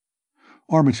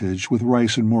 Armitage, with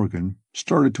Rice and Morgan,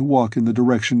 started to walk in the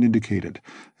direction indicated,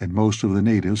 and most of the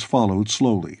natives followed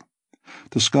slowly.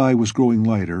 The sky was growing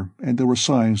lighter, and there were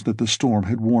signs that the storm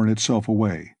had worn itself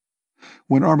away.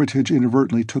 When Armitage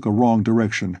inadvertently took a wrong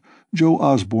direction, Joe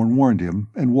Osborne warned him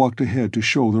and walked ahead to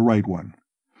show the right one.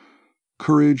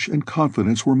 Courage and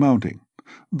confidence were mounting,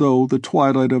 though the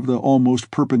twilight of the almost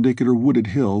perpendicular wooded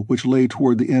hill which lay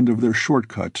toward the end of their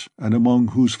short-cut, and among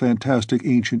whose fantastic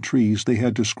ancient trees they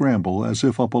had to scramble as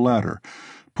if up a ladder,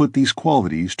 put these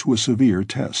qualities to a severe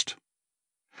test.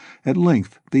 At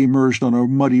length they emerged on a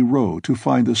muddy road to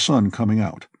find the sun coming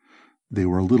out. They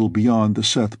were a little beyond the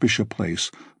Seth Bishop place,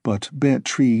 but bent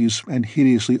trees and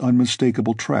hideously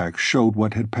unmistakable tracks showed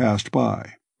what had passed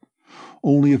by.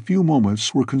 Only a few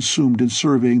moments were consumed in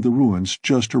surveying the ruins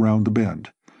just around the bend.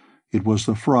 It was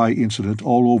the Fry incident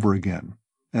all over again,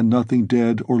 and nothing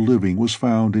dead or living was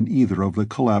found in either of the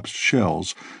collapsed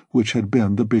shells which had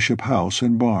been the Bishop house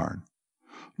and barn.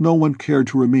 No one cared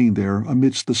to remain there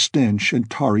amidst the stench and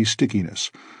tarry stickiness,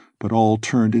 but all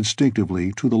turned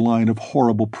instinctively to the line of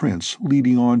horrible prints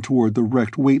leading on toward the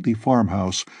wrecked Whately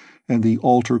farmhouse and the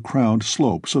altar-crowned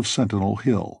slopes of Sentinel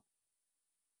Hill.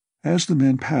 As the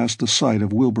men passed the site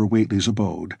of Wilbur Whately's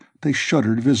abode, they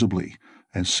shuddered visibly,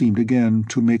 and seemed again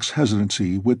to mix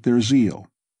hesitancy with their zeal.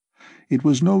 It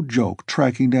was no joke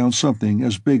tracking down something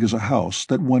as big as a house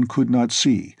that one could not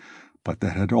see, but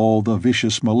that had all the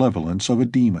vicious malevolence of a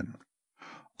demon.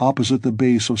 Opposite the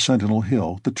base of Sentinel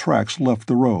Hill the tracks left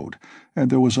the road, and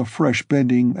there was a fresh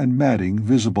bending and matting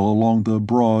visible along the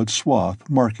broad swath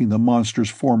marking the monster's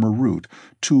former route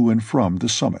to and from the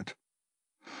summit.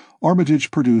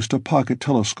 Armitage produced a pocket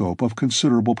telescope of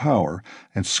considerable power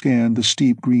and scanned the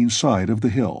steep green side of the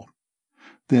hill.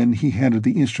 Then he handed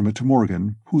the instrument to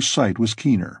Morgan, whose sight was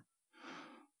keener.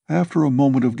 After a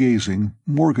moment of gazing,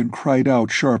 Morgan cried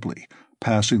out sharply,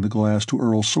 passing the glass to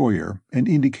Earl Sawyer and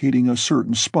indicating a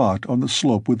certain spot on the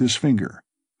slope with his finger.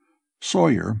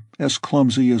 Sawyer, as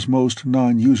clumsy as most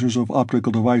non-users of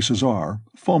optical devices are,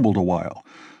 fumbled a while,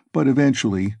 but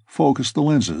eventually focused the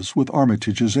lenses with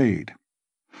Armitage's aid.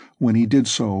 When he did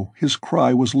so, his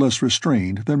cry was less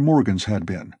restrained than Morgan's had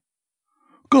been.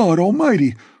 "God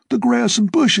almighty, the grass and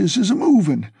bushes is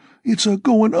a-movin'. It's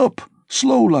a-goin' up,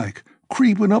 slow-like,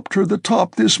 creepin' up ter the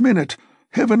top this minute.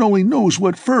 Heaven only knows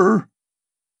what fer."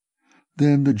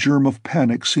 Then the germ of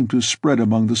panic seemed to spread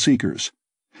among the seekers.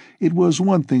 It was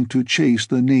one thing to chase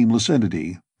the nameless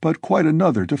entity, but quite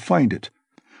another to find it.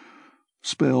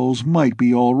 Spells might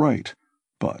be all right,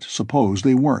 but suppose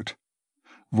they weren't?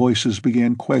 Voices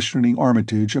began questioning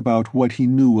Armitage about what he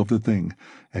knew of the thing,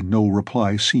 and no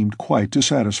reply seemed quite to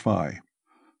satisfy.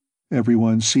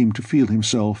 Everyone seemed to feel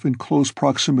himself in close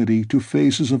proximity to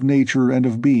phases of nature and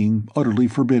of being utterly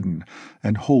forbidden,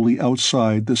 and wholly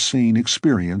outside the sane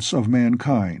experience of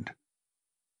mankind.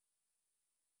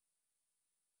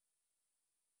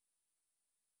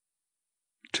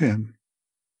 In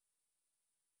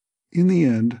the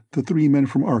end, the three men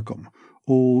from Arkham,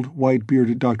 old,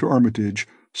 white-bearded Dr. Armitage,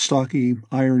 stocky,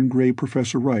 iron-gray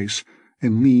Professor Rice,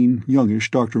 and lean,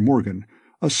 youngish Dr. Morgan,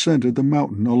 ascended the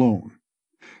mountain alone.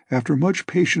 After much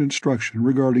patient instruction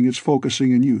regarding its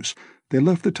focusing and use, they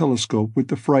left the telescope with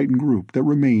the frightened group that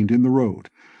remained in the road,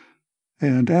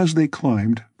 and as they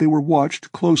climbed they were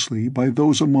watched closely by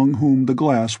those among whom the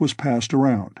glass was passed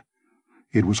around.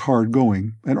 It was hard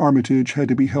going, and Armitage had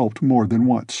to be helped more than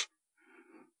once.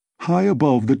 High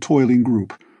above the toiling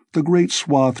group, the great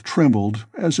swath trembled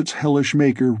as its hellish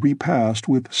maker repassed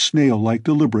with snail-like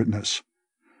deliberateness.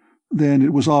 Then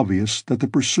it was obvious that the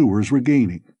pursuers were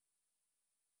gaining.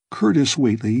 Curtis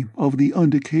Whately, of the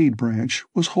undecayed branch,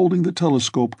 was holding the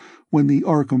telescope when the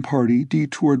Arkham party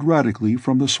detoured radically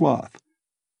from the swath.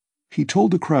 He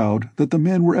told the crowd that the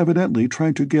men were evidently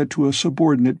trying to get to a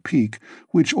subordinate peak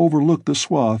which overlooked the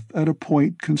swath at a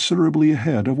point considerably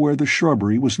ahead of where the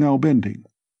shrubbery was now bending.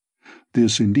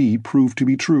 This indeed proved to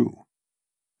be true,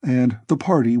 and the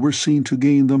party were seen to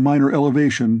gain the minor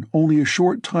elevation only a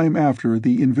short time after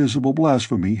the invisible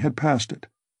blasphemy had passed it.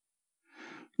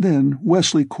 Then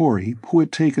Wesley Corey, who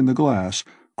had taken the glass,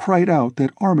 cried out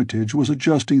that Armitage was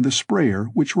adjusting the sprayer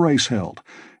which Rice held,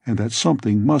 and that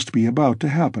something must be about to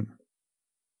happen.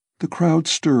 The crowd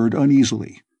stirred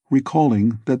uneasily,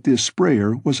 recalling that this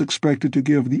sprayer was expected to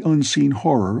give the unseen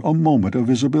horror a moment of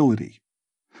visibility.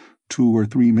 2 or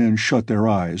 3 men shut their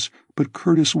eyes, but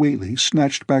Curtis Whately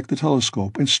snatched back the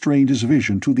telescope and strained his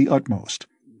vision to the utmost.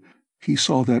 He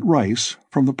saw that Rice,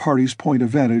 from the party's point of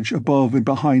vantage above and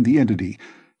behind the entity,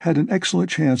 had an excellent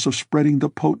chance of spreading the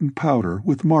potent powder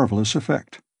with marvelous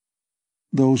effect.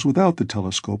 Those without the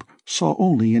telescope saw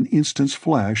only an instant's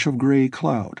flash of gray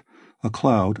cloud, a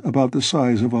cloud about the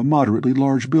size of a moderately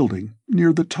large building,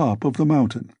 near the top of the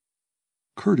mountain.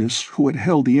 Curtis, who had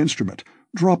held the instrument,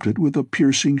 dropped it with a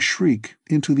piercing shriek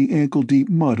into the ankle-deep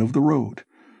mud of the road.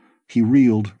 He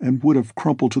reeled and would have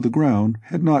crumpled to the ground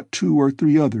had not 2 or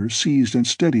 3 others seized and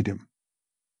steadied him.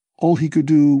 All he could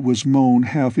do was moan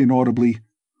half inaudibly,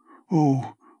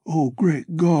 "Oh,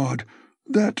 great God,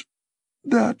 that—"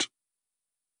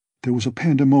 There was a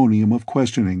pandemonium of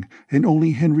questioning, and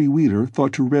only Henry Wheeler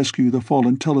thought to rescue the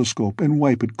fallen telescope and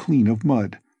wipe it clean of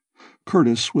mud.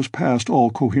 Curtis was past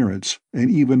all coherence,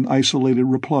 and even isolated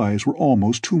replies were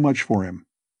almost too much for him.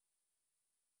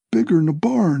 "Bigger'n a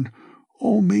barn,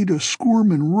 all made of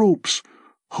squirmin' ropes.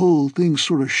 Hull thing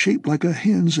sort of shaped like a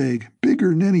hen's egg,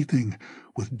 bigger'n anything,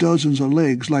 with dozens of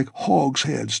legs like hogs'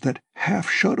 heads that half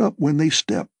shut up when they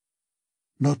step.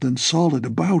 Nothing solid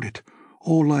about it,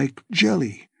 all like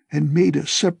jelly, and made of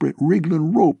separate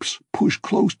wrigglin' ropes pushed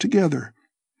close together.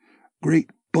 Great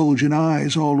bulgin'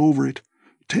 eyes all over it,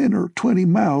 10 or 20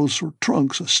 mouths or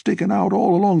trunks a-stickin' out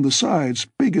all along the sides,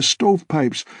 big as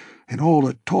stovepipes, and all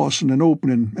a-tossin' and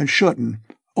openin' and shuttin',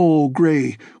 all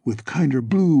gray, with kinder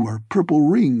blue or purple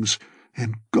rings,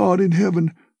 and God in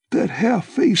heaven, that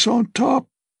half-face on top."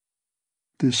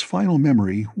 This final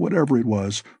memory, whatever it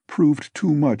was, proved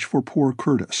too much for poor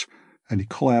Curtis, and he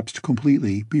collapsed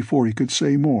completely before he could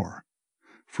say more.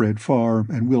 Fred Farr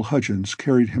and Will Hudgens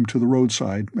carried him to the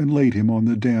roadside and laid him on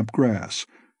the damp grass.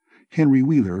 Henry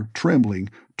Wheeler, trembling,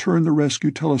 turned the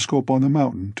rescue telescope on the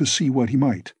mountain to see what he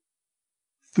might.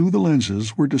 Through the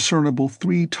lenses were discernible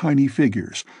 3 tiny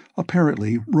figures,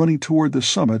 apparently running toward the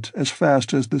summit as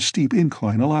fast as the steep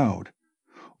incline allowed.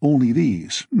 Only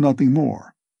these, nothing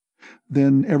more.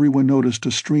 Then everyone noticed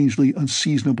a strangely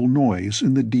unseasonable noise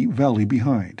in the deep valley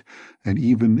behind, and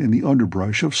even in the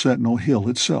underbrush of Sentinel Hill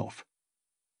itself.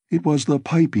 It was the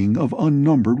piping of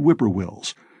unnumbered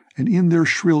whippoorwills, and in their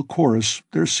shrill chorus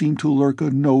there seemed to lurk a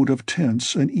note of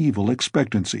tense and evil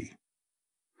expectancy.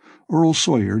 Earl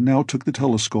Sawyer now took the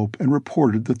telescope and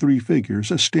reported the 3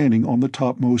 figures as standing on the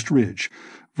topmost ridge,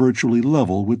 virtually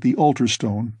level with the altar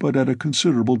stone but at a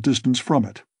considerable distance from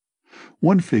it.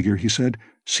 One figure, he said,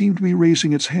 seemed to be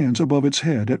raising its hands above its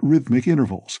head at rhythmic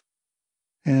intervals.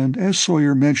 And as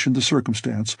Sawyer mentioned the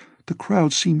circumstance, the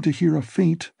crowd seemed to hear a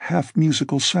faint,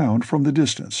 half-musical sound from the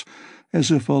distance,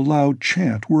 as if a loud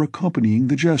chant were accompanying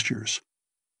the gestures.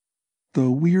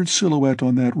 The weird silhouette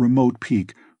on that remote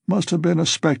peak must have been a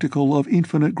spectacle of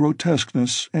infinite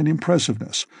grotesqueness and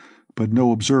impressiveness, but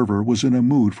no observer was in a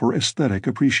mood for aesthetic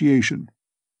appreciation.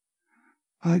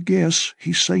 "I guess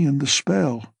he's saying the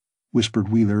spell," whispered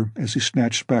Wheeler as he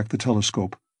snatched back the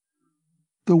telescope.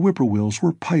 The whippoorwills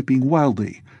were piping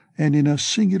wildly, and in a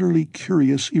singularly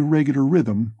curious, irregular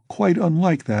rhythm quite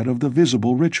unlike that of the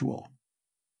visible ritual.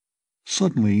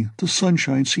 Suddenly the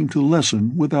sunshine seemed to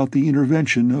lessen without the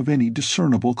intervention of any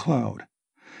discernible cloud.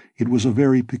 It was a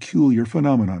very peculiar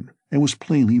phenomenon, and was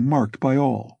plainly marked by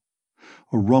all.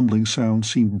 A rumbling sound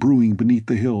seemed brewing beneath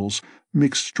the hills,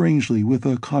 mixed strangely with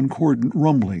a concordant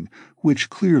rumbling, which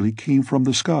clearly came from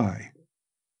the sky.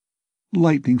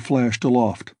 Lightning flashed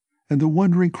aloft, and the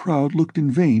wondering crowd looked in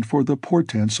vain for the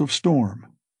portents of storm.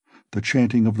 The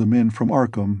chanting of the men from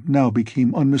Arkham now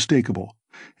became unmistakable,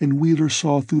 and Wheeler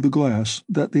saw through the glass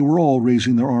that they were all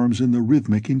raising their arms in the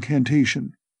rhythmic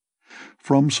incantation.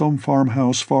 From some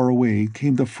farmhouse far away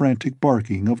came the frantic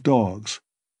barking of dogs.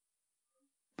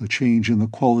 The change in the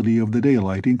quality of the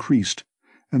daylight increased,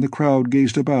 and the crowd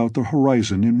gazed about the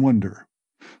horizon in wonder.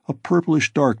 A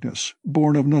purplish darkness,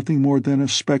 born of nothing more than a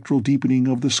spectral deepening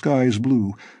of the sky's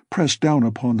blue, pressed down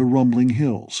upon the rumbling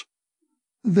hills.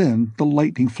 Then the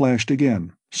lightning flashed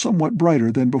again, somewhat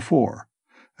brighter than before,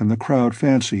 and the crowd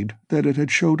fancied that it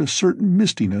had showed a certain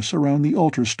mistiness around the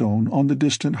altar stone on the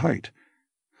distant height.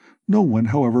 No one,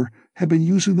 however, had been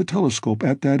using the telescope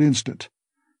at that instant.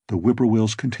 The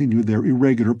whippoorwills continued their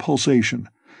irregular pulsation,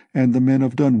 and the men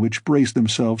of Dunwich braced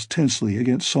themselves tensely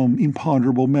against some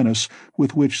imponderable menace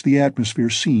with which the atmosphere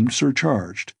seemed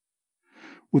surcharged.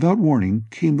 Without warning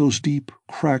came those deep,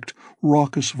 cracked,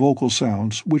 raucous vocal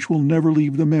sounds which will never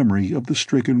leave the memory of the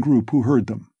stricken group who heard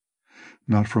them.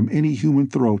 Not from any human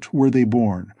throat were they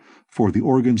born, for the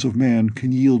organs of man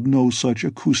can yield no such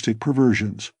acoustic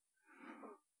perversions.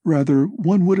 Rather,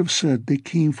 one would have said they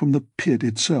came from the pit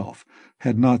itself,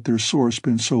 had not their source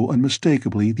been so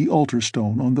unmistakably the altar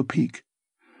stone on the peak.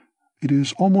 It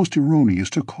is almost erroneous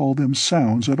to call them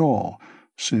sounds at all,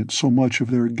 since so much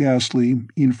of their ghastly,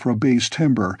 infra-bass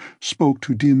timbre spoke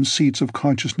to dim seats of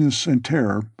consciousness and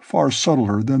terror far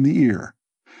subtler than the ear.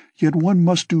 Yet one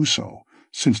must do so,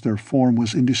 since their form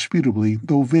was indisputably,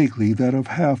 though vaguely, that of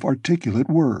half-articulate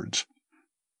words.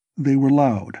 They were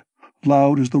loud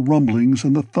as the rumblings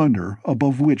and the thunder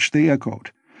above which they echoed,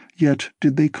 yet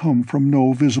did they come from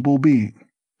no visible being.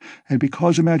 And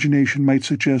because imagination might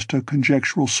suggest a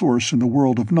conjectural source in the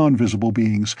world of non-visible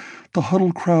beings, the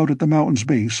huddled crowd at the mountain's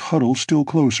base huddled still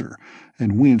closer,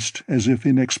 and winced as if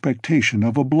in expectation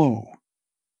of a blow.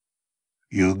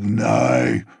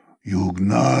 Yugnai,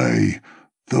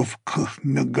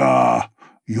 thufknaga,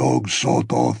 yog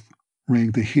sototh,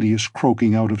 rang the hideous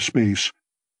croaking out of space.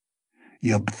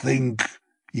 Yabthink,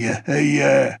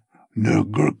 yeheye,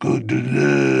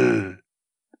 nugurkudle.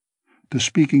 The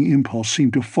speaking impulse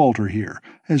seemed to falter here,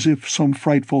 as if some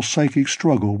frightful psychic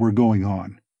struggle were going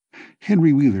on.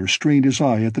 Henry Wheeler strained his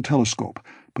eye at the telescope,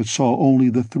 but saw only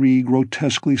the 3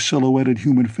 grotesquely silhouetted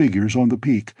human figures on the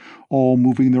peak, all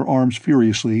moving their arms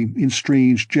furiously in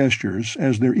strange gestures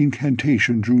as their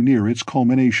incantation drew near its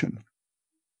culmination.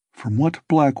 From what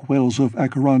black wells of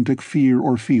acherontic fear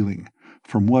or feeling,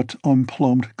 from what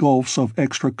unplumbed gulfs of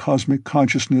extra-cosmic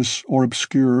consciousness or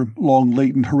obscure,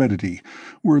 long-latent heredity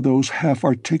were those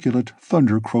half-articulate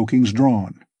thunder-croakings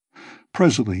drawn?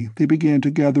 Presently they began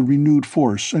to gather renewed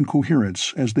force and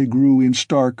coherence as they grew in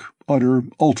stark, utter,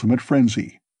 ultimate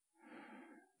frenzy.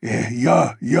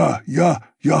 Ya,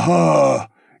 yaha,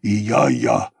 ya,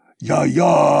 ya,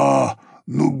 ya,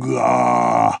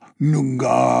 Nuga,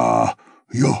 Nuga,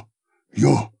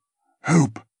 yo,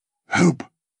 help,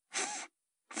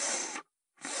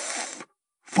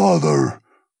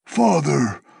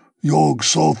 father, Yog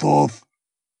Sothoth.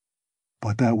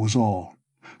 But that was all.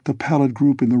 The pallid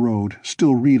group in the road,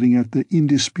 still reeling at the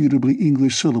indisputably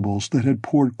English syllables that had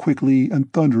poured quickly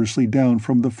and thunderously down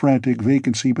from the frantic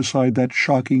vacancy beside that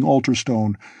shocking altar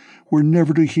stone, were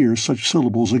never to hear such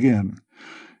syllables again.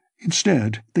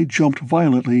 Instead, they jumped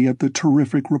violently at the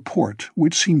terrific report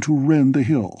which seemed to rend the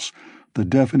hills, the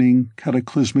deafening,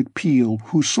 cataclysmic peal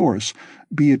whose source,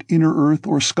 be it inner earth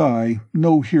or sky,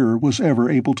 no hearer was ever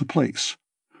able to place.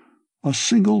 A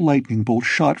single lightning bolt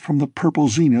shot from the purple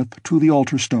zenith to the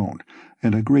altar stone,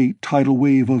 and a great tidal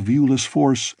wave of viewless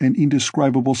force and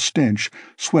indescribable stench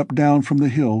swept down from the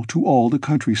hill to all the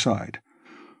countryside.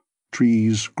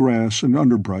 Trees, grass, and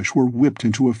underbrush were whipped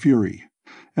into a fury,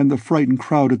 and the frightened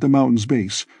crowd at the mountain's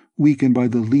base, weakened by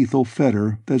the lethal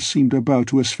fetter that seemed about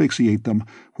to asphyxiate them,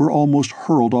 were almost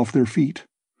hurled off their feet.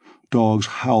 Dogs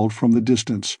howled from the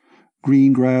distance.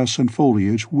 Green grass and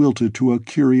foliage wilted to a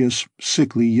curious,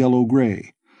 sickly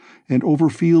yellow-gray, and over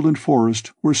field and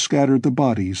forest were scattered the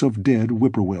bodies of dead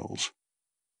whippoorwills.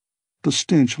 The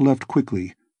stench left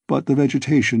quickly, but the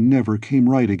vegetation never came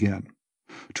right again.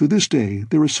 To this day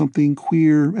there is something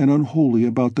queer and unholy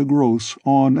about the growths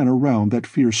on and around that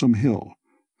fearsome hill.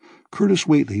 Curtis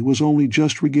Whately was only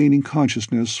just regaining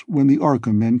consciousness when the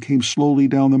Arkham men came slowly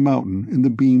down the mountain in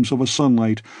the beams of a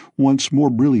sunlight once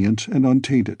more brilliant and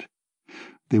untainted.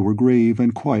 They were grave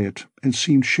and quiet, and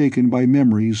seemed shaken by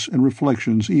memories and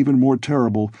reflections even more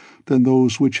terrible than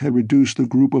those which had reduced the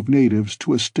group of natives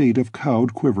to a state of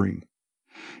cowed quivering.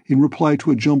 In reply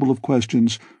to a jumble of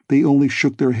questions, they only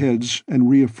shook their heads and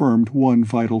reaffirmed one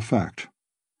vital fact.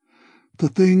 "The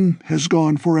thing has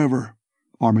gone forever,"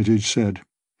 Armitage said.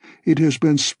 "It has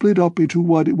been split up into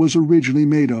what it was originally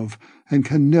made of, and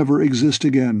can never exist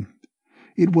again.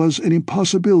 It was an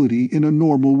impossibility in a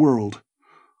normal world.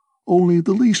 Only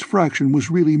the least fraction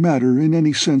was really matter in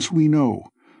any sense we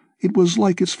know. It was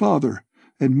like its father,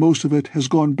 and most of it has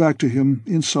gone back to him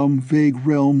in some vague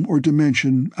realm or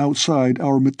dimension outside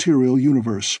our material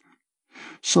universe.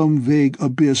 Some vague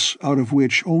abyss out of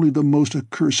which only the most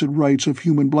accursed rites of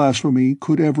human blasphemy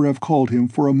could ever have called him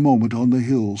for a moment on the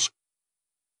hills."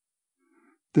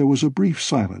 There was a brief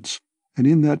silence, and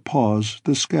in that pause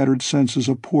the scattered senses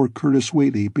of poor Curtis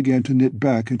Whately began to knit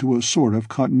back into a sort of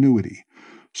continuity,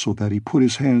 so that he put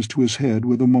his hands to his head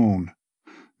with a moan.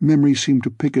 Memory seemed to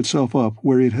pick itself up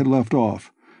where it had left off,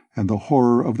 and the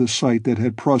horror of the sight that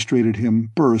had prostrated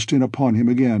him burst in upon him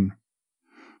again.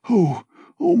 "Oh,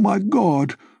 my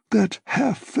God! That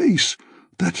half-face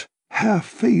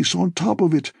on top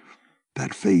of it!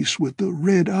 That face with the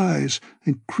red eyes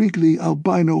and crinkly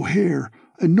albino hair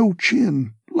and no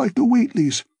chin, like the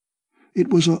Whateleys. It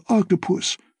was a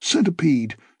octopus,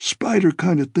 centipede, spider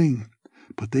kind of thing,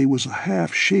 but they was a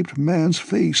half-shaped man's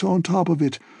face on top of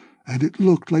it, and it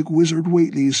looked like Wizard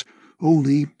Whately's,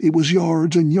 only it was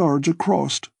yards and yards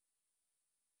across."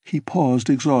 He paused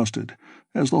exhausted,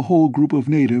 as the whole group of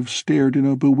natives stared in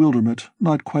a bewilderment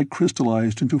not quite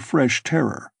crystallized into fresh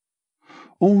terror.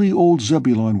 Only old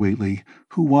Zebulon Whately,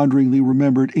 who wanderingly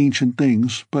remembered ancient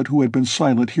things but who had been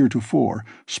silent heretofore,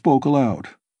 spoke aloud.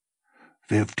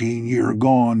 15 year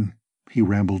gone," he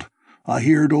rambled. "I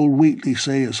heard old Whately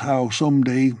say as how some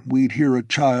day we'd hear a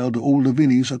child o' old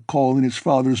Laviny's a-callin' its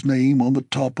father's name on the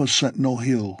top of Sentinel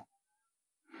Hill."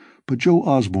 But Joe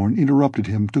Osborne interrupted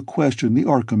him to question the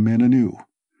Arkham men anew.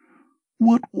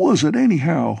 "What was it,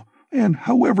 anyhow? And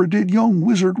however did young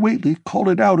Wizard Whately call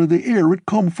it out of the air it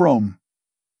come from?"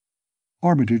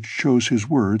 Armitage chose his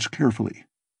words carefully.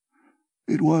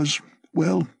 It was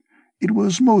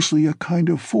mostly a kind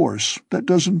of force that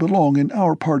doesn't belong in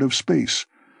our part of space.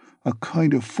 A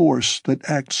kind of force that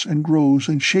acts and grows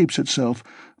and shapes itself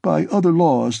by other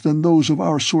laws than those of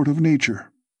our sort of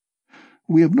nature.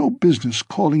 We have no business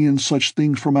calling in such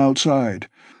things from outside,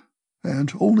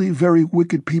 and only very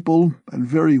wicked people and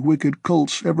very wicked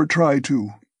cults ever try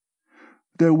to.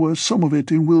 There was some of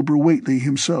it in Wilbur Whately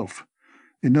himself,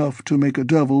 enough to make a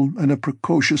devil and a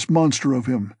precocious monster of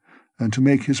him, and to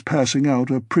make his passing out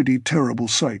a pretty terrible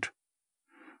sight.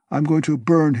 I'm going to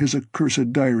burn his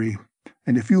accursed diary,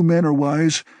 and if you men are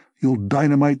wise, you'll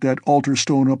dynamite that altar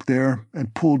stone up there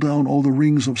and pull down all the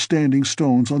rings of standing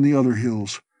stones on the other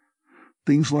hills.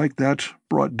 Things like that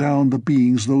brought down the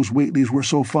beings those Whateleys were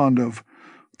so fond of,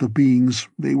 the beings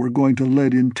they were going to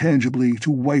let in tangibly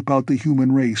to wipe out the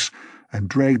human race and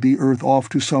drag the earth off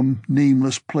to some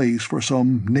nameless place for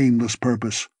some nameless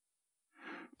purpose.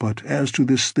 But as to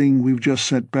this thing we've just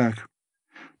sent back,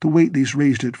 The Whateleys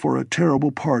raised it for a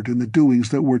terrible part in the doings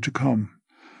that were to come.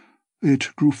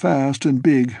 It grew fast and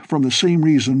big from the same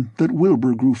reason that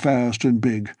Wilbur grew fast and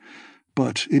big,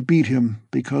 but it beat him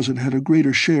because it had a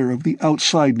greater share of the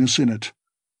outsideness in it.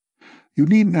 You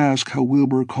needn't ask how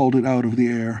Wilbur called it out of the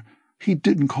air. He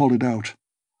didn't call it out.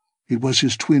 It was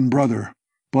his twin brother,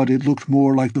 but it looked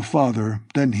more like the father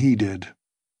than he did.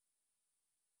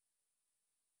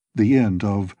 The end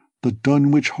of The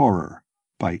Dunwich Horror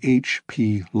by H.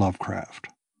 P. Lovecraft.